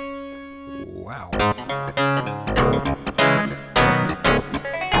 Wow.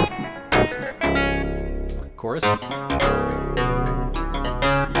 Chorus. I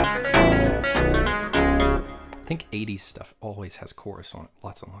think 80s stuff always has chorus on it.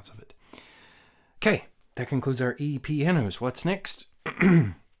 Lots and lots of it. Okay, that concludes our E-pianos. What's next? I'm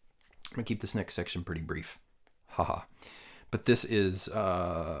going to keep this next section pretty brief. Haha. But this is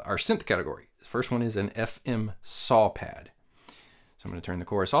our synth category. The first one is an FM saw pad. So I'm going to turn the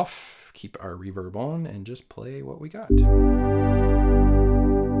chorus off, keep our reverb on, and just play what we got.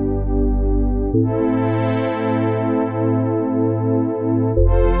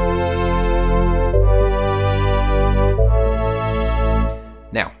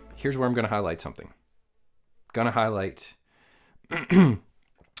 Now, here's where I'm going to highlight something. Going to highlight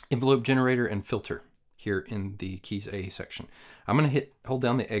envelope generator and filter here in the keys A section. I'm going to hold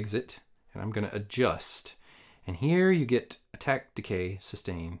down the exit, and I'm going to adjust. And here you get attack, decay,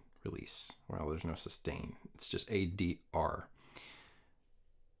 sustain, release. Well, there's no sustain. It's just ADR.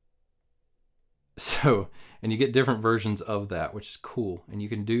 So, and you get different versions of that, which is cool. And you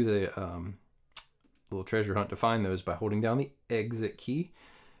can do the little treasure hunt to find those by holding down the exit key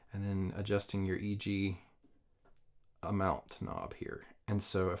and then adjusting your EG amount knob here. And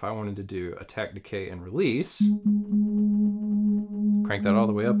so if I wanted to do attack, decay, and release, crank that all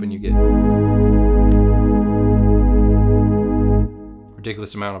the way up and you get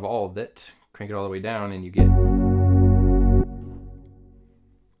ridiculous amount of all of it. Crank it all the way down and you get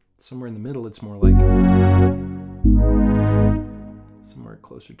somewhere in the middle. It's more like somewhere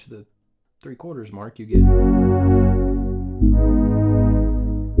closer to the 3/4 mark. You get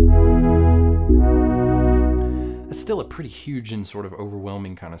it's still a pretty huge and sort of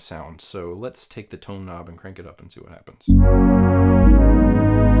overwhelming kind of sound. So let's take the tone knob and crank it up and see what happens. You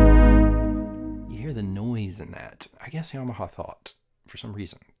hear the noise in that. I guess Yamaha thought, for some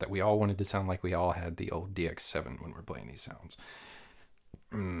reason, that we all wanted to sound like we all had the old DX7 when we're playing these sounds.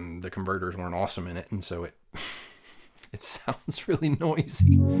 The converters weren't awesome in it, and so it it sounds really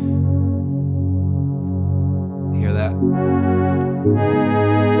noisy. You hear that?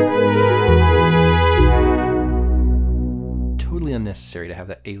 Totally unnecessary to have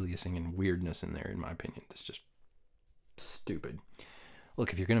that aliasing and weirdness in there, in my opinion. That's just stupid.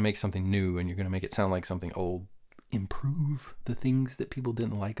 Look, if you're going to make something new and you're going to make it sound like something old, improve the things that people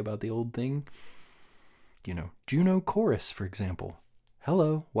didn't like about the old thing. You know, Juno chorus, for example.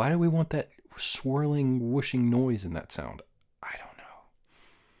 Hello, why do we want that swirling, whooshing noise in that sound? I don't know.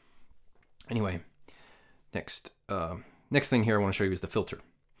 Anyway, next thing here I want to show you is the filter.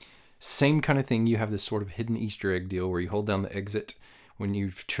 Same kind of thing. You have this sort of hidden Easter egg deal where you hold down the exit when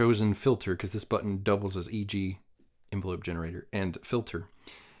you've chosen filter, because this button doubles as EG, envelope generator, and filter.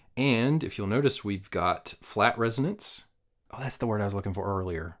 And if you'll notice, we've got flat resonance. Oh, that's the word I was looking for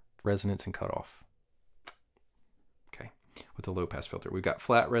earlier. Resonance and cutoff. Okay, with the low pass filter. We've got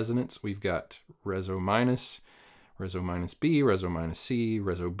flat resonance. We've got reso minus B, reso minus C,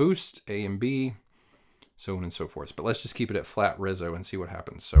 reso boost, A and B, so on and so forth. But let's just keep it at flat reso and see what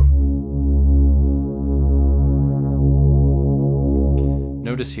happens. So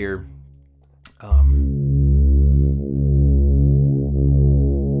notice here,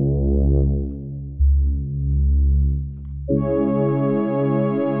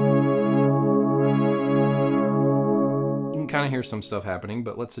 you can kind of hear some stuff happening,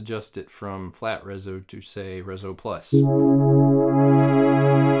 but let's adjust it from flat reso to, say, reso plus. And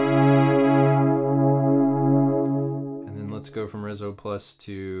then let's go from reso plus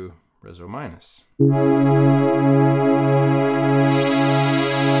to reso minus.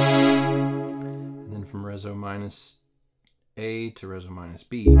 And then from reso minus A to reso minus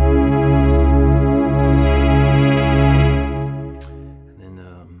B. And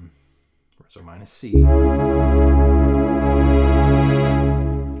then reso minus C.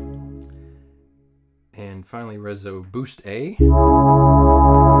 And finally reso boost A.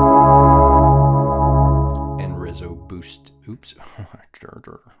 And reso boost, oops,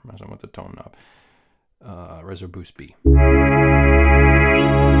 messing with the tone knob. Reso boost B.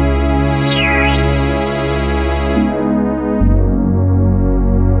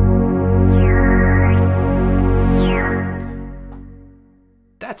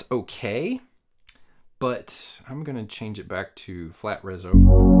 That's okay, but I'm gonna change it back to flat reso.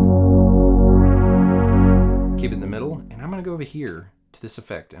 Keep it in the middle, and I'm gonna go over here to this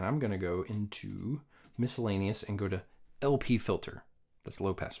effect, and I'm gonna go into miscellaneous and go to LP filter. That's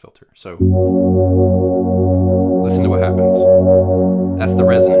low pass filter. So listen to what happens. That's the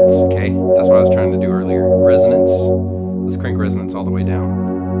resonance, okay? That's what I was trying to do earlier. Resonance. Let's crank resonance all the way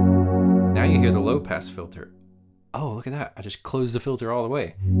down. Now you hear the low pass filter. Oh, look at that. I just closed the filter all the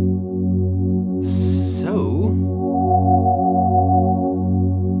way. So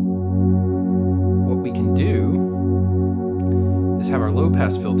what we can do is have our low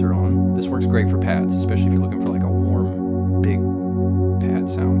pass filter on. This works great for pads, especially if you're looking for like a warm, big pad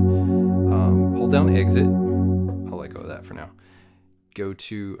sound. Hold down exit. I'll let go of that for now. Go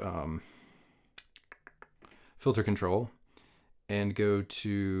to filter control and go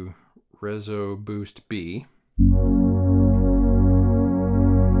to reso boost B.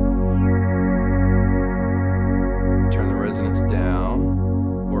 Turn the resonance down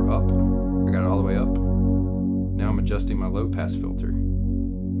or up. I got it all the way up. Now I'm adjusting my low pass filter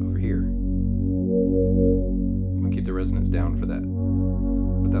over here. I'm gonna keep the resonance down for that,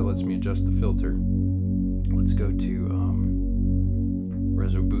 but that lets me adjust the filter. Let's go to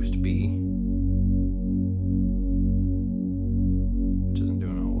reso boost B, which isn't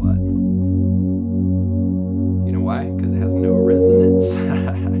doing a whole lot. You know why? Because it has no resonance.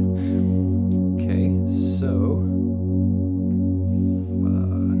 Okay, so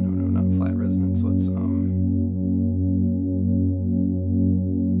no, not flat resonance. Let's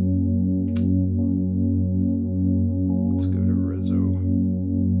go to reso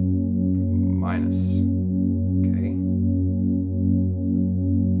minus. Okay.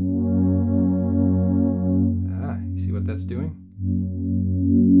 You see what that's doing?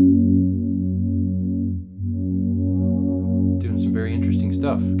 Doing some very interesting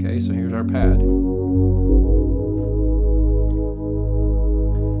stuff. Okay, so here's our pad.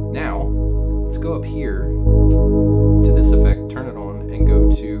 Now, let's go up here to this effect, turn it on, and go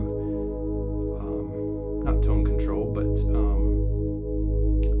to, not tone control, but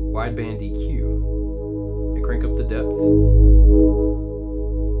wideband EQ. And crank up the depth,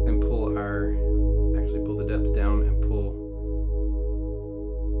 and pull the depth down and pull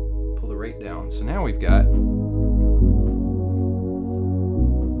the rate down. So now we've got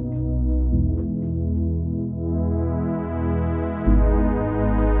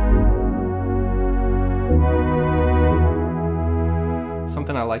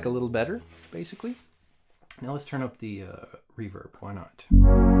something I like a little better, basically. Now let's turn up the reverb. Why not?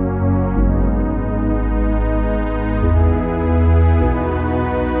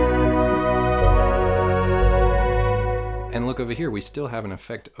 And look over here, we still have an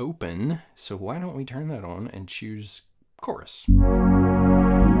effect open, so why don't we turn that on and choose chorus?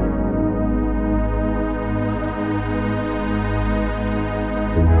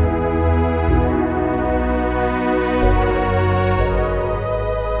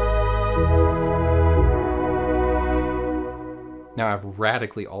 I've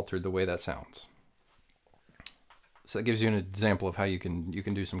radically altered the way that sounds. So that gives you an example of how you can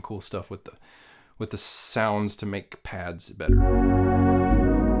do some cool stuff with the sounds to make pads better.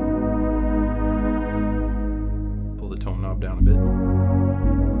 Pull the tone knob down a bit.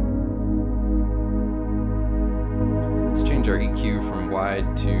 Let's change our EQ from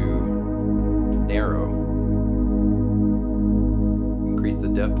wide to narrow. Increase the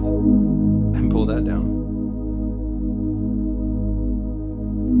depth and pull that down.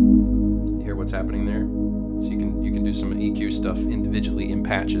 You hear what's happening there? So you can do some EQ stuff individually in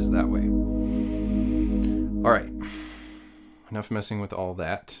patches that way. All right, enough messing with all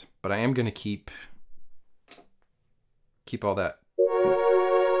that, but I am going to keep all that.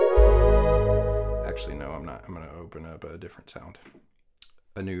 Actually, no, I'm not. I'm going to open up a different sound,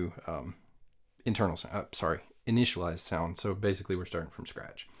 a new internal sound. Sorry, initialized sound. So basically, we're starting from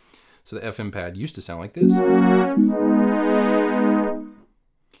scratch. So the FM pad used to sound like this.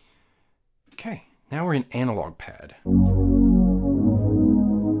 Okay. Now we're in analog pad.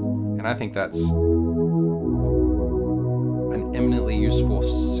 And I think that's an eminently useful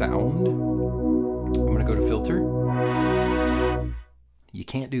sound. I'm gonna go to filter. You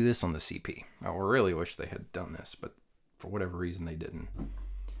can't do this on the CP. I really wish they had done this, but for whatever reason they didn't.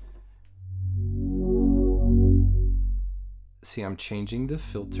 See, I'm changing the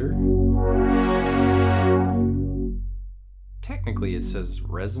filter. Technically it says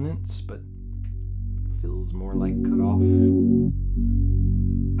resonance, but feels more like cutoff.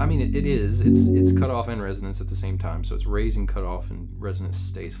 I mean, it is. It's cutoff and resonance at the same time. So it's raising cutoff and resonance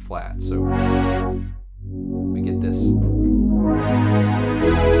stays flat. So we get this.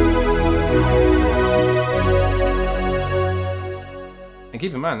 And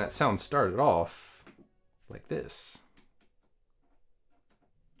keep in mind that sound started off like this.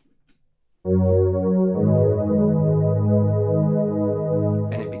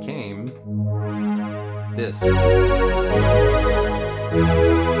 And it became this. And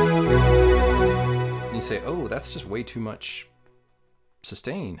you say, oh, that's just way too much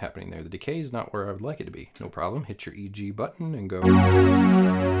sustain happening there. The decay is not where I would like it to be. No problem. Hit your EG button and go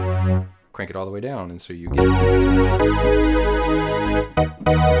crank it all the way down. And so you get...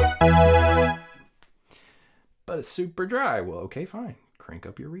 But it's super dry. Well, okay, fine. Crank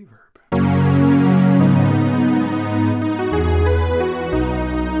up your reverb.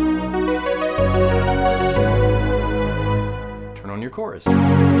 Turn on your chorus.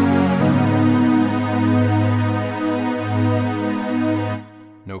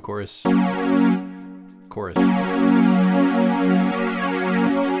 No chorus. Chorus.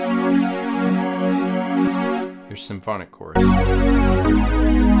 Here's symphonic chorus.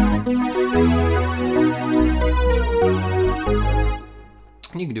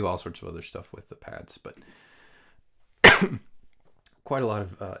 And you can do all sorts of other stuff with the pads, but quite a lot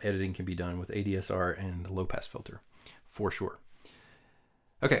of editing can be done with ADSR and low pass filter, for sure.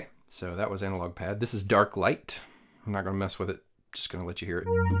 Okay, so that was analog pad. This is dark light. I'm not going to mess with it. Just going to let you hear it.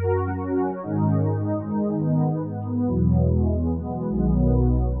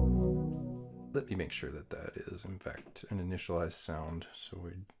 Let me make sure that that is, in fact, an initialized sound so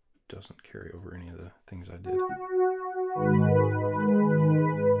it doesn't carry over any of the things I did.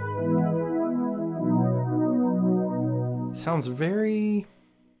 Sounds very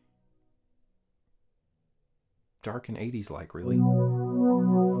dark and 80s like, really.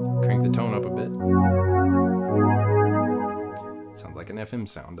 Crank the tone up a bit. Sounds like an FM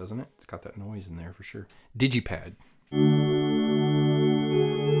sound, doesn't it? It's got that noise in there for sure. Digipad.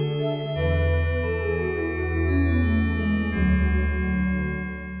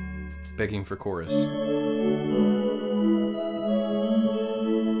 Begging for chorus.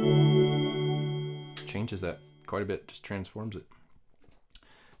 Changes that quite a bit, just transforms it.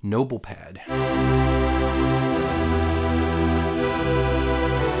 Noble pad.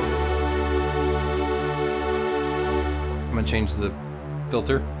 I'm gonna change the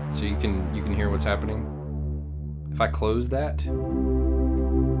filter so you can hear what's happening. If I close that,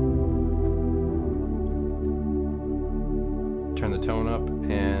 turn the tone up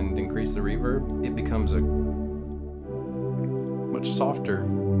and increase the reverb, it becomes a much softer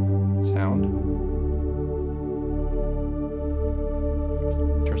sound.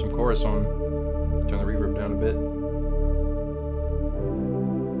 Turn some chorus on, turn the reverb down a bit.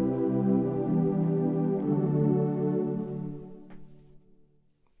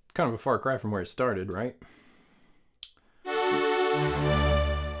 Kind of a far cry from where it started, right?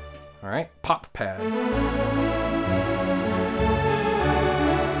 All right, pop pad.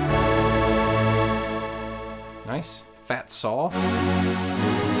 Nice, fat saw.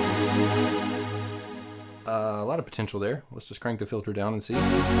 A lot of potential there. Let's just crank the filter down and see.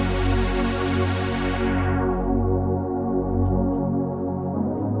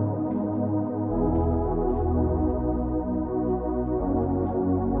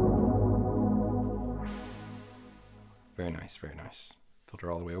 Very nice, very nice.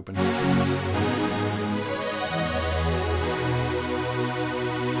 Filter all the way open. All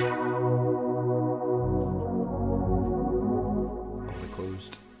the way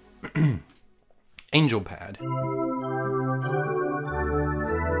closed. Angel pad.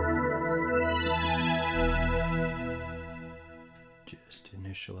 Just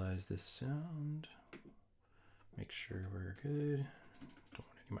initialize this sound. Make sure we're good. Don't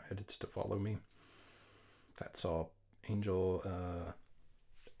want any of my edits to follow me. That's all. Angel, hold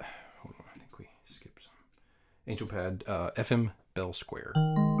on, I think we skipped some. Angel pad, FM bell square.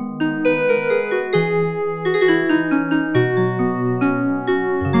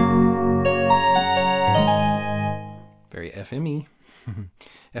 Very FM-y.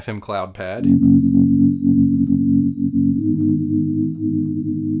 FM cloud pad.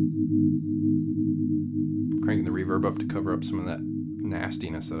 Cranking the reverb up to cover up some of that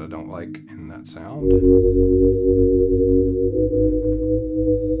nastiness that I don't like in that sound.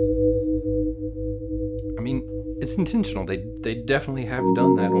 I mean, it's intentional. They definitely have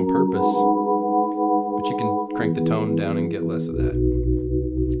done that on purpose. But you can crank the tone down and get less of that.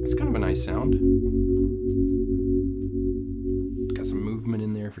 It's kind of a nice sound. Got some movement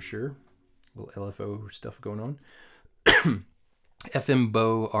in there for sure. A little LFO stuff going on. FM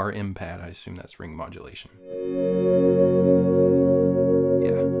bow RM pad. I assume that's ring modulation.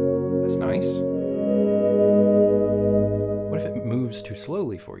 Yeah, that's nice. What if it moves too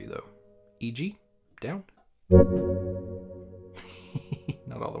slowly for you though? EG? Down?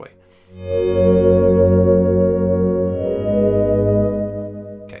 Not all the way.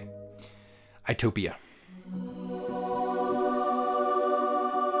 Okay. Itopia.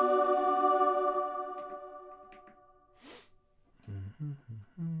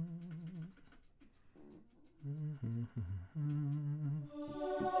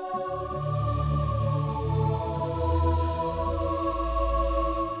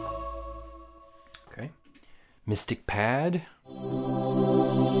 Okay. Mystic pad.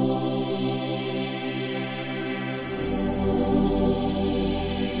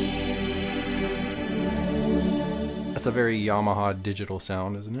 That's a very Yamaha digital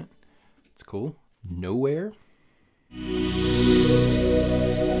sound, isn't it? It's cool. Nowhere.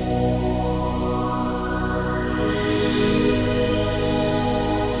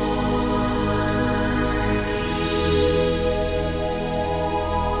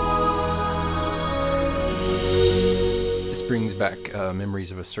 This brings back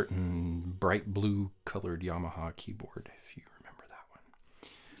memories of a certain bright blue colored Yamaha keyboard, if you remember that one.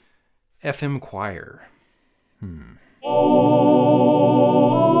 FM choir.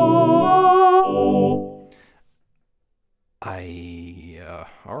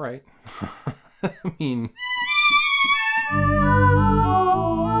 All right. I mean,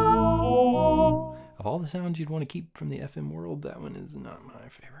 of all the sounds you'd want to keep from the FM world, that one is not my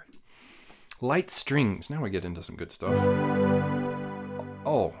favorite. Light strings. Now we get into some good stuff.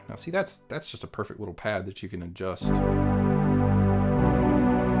 Oh, now see, that's just a perfect little pad that you can adjust.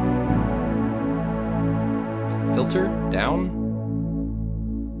 Filter down,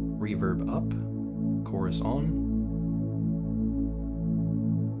 reverb up, chorus on.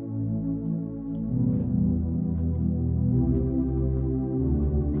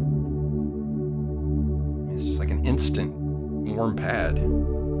 It's just like an instant warm pad.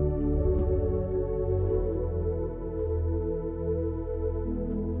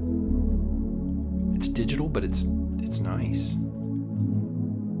 It's digital, but it's nice.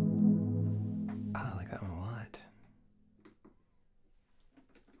 I like that one a lot.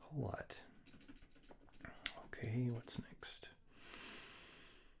 A whole lot. Okay, what's next?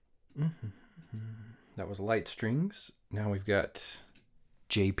 That was light strings. Now we've got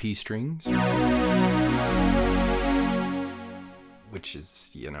JP strings, which is,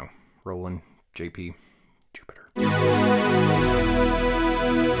 you know, Roland, JP, Jupiter.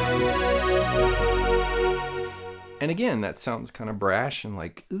 And again, that sounds kind of brash and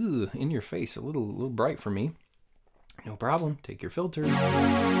like, ugh, in your face, a little bright for me. No problem. Take your filter,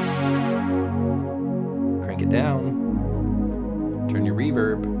 crank it down, turn your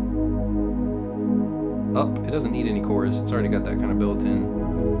reverb up. It doesn't need any chorus. It's already got that kind of built in.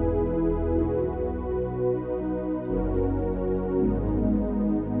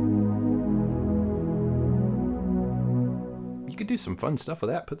 You could do some fun stuff with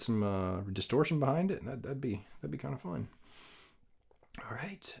that. Put some distortion behind it. That'd be kind of fun. All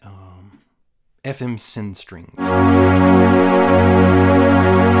right. FM Sin Strings.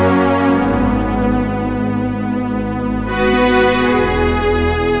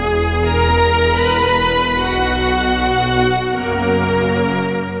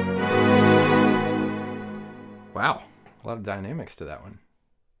 Wow, a lot of dynamics to that one.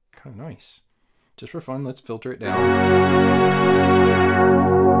 Kind of nice. Just for fun, let's filter it down.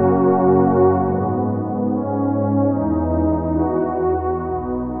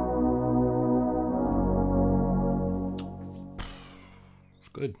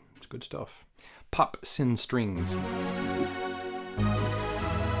 Good. It's good stuff. Pop Sin Strings.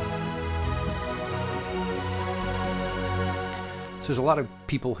 So there's a lot of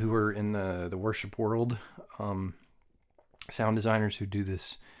people who are in the worship world, sound designers who do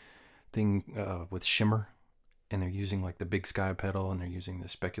this thing with shimmer, and they're using like the Big Sky pedal, and they're using the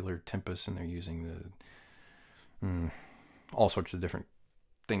Specular Tempest, and they're using the all sorts of different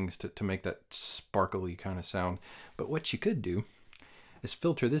things to make that sparkly kind of sound. But what you could do is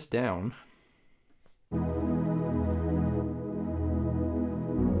filter this down. And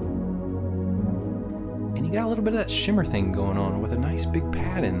you got a little bit of that shimmer thing going on with a nice big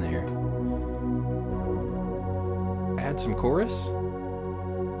pad in there. Add some chorus.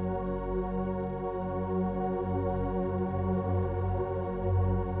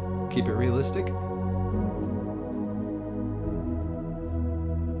 Keep it realistic.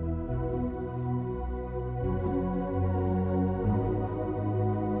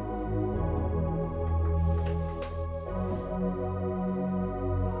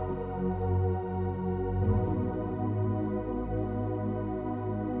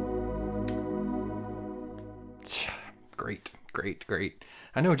 Great.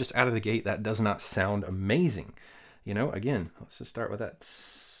 I know just out of the gate that does not sound amazing. You know, again, let's just start with that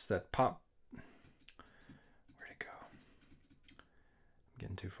pop. Where'd it go? I'm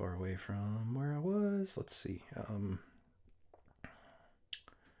getting too far away from where I was. Let's see.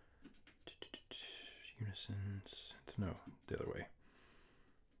 Unison, no, the other way.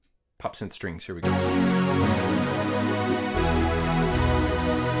 Pop synth strings, here we go.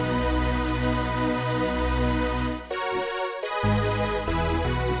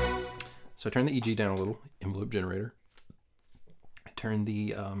 So I turn the EG down a little, envelope generator. I turn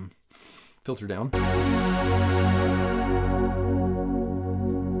the filter down.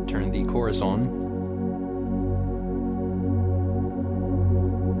 Turn the chorus on.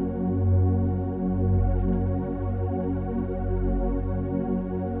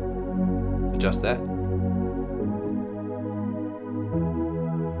 Adjust that. I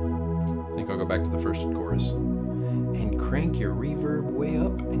think I'll go back to the first chorus. And crank your reverb way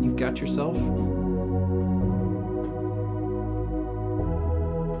up, and you've got yourself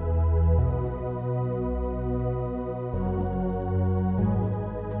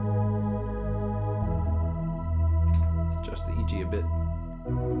let's adjust the EG a bit.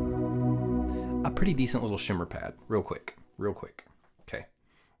 A pretty decent little shimmer pad, real quick. Okay,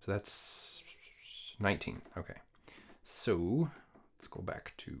 so that's 19. Okay, so let's go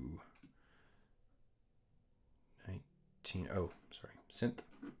back to 19. Oh, sorry, synth.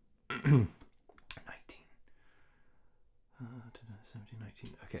 19. 17,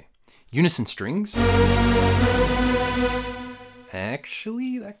 19. Okay, unison strings.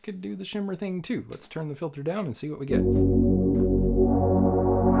 Actually, that could do the shimmer thing too. Let's turn the filter down and see what we get.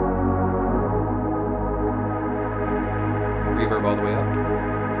 Reverb all the way up.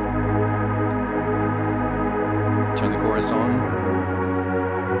 Turn the chorus on.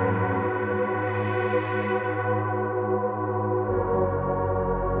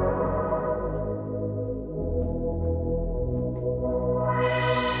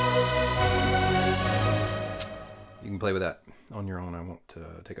 You can play with that on your own. I won't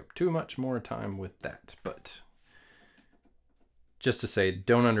take up too much more time with that, but just to say,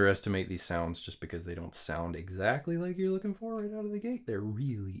 don't underestimate these sounds just because they don't sound exactly like you're looking for right out of the gate. They're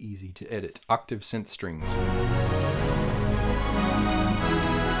really easy to edit. Octave synth strings.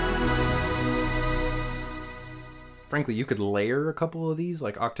 Frankly, you could layer a couple of these,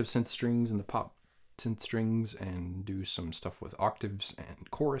 like octave synth strings and the pop synth strings, and do some stuff with octaves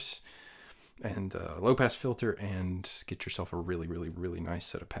and chorus and low pass filter, and get yourself a really, really, really nice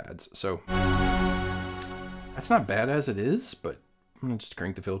set of pads. So that's not bad as it is, but I'm gonna just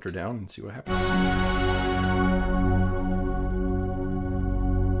crank the filter down and see what happens.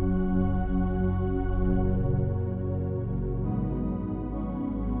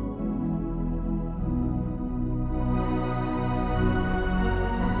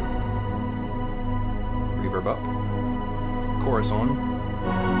 Reverb up, chorus on.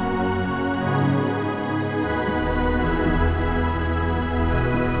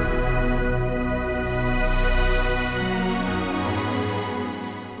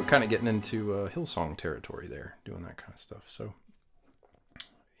 kind of getting into Hillsong territory there, doing that kind of stuff. So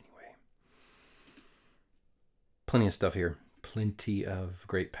anyway, plenty of stuff here. Plenty of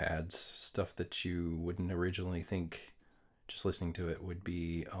great pads, stuff that you wouldn't originally think just listening to it would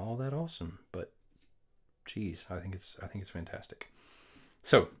be all that awesome, but geez, I think it's fantastic.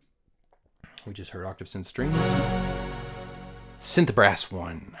 So we just heard Octave Synth Strings, Synth Brass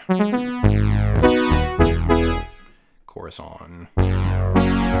 1, chorus on, a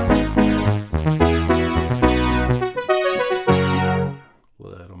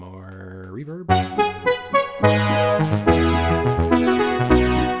little more reverb.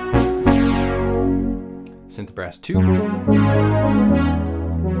 Synth Brass 2.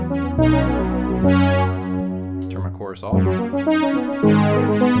 Turn my chorus off.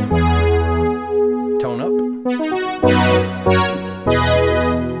 Tone up.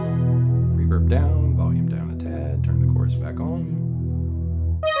 Reverb down, volume down a tad. Turn the chorus back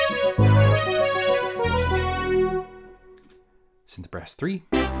on. Synth Brass 3.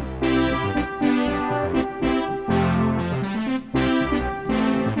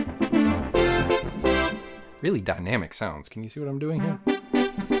 Really dynamic sounds. Can you see what I'm doing here?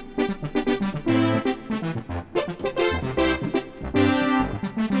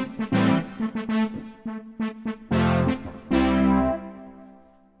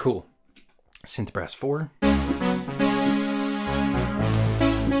 Cool. Synth Brass 4.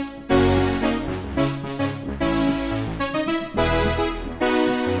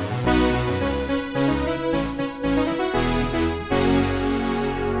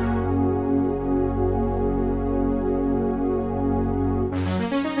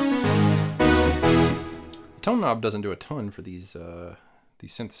 Tone knob doesn't do a ton for these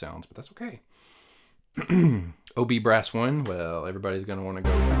synth sounds, but that's okay. OB Brass 1, well, everybody's going to want to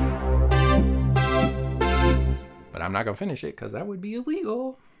go. But I'm not going to finish it because that would be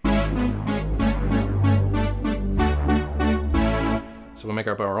illegal. So we'll make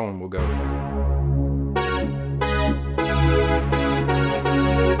up our own. We'll go.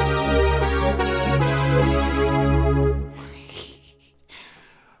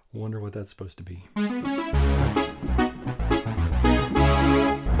 Wonder what that's supposed to be.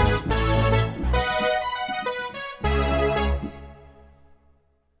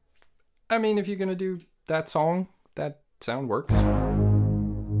 I mean, if you're gonna do that song, that sound works.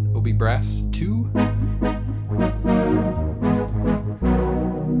 OB Brass 2.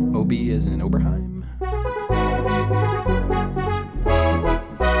 OB is in Oberheim.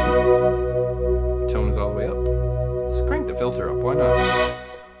 Tone is all the way up. Let's crank the filter up, why not?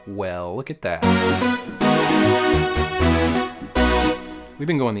 Well, look at that. We've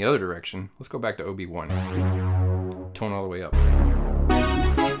been going the other direction. Let's go back to OB1. Tone all the way up.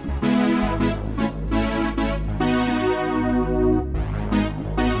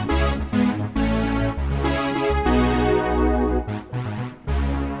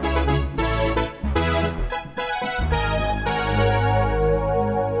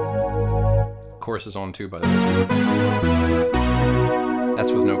 Chorus is on too, by the way.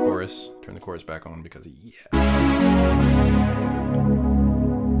 That's with no chorus. Turn the chorus back on because, yeah.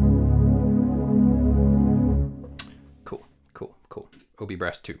 Cool, cool, cool. OB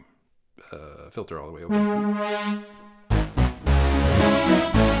Brass 2. Filter all the way over.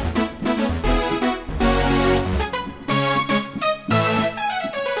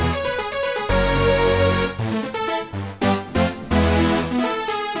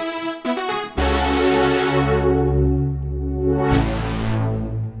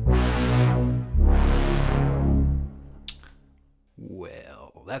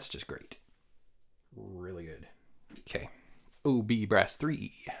 Well, that's just great. Really good. Okay. OB Brass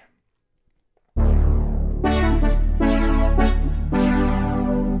 3.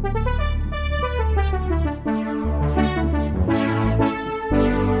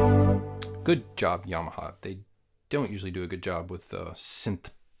 Good job, Yamaha. They don't usually do a good job with synth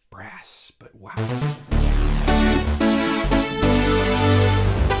brass, but wow.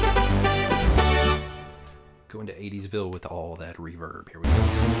 Go into 80sville with all that reverb. Here we go.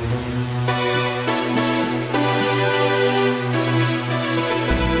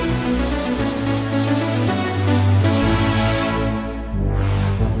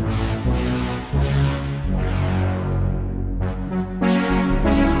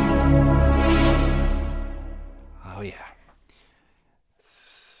 Oh yeah.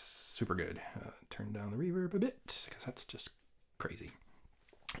 Super good. Turn down the reverb a bit because that's just crazy.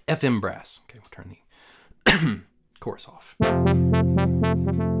 FM brass. Okay, we'll turn the chorus off.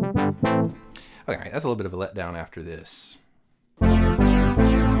 Okay, that's a little bit of a letdown after this.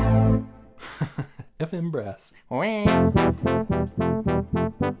 FM brass.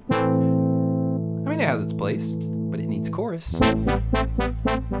 I mean, it has its place, but it needs chorus.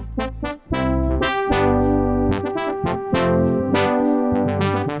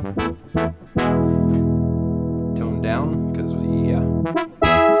 Tone down, because, yeah.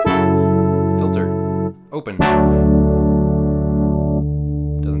 Filter. Open.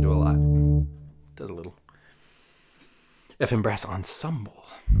 Doesn't do a lot. Does a little. FM Brass Ensemble.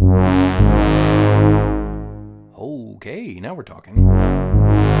 Okay, now we're talking.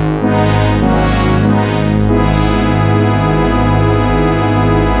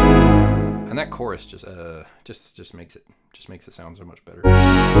 And that chorus just makes it sound so much better.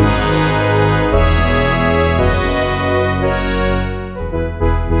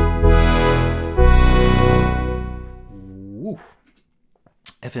 Woo.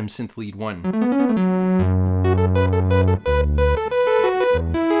 FM Synth Lead 1.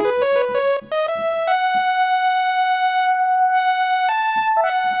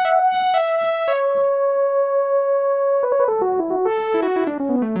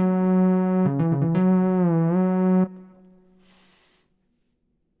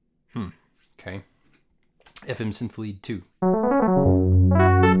 Okay. FM Synth Lead 2. I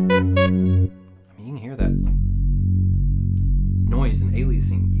mean, you can hear that noise and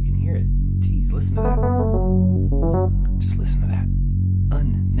aliasing. You can hear it. Jeez, listen to that. Just listen to that.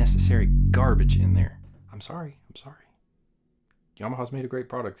 Unnecessary garbage in there. I'm sorry. Yamaha's made a great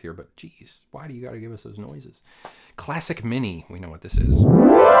product here, but geez, why do you gotta give us those noises? Classic Mini. We know what this is.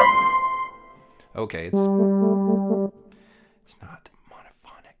 Okay, it's not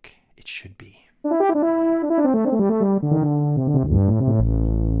monophonic. It should be.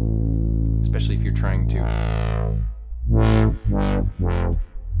 Especially if you're trying to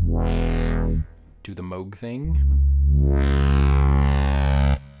do the Moog thing.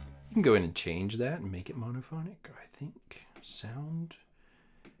 You can go in and change that and make it monophonic, I think. Sound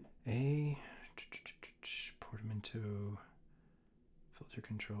A, portamento, filter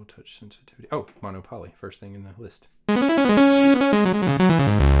control, touch sensitivity. Oh, monopoly, first thing in the list.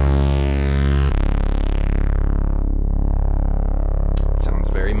 It sounds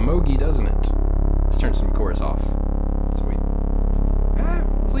very Moogy, doesn't it? Let's turn some chorus off. So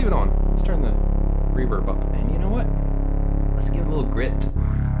let's leave it on. Let's turn the reverb up. And you know what? Let's give it a little grit.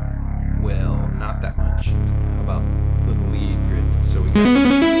 Well, not that much. How about a little lead grit? So we got...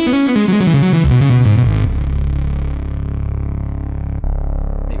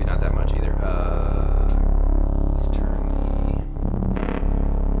 maybe not that much either. Let's turn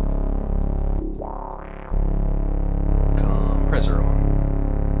the compressor on.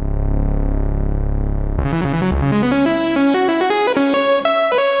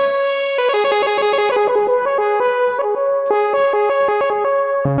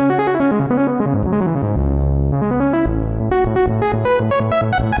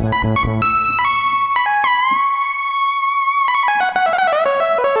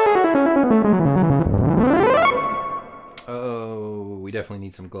 Oh, we definitely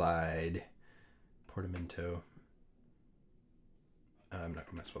need some glide. Portamento. I'm not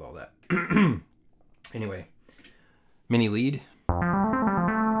gonna mess with all that. Anyway, mini lead. Let's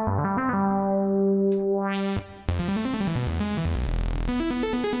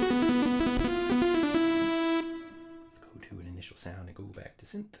go to an initial sound and go back to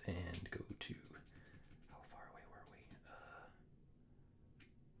synth and go to... how far away were we?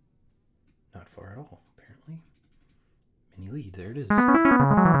 Not far at all, apparently. Mini lead, there it is.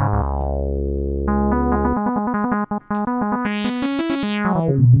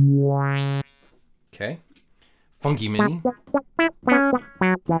 Okay. Funky Mini.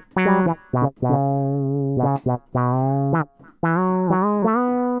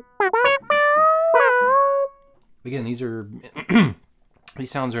 Again, these are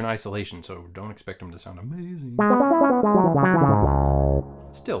these sounds are in isolation, so don't expect them to sound amazing.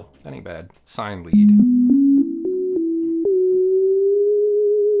 Still, that ain't bad. Sine lead.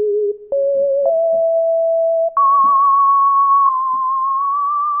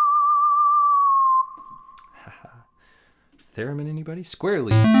 Theremin, anybody? Square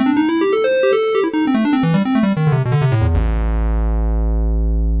lead.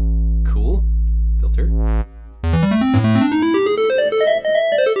 Cool. Filter.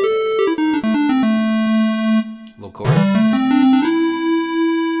 Little chorus.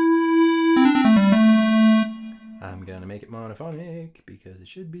 I'm gonna make it monophonic because it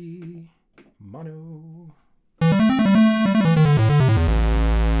should be mono.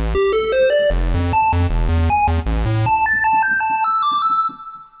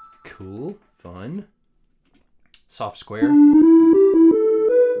 Cool, fun. Soft square.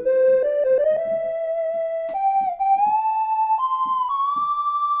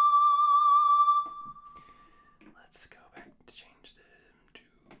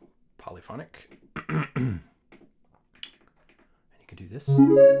 polyphonic. And you can do this.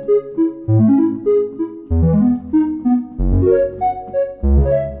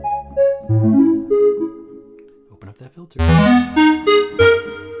 Open up that filter.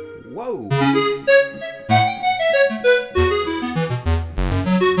 Whoa!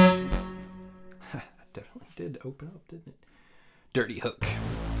 That definitely did open up, didn't it? Dirty hook.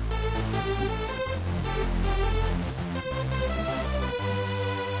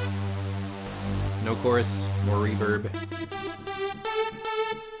 No chorus, more reverb.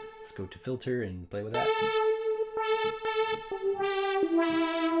 Let's go to filter and play with that.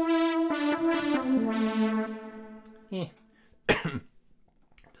 Yeah. Does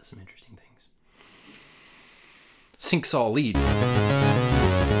some interesting things. Sync saw lead.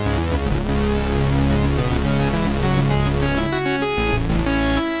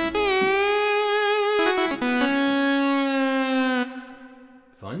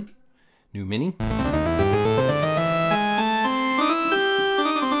 Fun. New mini.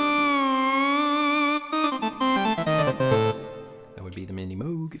 That would be the Mini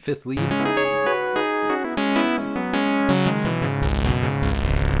Moog. 5th lead.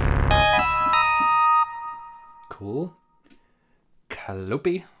 Cool.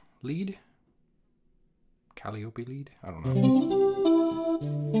 Calliope lead. Calliope lead? I don't know.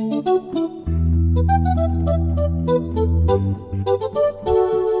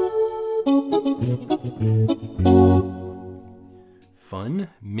 Fun.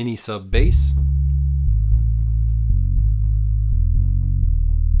 Mini sub bass.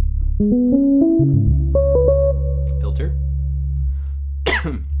 Filter.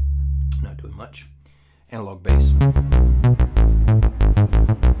 Not doing much. Analog bass.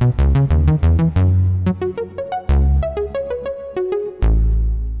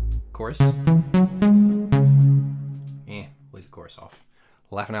 Chorus. Leave the chorus off.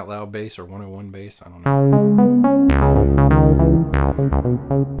 Laughing out loud bass or 101 bass, I don't know.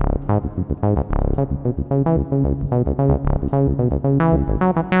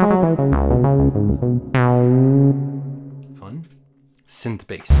 Fun. Synth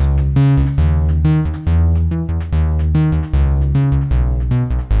bass.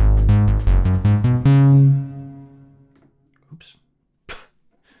 Oops.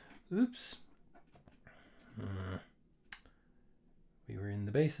 Oops. We were in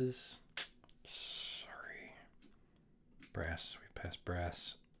the basses. Sorry. Brass. We passed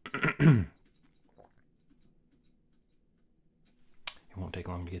brass. It won't take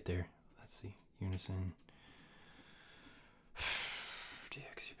long to get there. Let's see. Unison.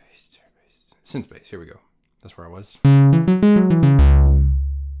 DX bass. Synth bass. Here we go. That's where I was.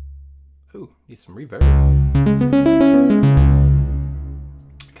 Ooh, need some reverb.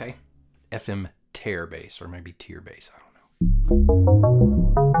 Okay. FM tear bass, or maybe tier bass. I don't know.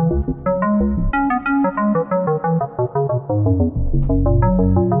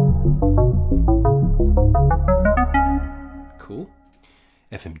 Cool.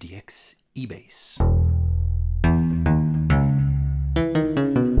 FMDX E-bass.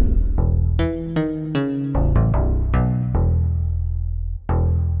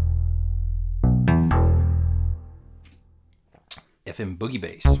 FM boogie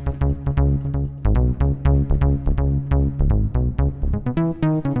bass.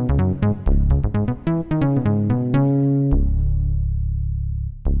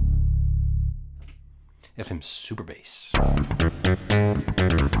 FM super bass.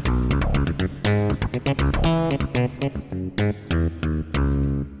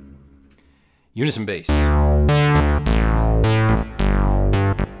 Unison bass.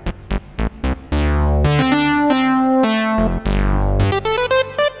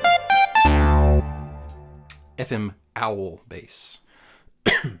 FM owl bass.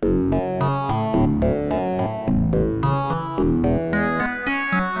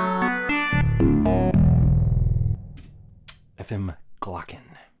 FM Glocken.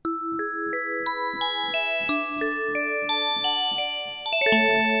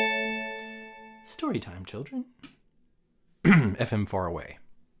 Story time, children. FM far away.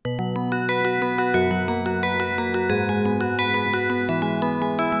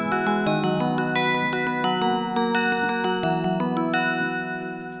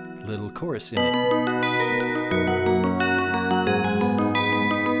 Little chorus in it.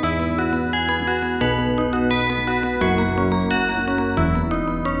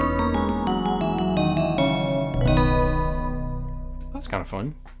 That's kind of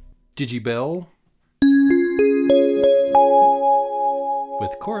fun. Digibell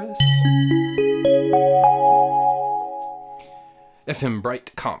with chorus. FM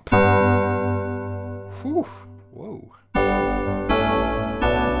Bright Comp. Whew. Whoa.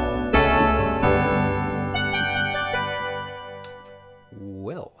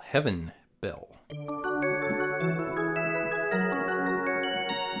 Heaven Bell.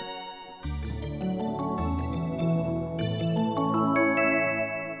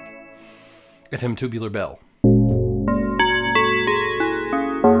 FM Tubular Bell.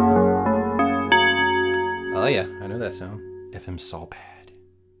 Oh yeah, I know that sound. FM Saw Pad,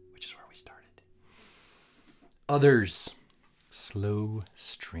 which is where we started. Others. Slow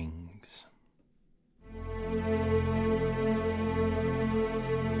strings.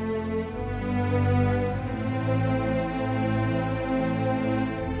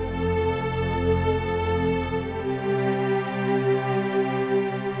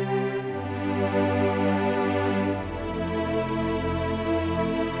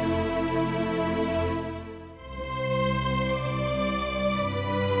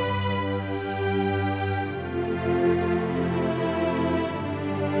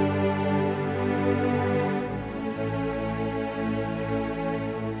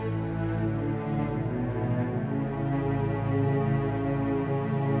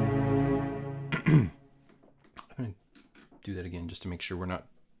 Do that again just to make sure we're not.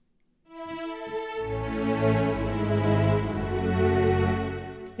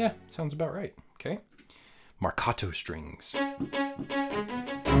 Yeah, sounds about right. Okay. Marcato strings.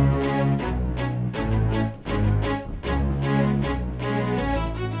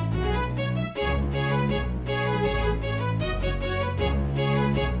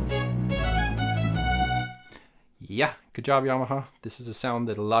 Yeah, good job, Yamaha. This is a sound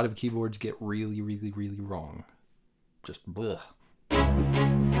that a lot of keyboards get really, really, really wrong. Just bleh.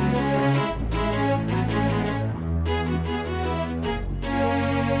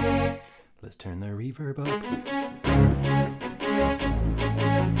 Let's turn the reverb up.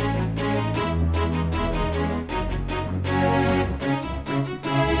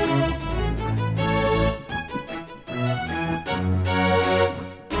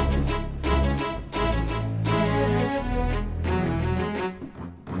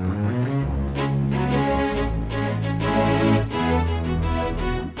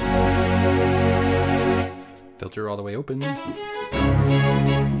 Filter all the way open.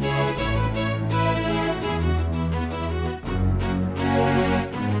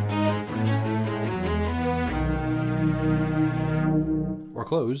 Or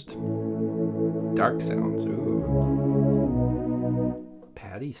closed. Dark sounds. Ooh.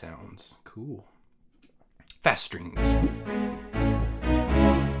 Paddy sounds. Cool. Fast strings.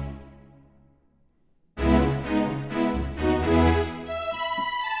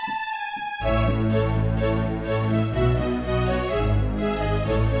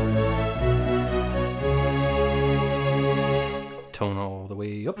 Tone all the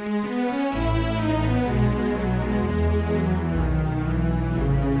way up.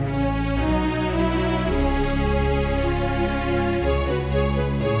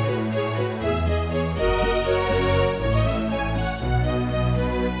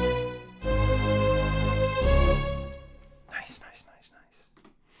 Nice.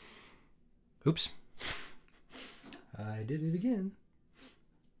 Oops. I did it again.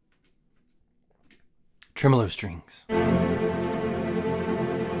 Tremolo strings. Ooh,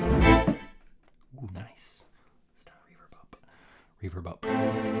 nice. Let's turn reverb up. Reverb up.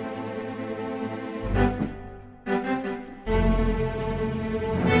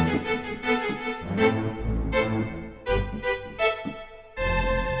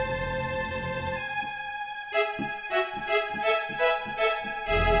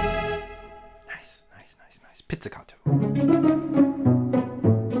 Nice. Pizzicato.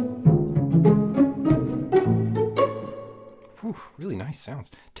 Whew, really nice sounds.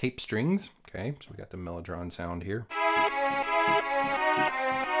 Tape strings. Okay, so we got the Mellotron sound here.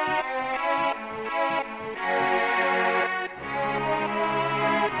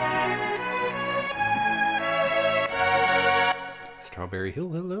 Strawberry Hill,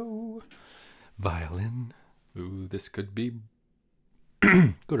 hello. Violin. Ooh, this could be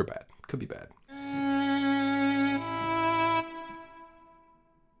good or bad. Could be bad.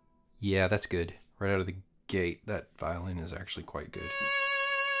 Yeah, that's good. Right out of the gate, that violin is actually quite good.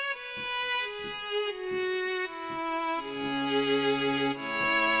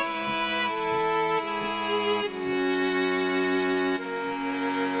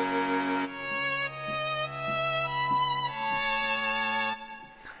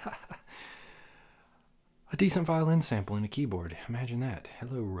 A decent violin sample in a keyboard. Imagine that.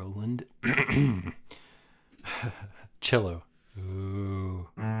 Hello, Roland. Cello. Ooh.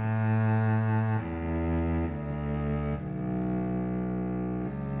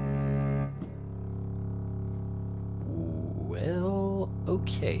 Well,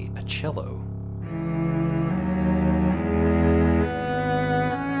 okay, a cello.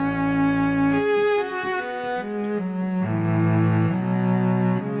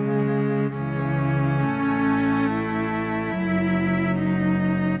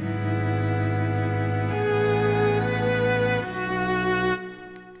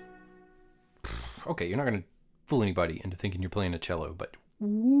 Okay, you're not going to fool anybody into thinking you're playing a cello, but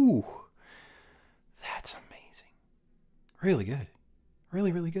woo, that's amazing. Really good.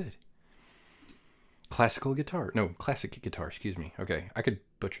 Really, really good. Classic guitar, excuse me. Okay, I could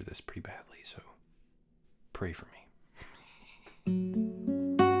butcher this pretty badly, so pray for me.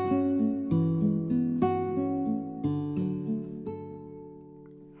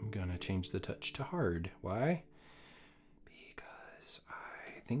 I'm gonna change the touch to hard. Why? Because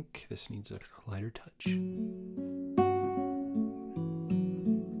I think this needs a lighter touch.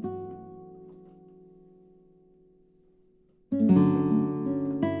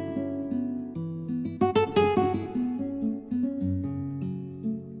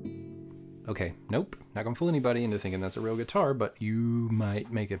 Okay, nope, not gonna fool anybody into thinking that's a real guitar, but you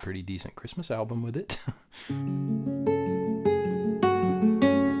might make a pretty decent Christmas album with it.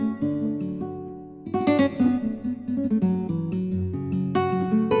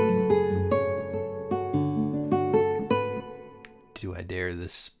 Do I dare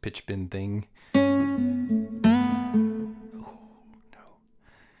this pitch bend thing?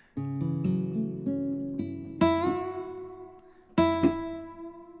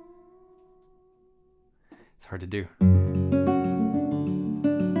 Hard to do.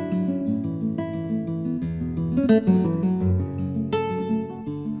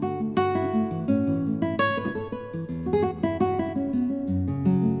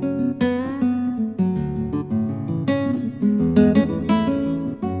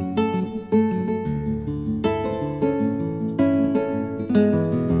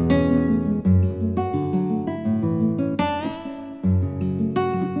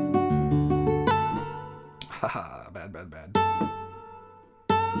 Haha, bad.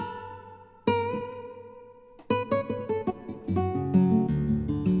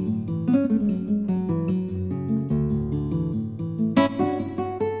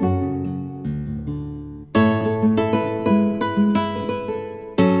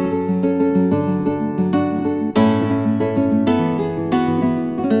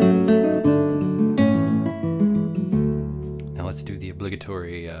 Now let's do the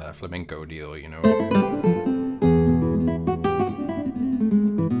obligatory flamenco deal, you know.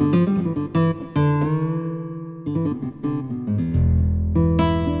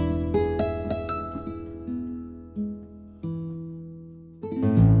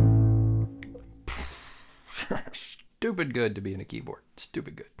 Stupid good to be in a keyboard.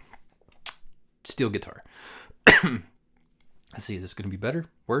 Stupid good. Steel guitar. Let's see, is this going to be better?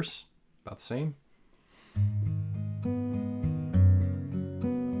 Worse? About the same?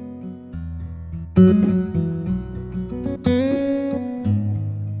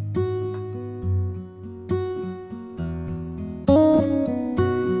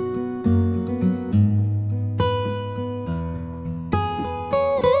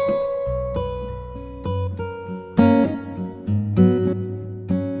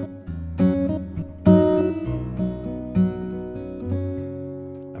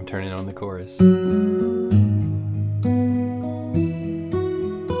 Turning on the chorus. It's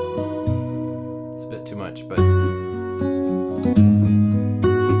a bit too much, but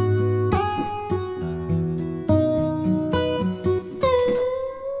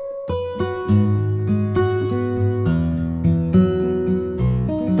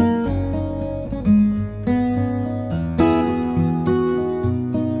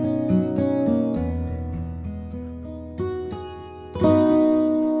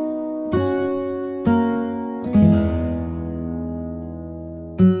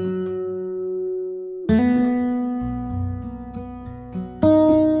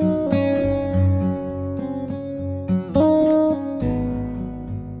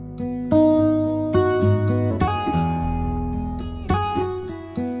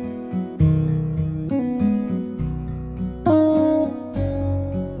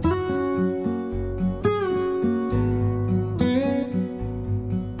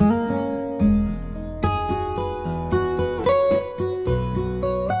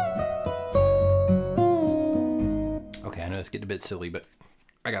it's getting a bit silly, but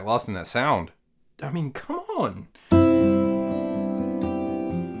I got lost in that sound. I mean, come on.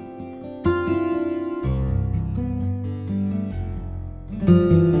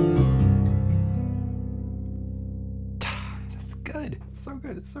 That's good. It's so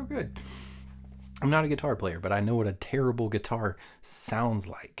good. It's so good. I'm not a guitar player, but I know what a terrible guitar sounds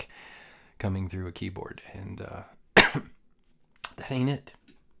like coming through a keyboard, and that ain't it.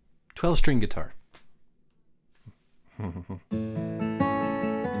 12-string guitar.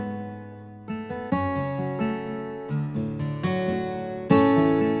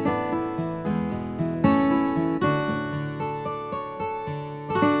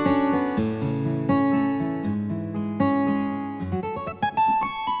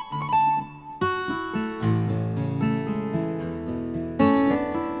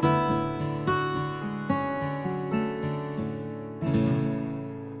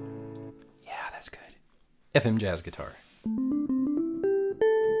 FM jazz guitar.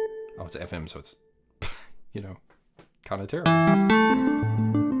 Oh, it's FM, so it's, you know, kind of terrible.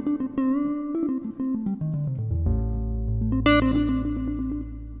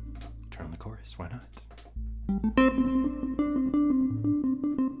 Turn on the chorus, why not?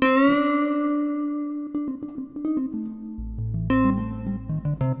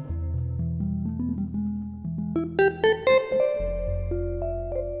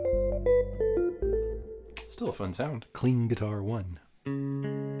 Still a fun sound. Clean guitar 1.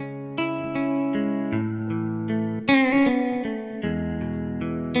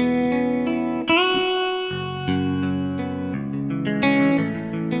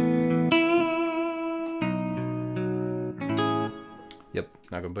 Yep,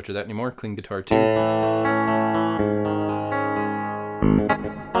 not gonna butcher that anymore. Clean guitar 2.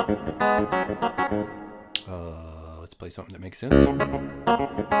 Let's play something that makes sense.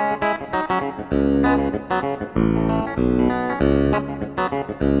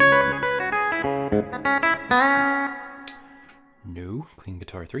 No, clean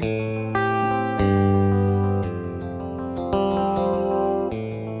guitar 3.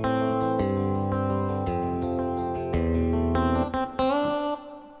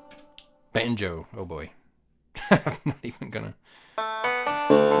 Banjo, oh boy. I'm not even gonna.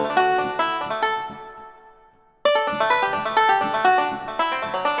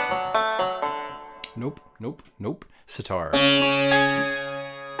 Nope, nope, nope. Sitar.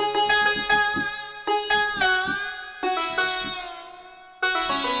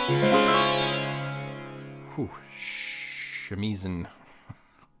 Whew. Shamisen.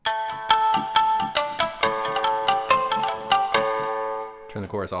 Turn the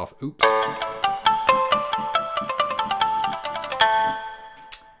chorus off. Oops.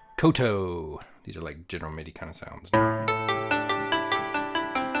 Koto. These are like General MIDI kind of sounds.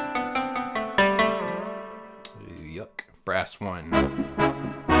 Yuck. Brass 1.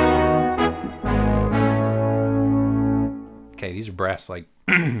 Okay, these are brass, like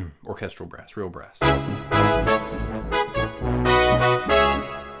orchestral brass, real brass.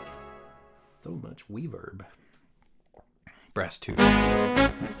 So much reverb. Brass 2.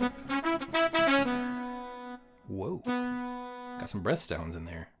 Whoa. Got some breath sounds in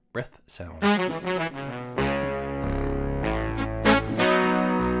there. Breath sounds.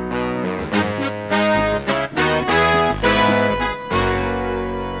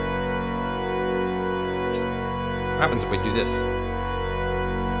 What happens if we do this?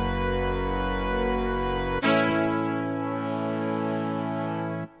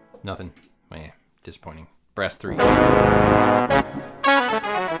 Nothing. Man, disappointing. Brass 3.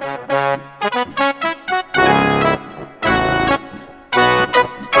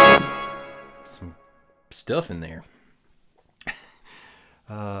 Some stuff in there.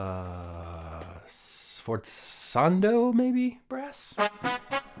 Sforzando, maybe? Brass?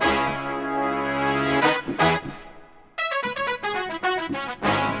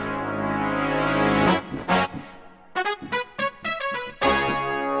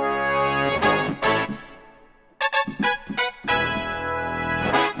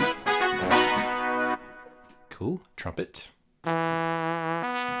 Cool. Trumpet.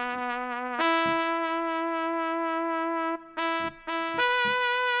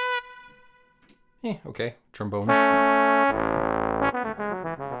 Okay. Trombone.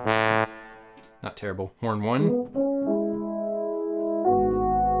 Not terrible. Horn 1.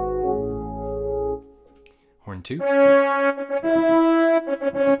 Horn 2.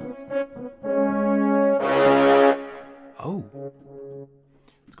 Oh.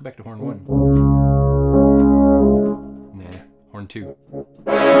 Let's go back to horn 1. Nah. Horn 2.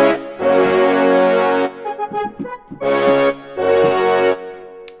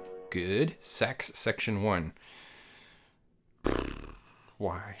 Good. Sax section 1.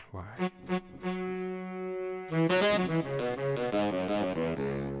 Why?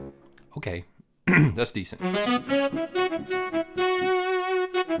 Okay. That's decent.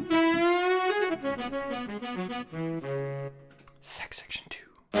 Sax section 2.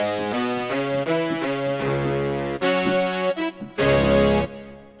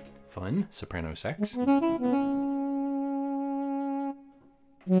 Fun. Soprano sax.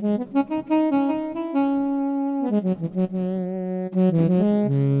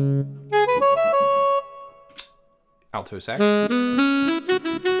 Alto sax.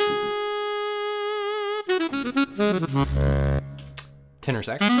 Tenor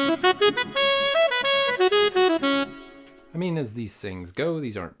sax. I mean, as these things go,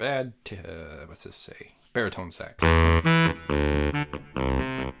 these aren't bad. What's this say? Baritone sax.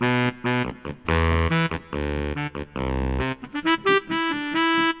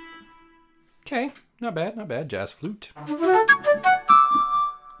 Okay, not not bad, not bad. Jazz flute.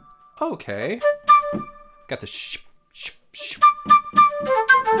 Okay. Got the sh.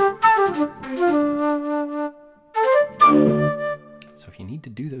 So if you need to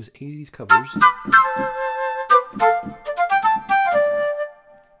do those 80s covers,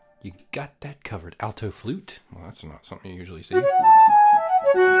 you got that covered. Alto flute. Well, that's not something you usually see.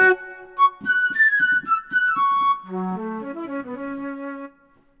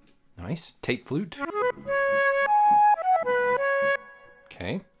 Nice. Tape flute.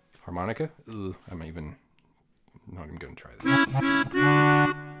 Okay. Harmonica. Ugh, I'm not even going to try this.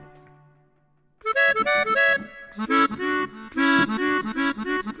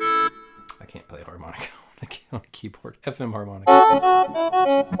 I can't play harmonica on a keyboard. FM harmonica.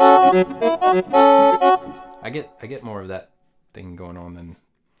 I get more of that thing going on than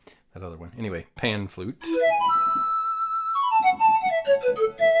that other one. Anyway, pan flute.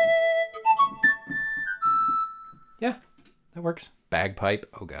 Yeah, that works. Bagpipe.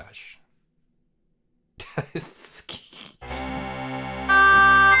 Oh gosh.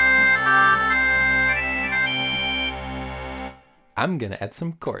 I'm gonna add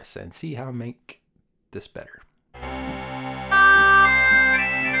some chorus and see how I make this better.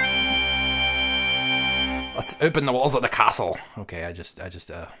 Let's open the walls of the castle. Okay, I just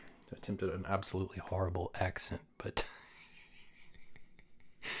attempted an absolutely horrible accent, but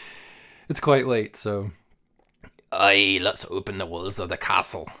it's quite late, so aye, let's open the walls of the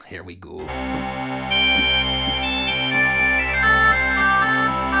castle. Here we go.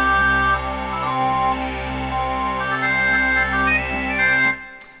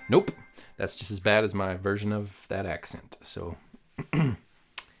 Nope, that's just as bad as my version of that accent. So,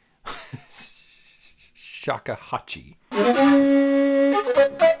 shakuhachi.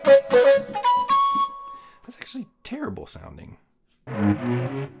 That's actually terrible sounding.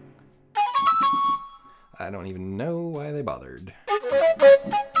 I don't even know why they bothered.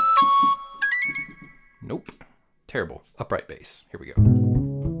 Nope, terrible. Upright bass. Here we go.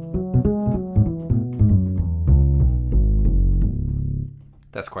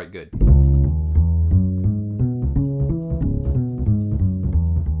 That's quite good.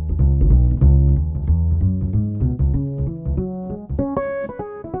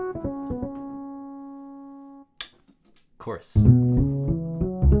 Chorus.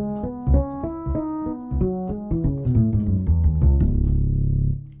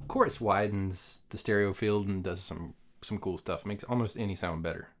 Chorus widens the stereo field and does some cool stuff. Makes almost any sound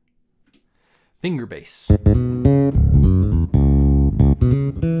better. Finger bass.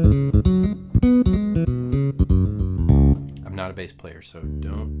 I'm not a bass player, so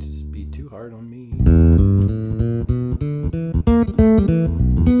don't be too hard on me.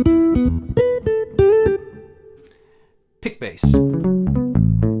 Pick bass.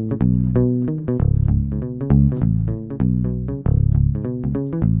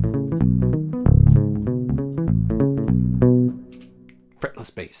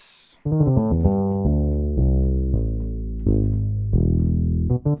 Fretless bass.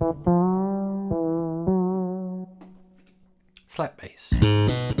 Slap bass.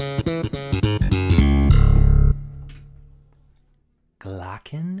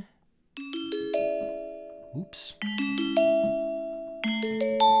 Glocken. Oops.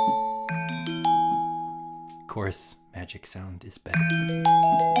 Chorus magic sound is better.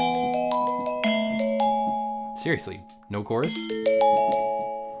 Seriously, no chorus?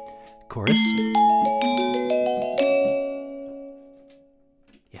 Chorus?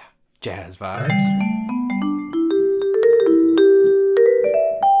 Yeah, jazz vibes.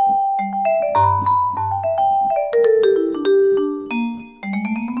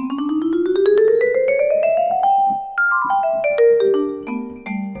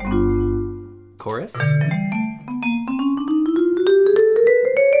 Chorus.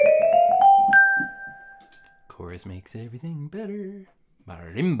 Chorus makes everything better.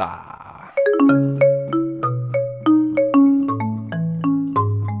 Marimba.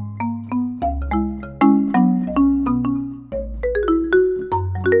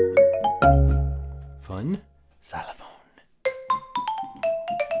 Fun. Xylophone.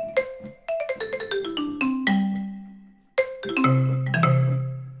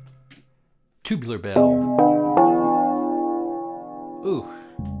 Tubular bell. Ooh.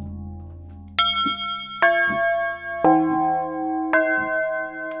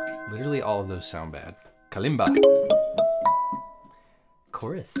 Literally all of those sound bad. Kalimba.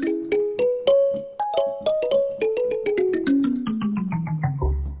 Chorus.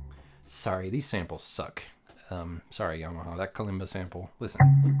 Sorry, these samples suck. Sorry, Yamaha, that kalimba sample. Listen.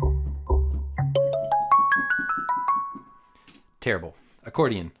 Terrible.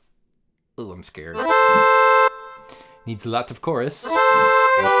 Accordion. Oh, I'm scared. Needs a lot of chorus.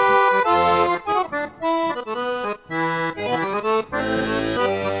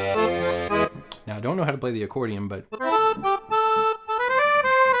 Now, I don't know how to play the accordion, but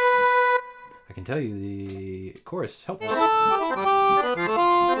I can tell you the chorus helps.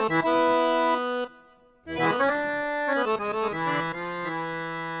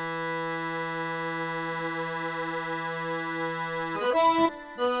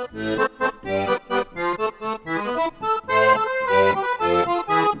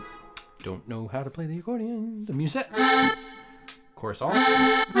 Don't know how to play the accordion. The musette. Chorus on.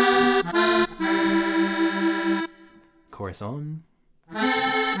 Chorus on. You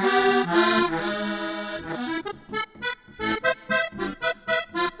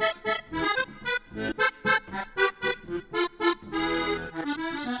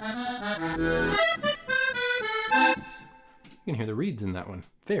can hear the reeds in that one.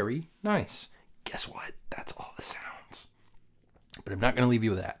 Very nice. Guess what? That's all the sounds. But I'm not going to leave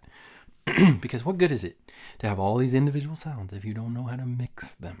you with that. Because what good is it to have all these individual sounds if you don't know how to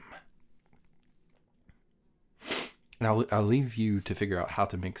mix them? And I'll leave you to figure out how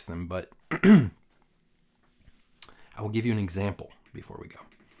to mix them, but I will give you an example before we go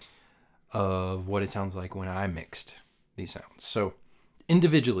of what it sounds like when I mixed these sounds. So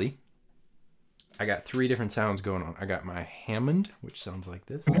individually, I got 3 different sounds going on. I got my Hammond, which sounds like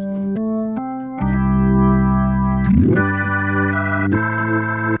this.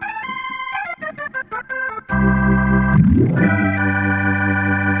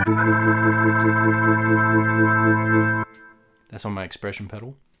 That's on my expression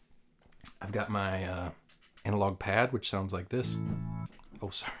pedal. I've got my analog pad, which sounds like this. Oh,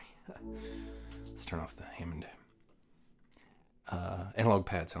 sorry. Let's turn off the Hammond. Analog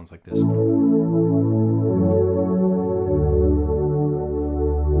pad sounds like this.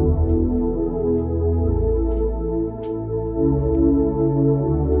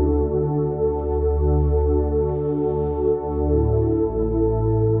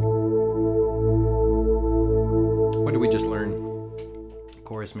 What did we just learn?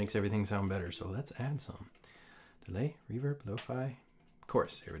 Chorus makes everything sound better, so let's add some. Delay, reverb, lo-fi,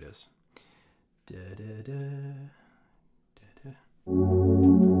 chorus. Here it is. Da, da, da, da, da.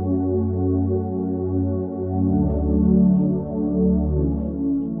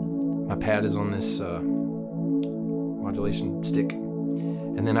 My pad is on this modulation stick,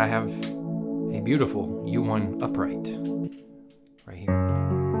 and then I have a beautiful U1 upright right here.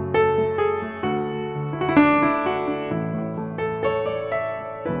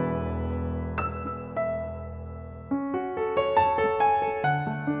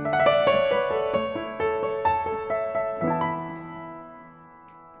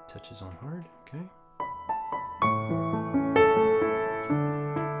 Touches on hard, okay.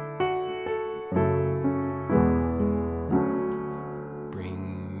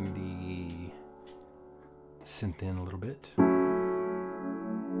 Bring the synth in a little bit. A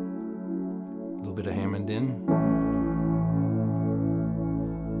little bit of Hammond in.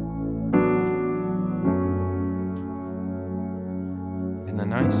 Isn't that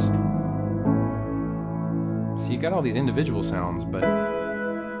nice? So you got all these individual sounds, but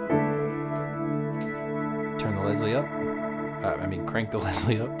turn the Leslie up. Crank the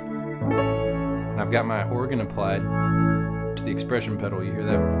Leslie up. And I've got my organ applied to the expression pedal. You hear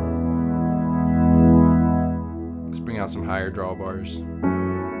that? Let's bring out some higher drawbars.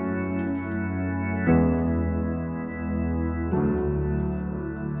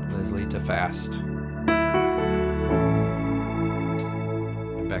 Leslie to fast.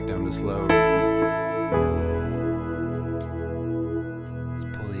 And back down to slow. Let's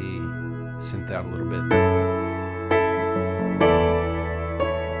pull the synth out a little bit.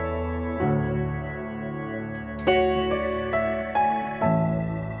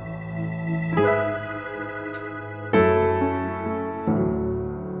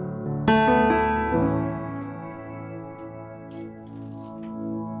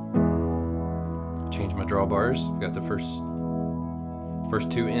 Change my drawbars. I've got the first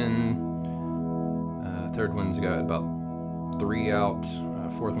 2 in. Third one's got about 3 out.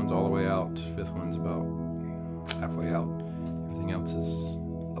 Fourth one's all the way out. Fifth one's about halfway out. Everything else is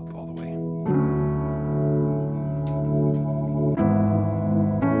up all the way.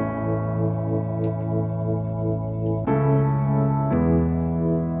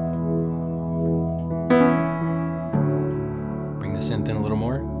 Bring the synth in a little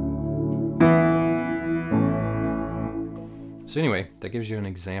more. So anyway, that gives you an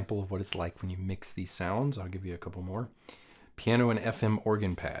example of what it's like when you mix these sounds. I'll give you a couple more. Piano and FM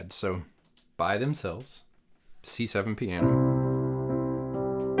organ pads. So by themselves, C7 piano.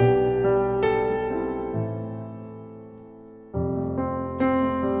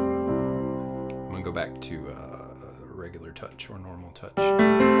 touch or normal touch.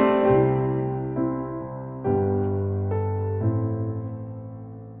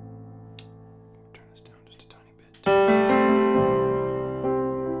 Turn this down just a tiny bit.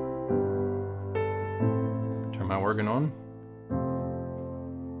 Turn my organ on.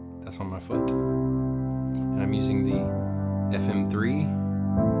 That's on my foot. And I'm using the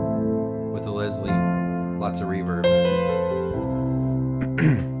FM3 with the Leslie, lots of reverb.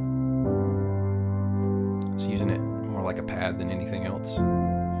 Just using it more like a pad than anything else.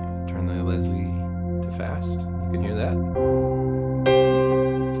 Turn the Leslie to fast. You can hear that.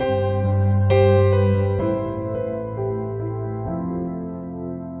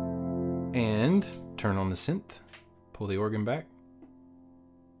 And turn on the synth. Pull the organ back.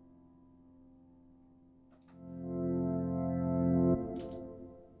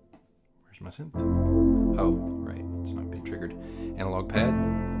 Where's my synth? Oh, right. It's not being triggered. Analog pad.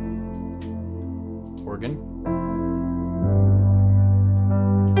 Organ.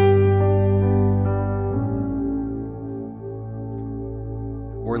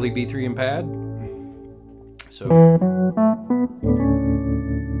 Worley B3 and pad. So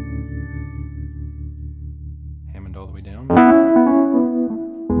Hammond all the way down.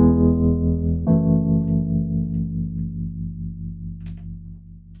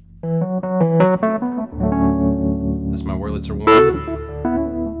 That's my Wurlitzer 1.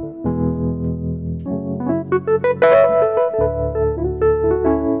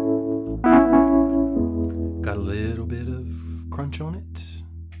 Got a little bit of crunch on it.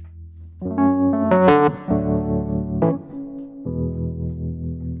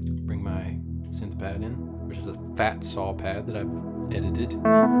 Bring my synth pad in, which is a fat saw pad that I've edited.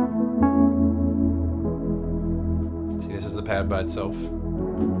 See, this is the pad by itself.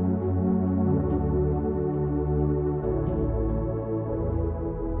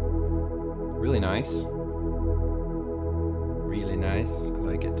 Really nice. Really nice. I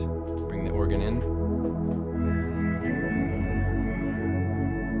like it. Bring the organ in.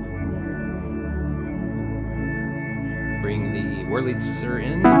 Bring the Wurlitzer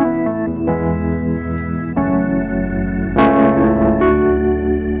in.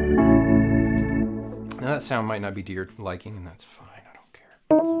 Now that sound might not be to your liking, and that's fine. I don't care.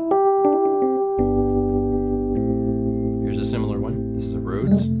 Here's a similar one. This is a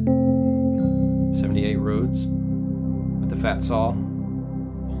Rhodes. 78 Rhodes with the fat saw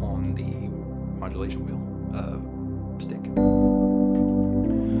on the modulation wheel stick.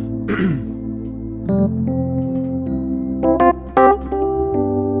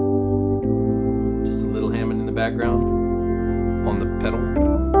 Just a little Hammond in the background on the pedal.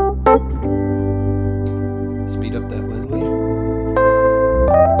 Speed up that Leslie.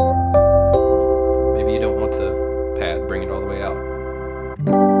 Maybe you don't want the pad, bring it all the way out.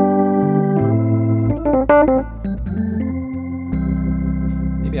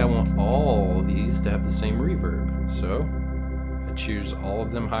 Maybe I want all these to have the same reverb, so I choose all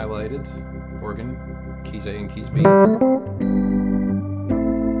of them highlighted, organ, keys A and keys B.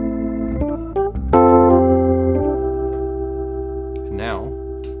 And now,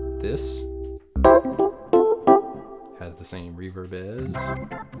 this has the same reverb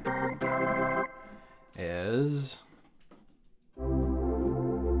as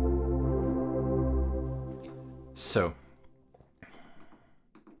so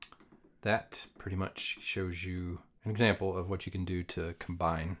that pretty much shows you an example of what you can do to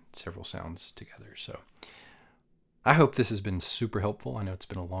combine several sounds together. So I hope this has been super helpful. I know it's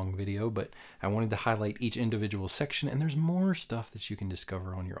been a long video, but I wanted to highlight each individual section, and there's more stuff that you can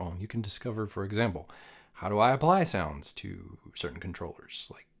discover on your own. You can discover, for example, how do I apply sounds to certain controllers?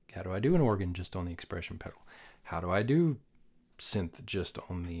 Like, how do I do an organ just on the expression pedal? How do I do synth just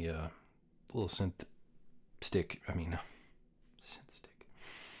on the little synth stick? I mean, synth stick.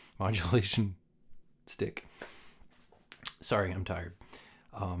 Modulation stick. Sorry, I'm tired.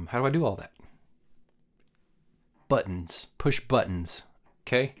 How do I do all that? Buttons. Push buttons.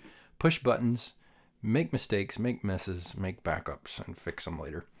 Okay? Push buttons. Make mistakes, make messes, make backups, and fix them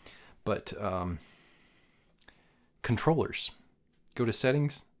later. But controllers. Go to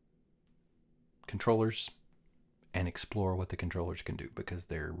settings, controllers, and explore what the controllers can do, because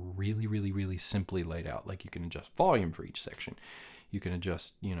they're really, really, really simply laid out. Like, you can adjust volume for each section. You can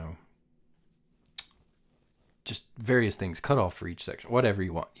adjust, you know, just various things, cut off for each section, whatever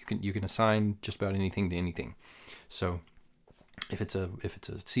you want. You can assign just about anything to anything. So if it's a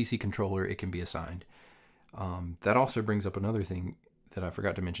CC controller, it can be assigned. That also brings up another thing that I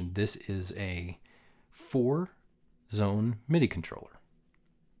forgot to mention. This is a 4-zone MIDI controller.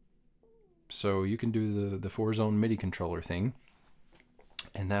 So you can do the 4-zone MIDI controller thing,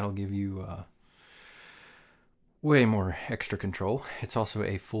 and that'll give you way more extra control. It's also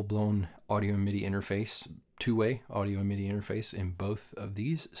a full-blown audio and MIDI interface, two-way audio and MIDI interface in both of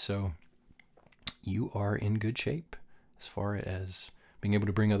these. So you are in good shape as far as being able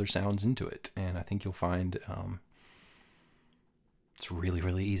to bring other sounds into it. And I think you'll find it's really,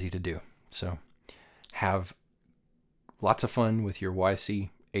 really easy to do. So have lots of fun with your YC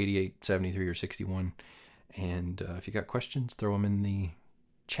 88, 73, or 61. And if you got questions, throw them in the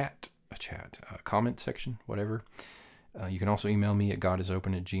comment section, whatever. You can also email me at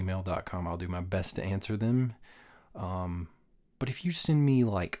godisopen@gmail.com. I'll do my best to answer them. But if you send me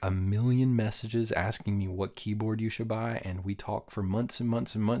like a million messages asking me what keyboard you should buy, and we talk for months and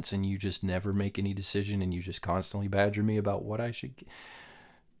months and months, and you just never make any decision, and you just constantly badger me about what I should get,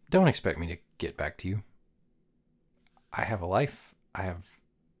 don't expect me to get back to you. I have a life. I have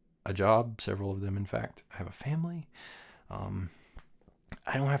a job, several of them, in fact. I have a family.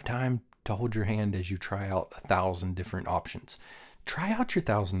 I don't have time to hold your hand as you try out 1,000 different options. Try out your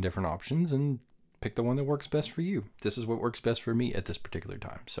 1,000 different options and pick the one that works best for you. This is what works best for me at this particular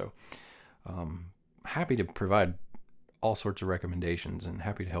time. So happy to provide all sorts of recommendations and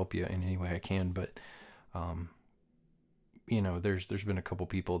happy to help you in any way I can. But, you know, there's been a couple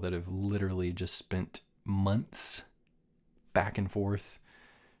people that have literally just spent months back and forth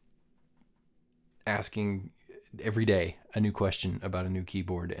asking every day a new question about a new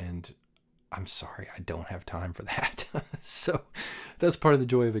keyboard, and I'm sorry, I don't have time for that. So that's part of the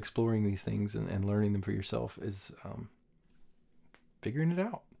joy of exploring these things and learning them for yourself, is figuring it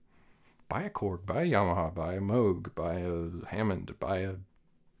out. Buy a Korg, buy a Yamaha, buy a Moog, buy a Hammond, buy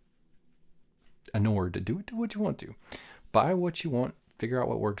a Nord. Do what you want to. Buy what you want, figure out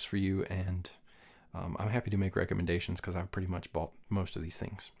what works for you, and I'm happy to make recommendations because I've pretty much bought most of these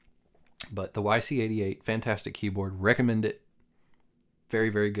things. But the YC88, fantastic keyboard, recommend it. Very,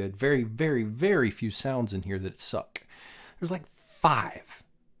 very good. Very, very, very few sounds in here that suck. There's like 5.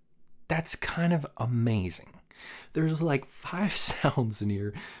 That's kind of amazing. There's like 5 sounds in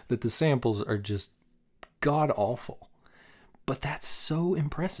here that the samples are just god awful. But that's so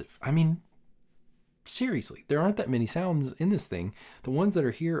impressive. I mean, seriously, there aren't that many sounds in this thing. The ones that are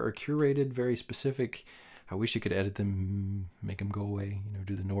here are curated, very specific. I wish you could edit them, make them go away, you know,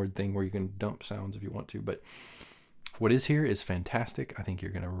 do the Nord thing where you can dump sounds if you want to. But what is here is fantastic. I think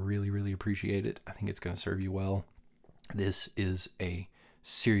you're going to really, really appreciate it. I think it's going to serve you well. This is a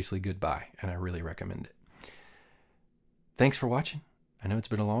seriously good buy, and I really recommend it. Thanks for watching. I know it's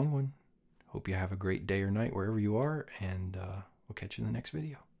been a long one. Hope you have a great day or night wherever you are, and we'll catch you in the next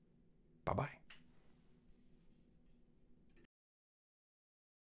video. Bye-bye.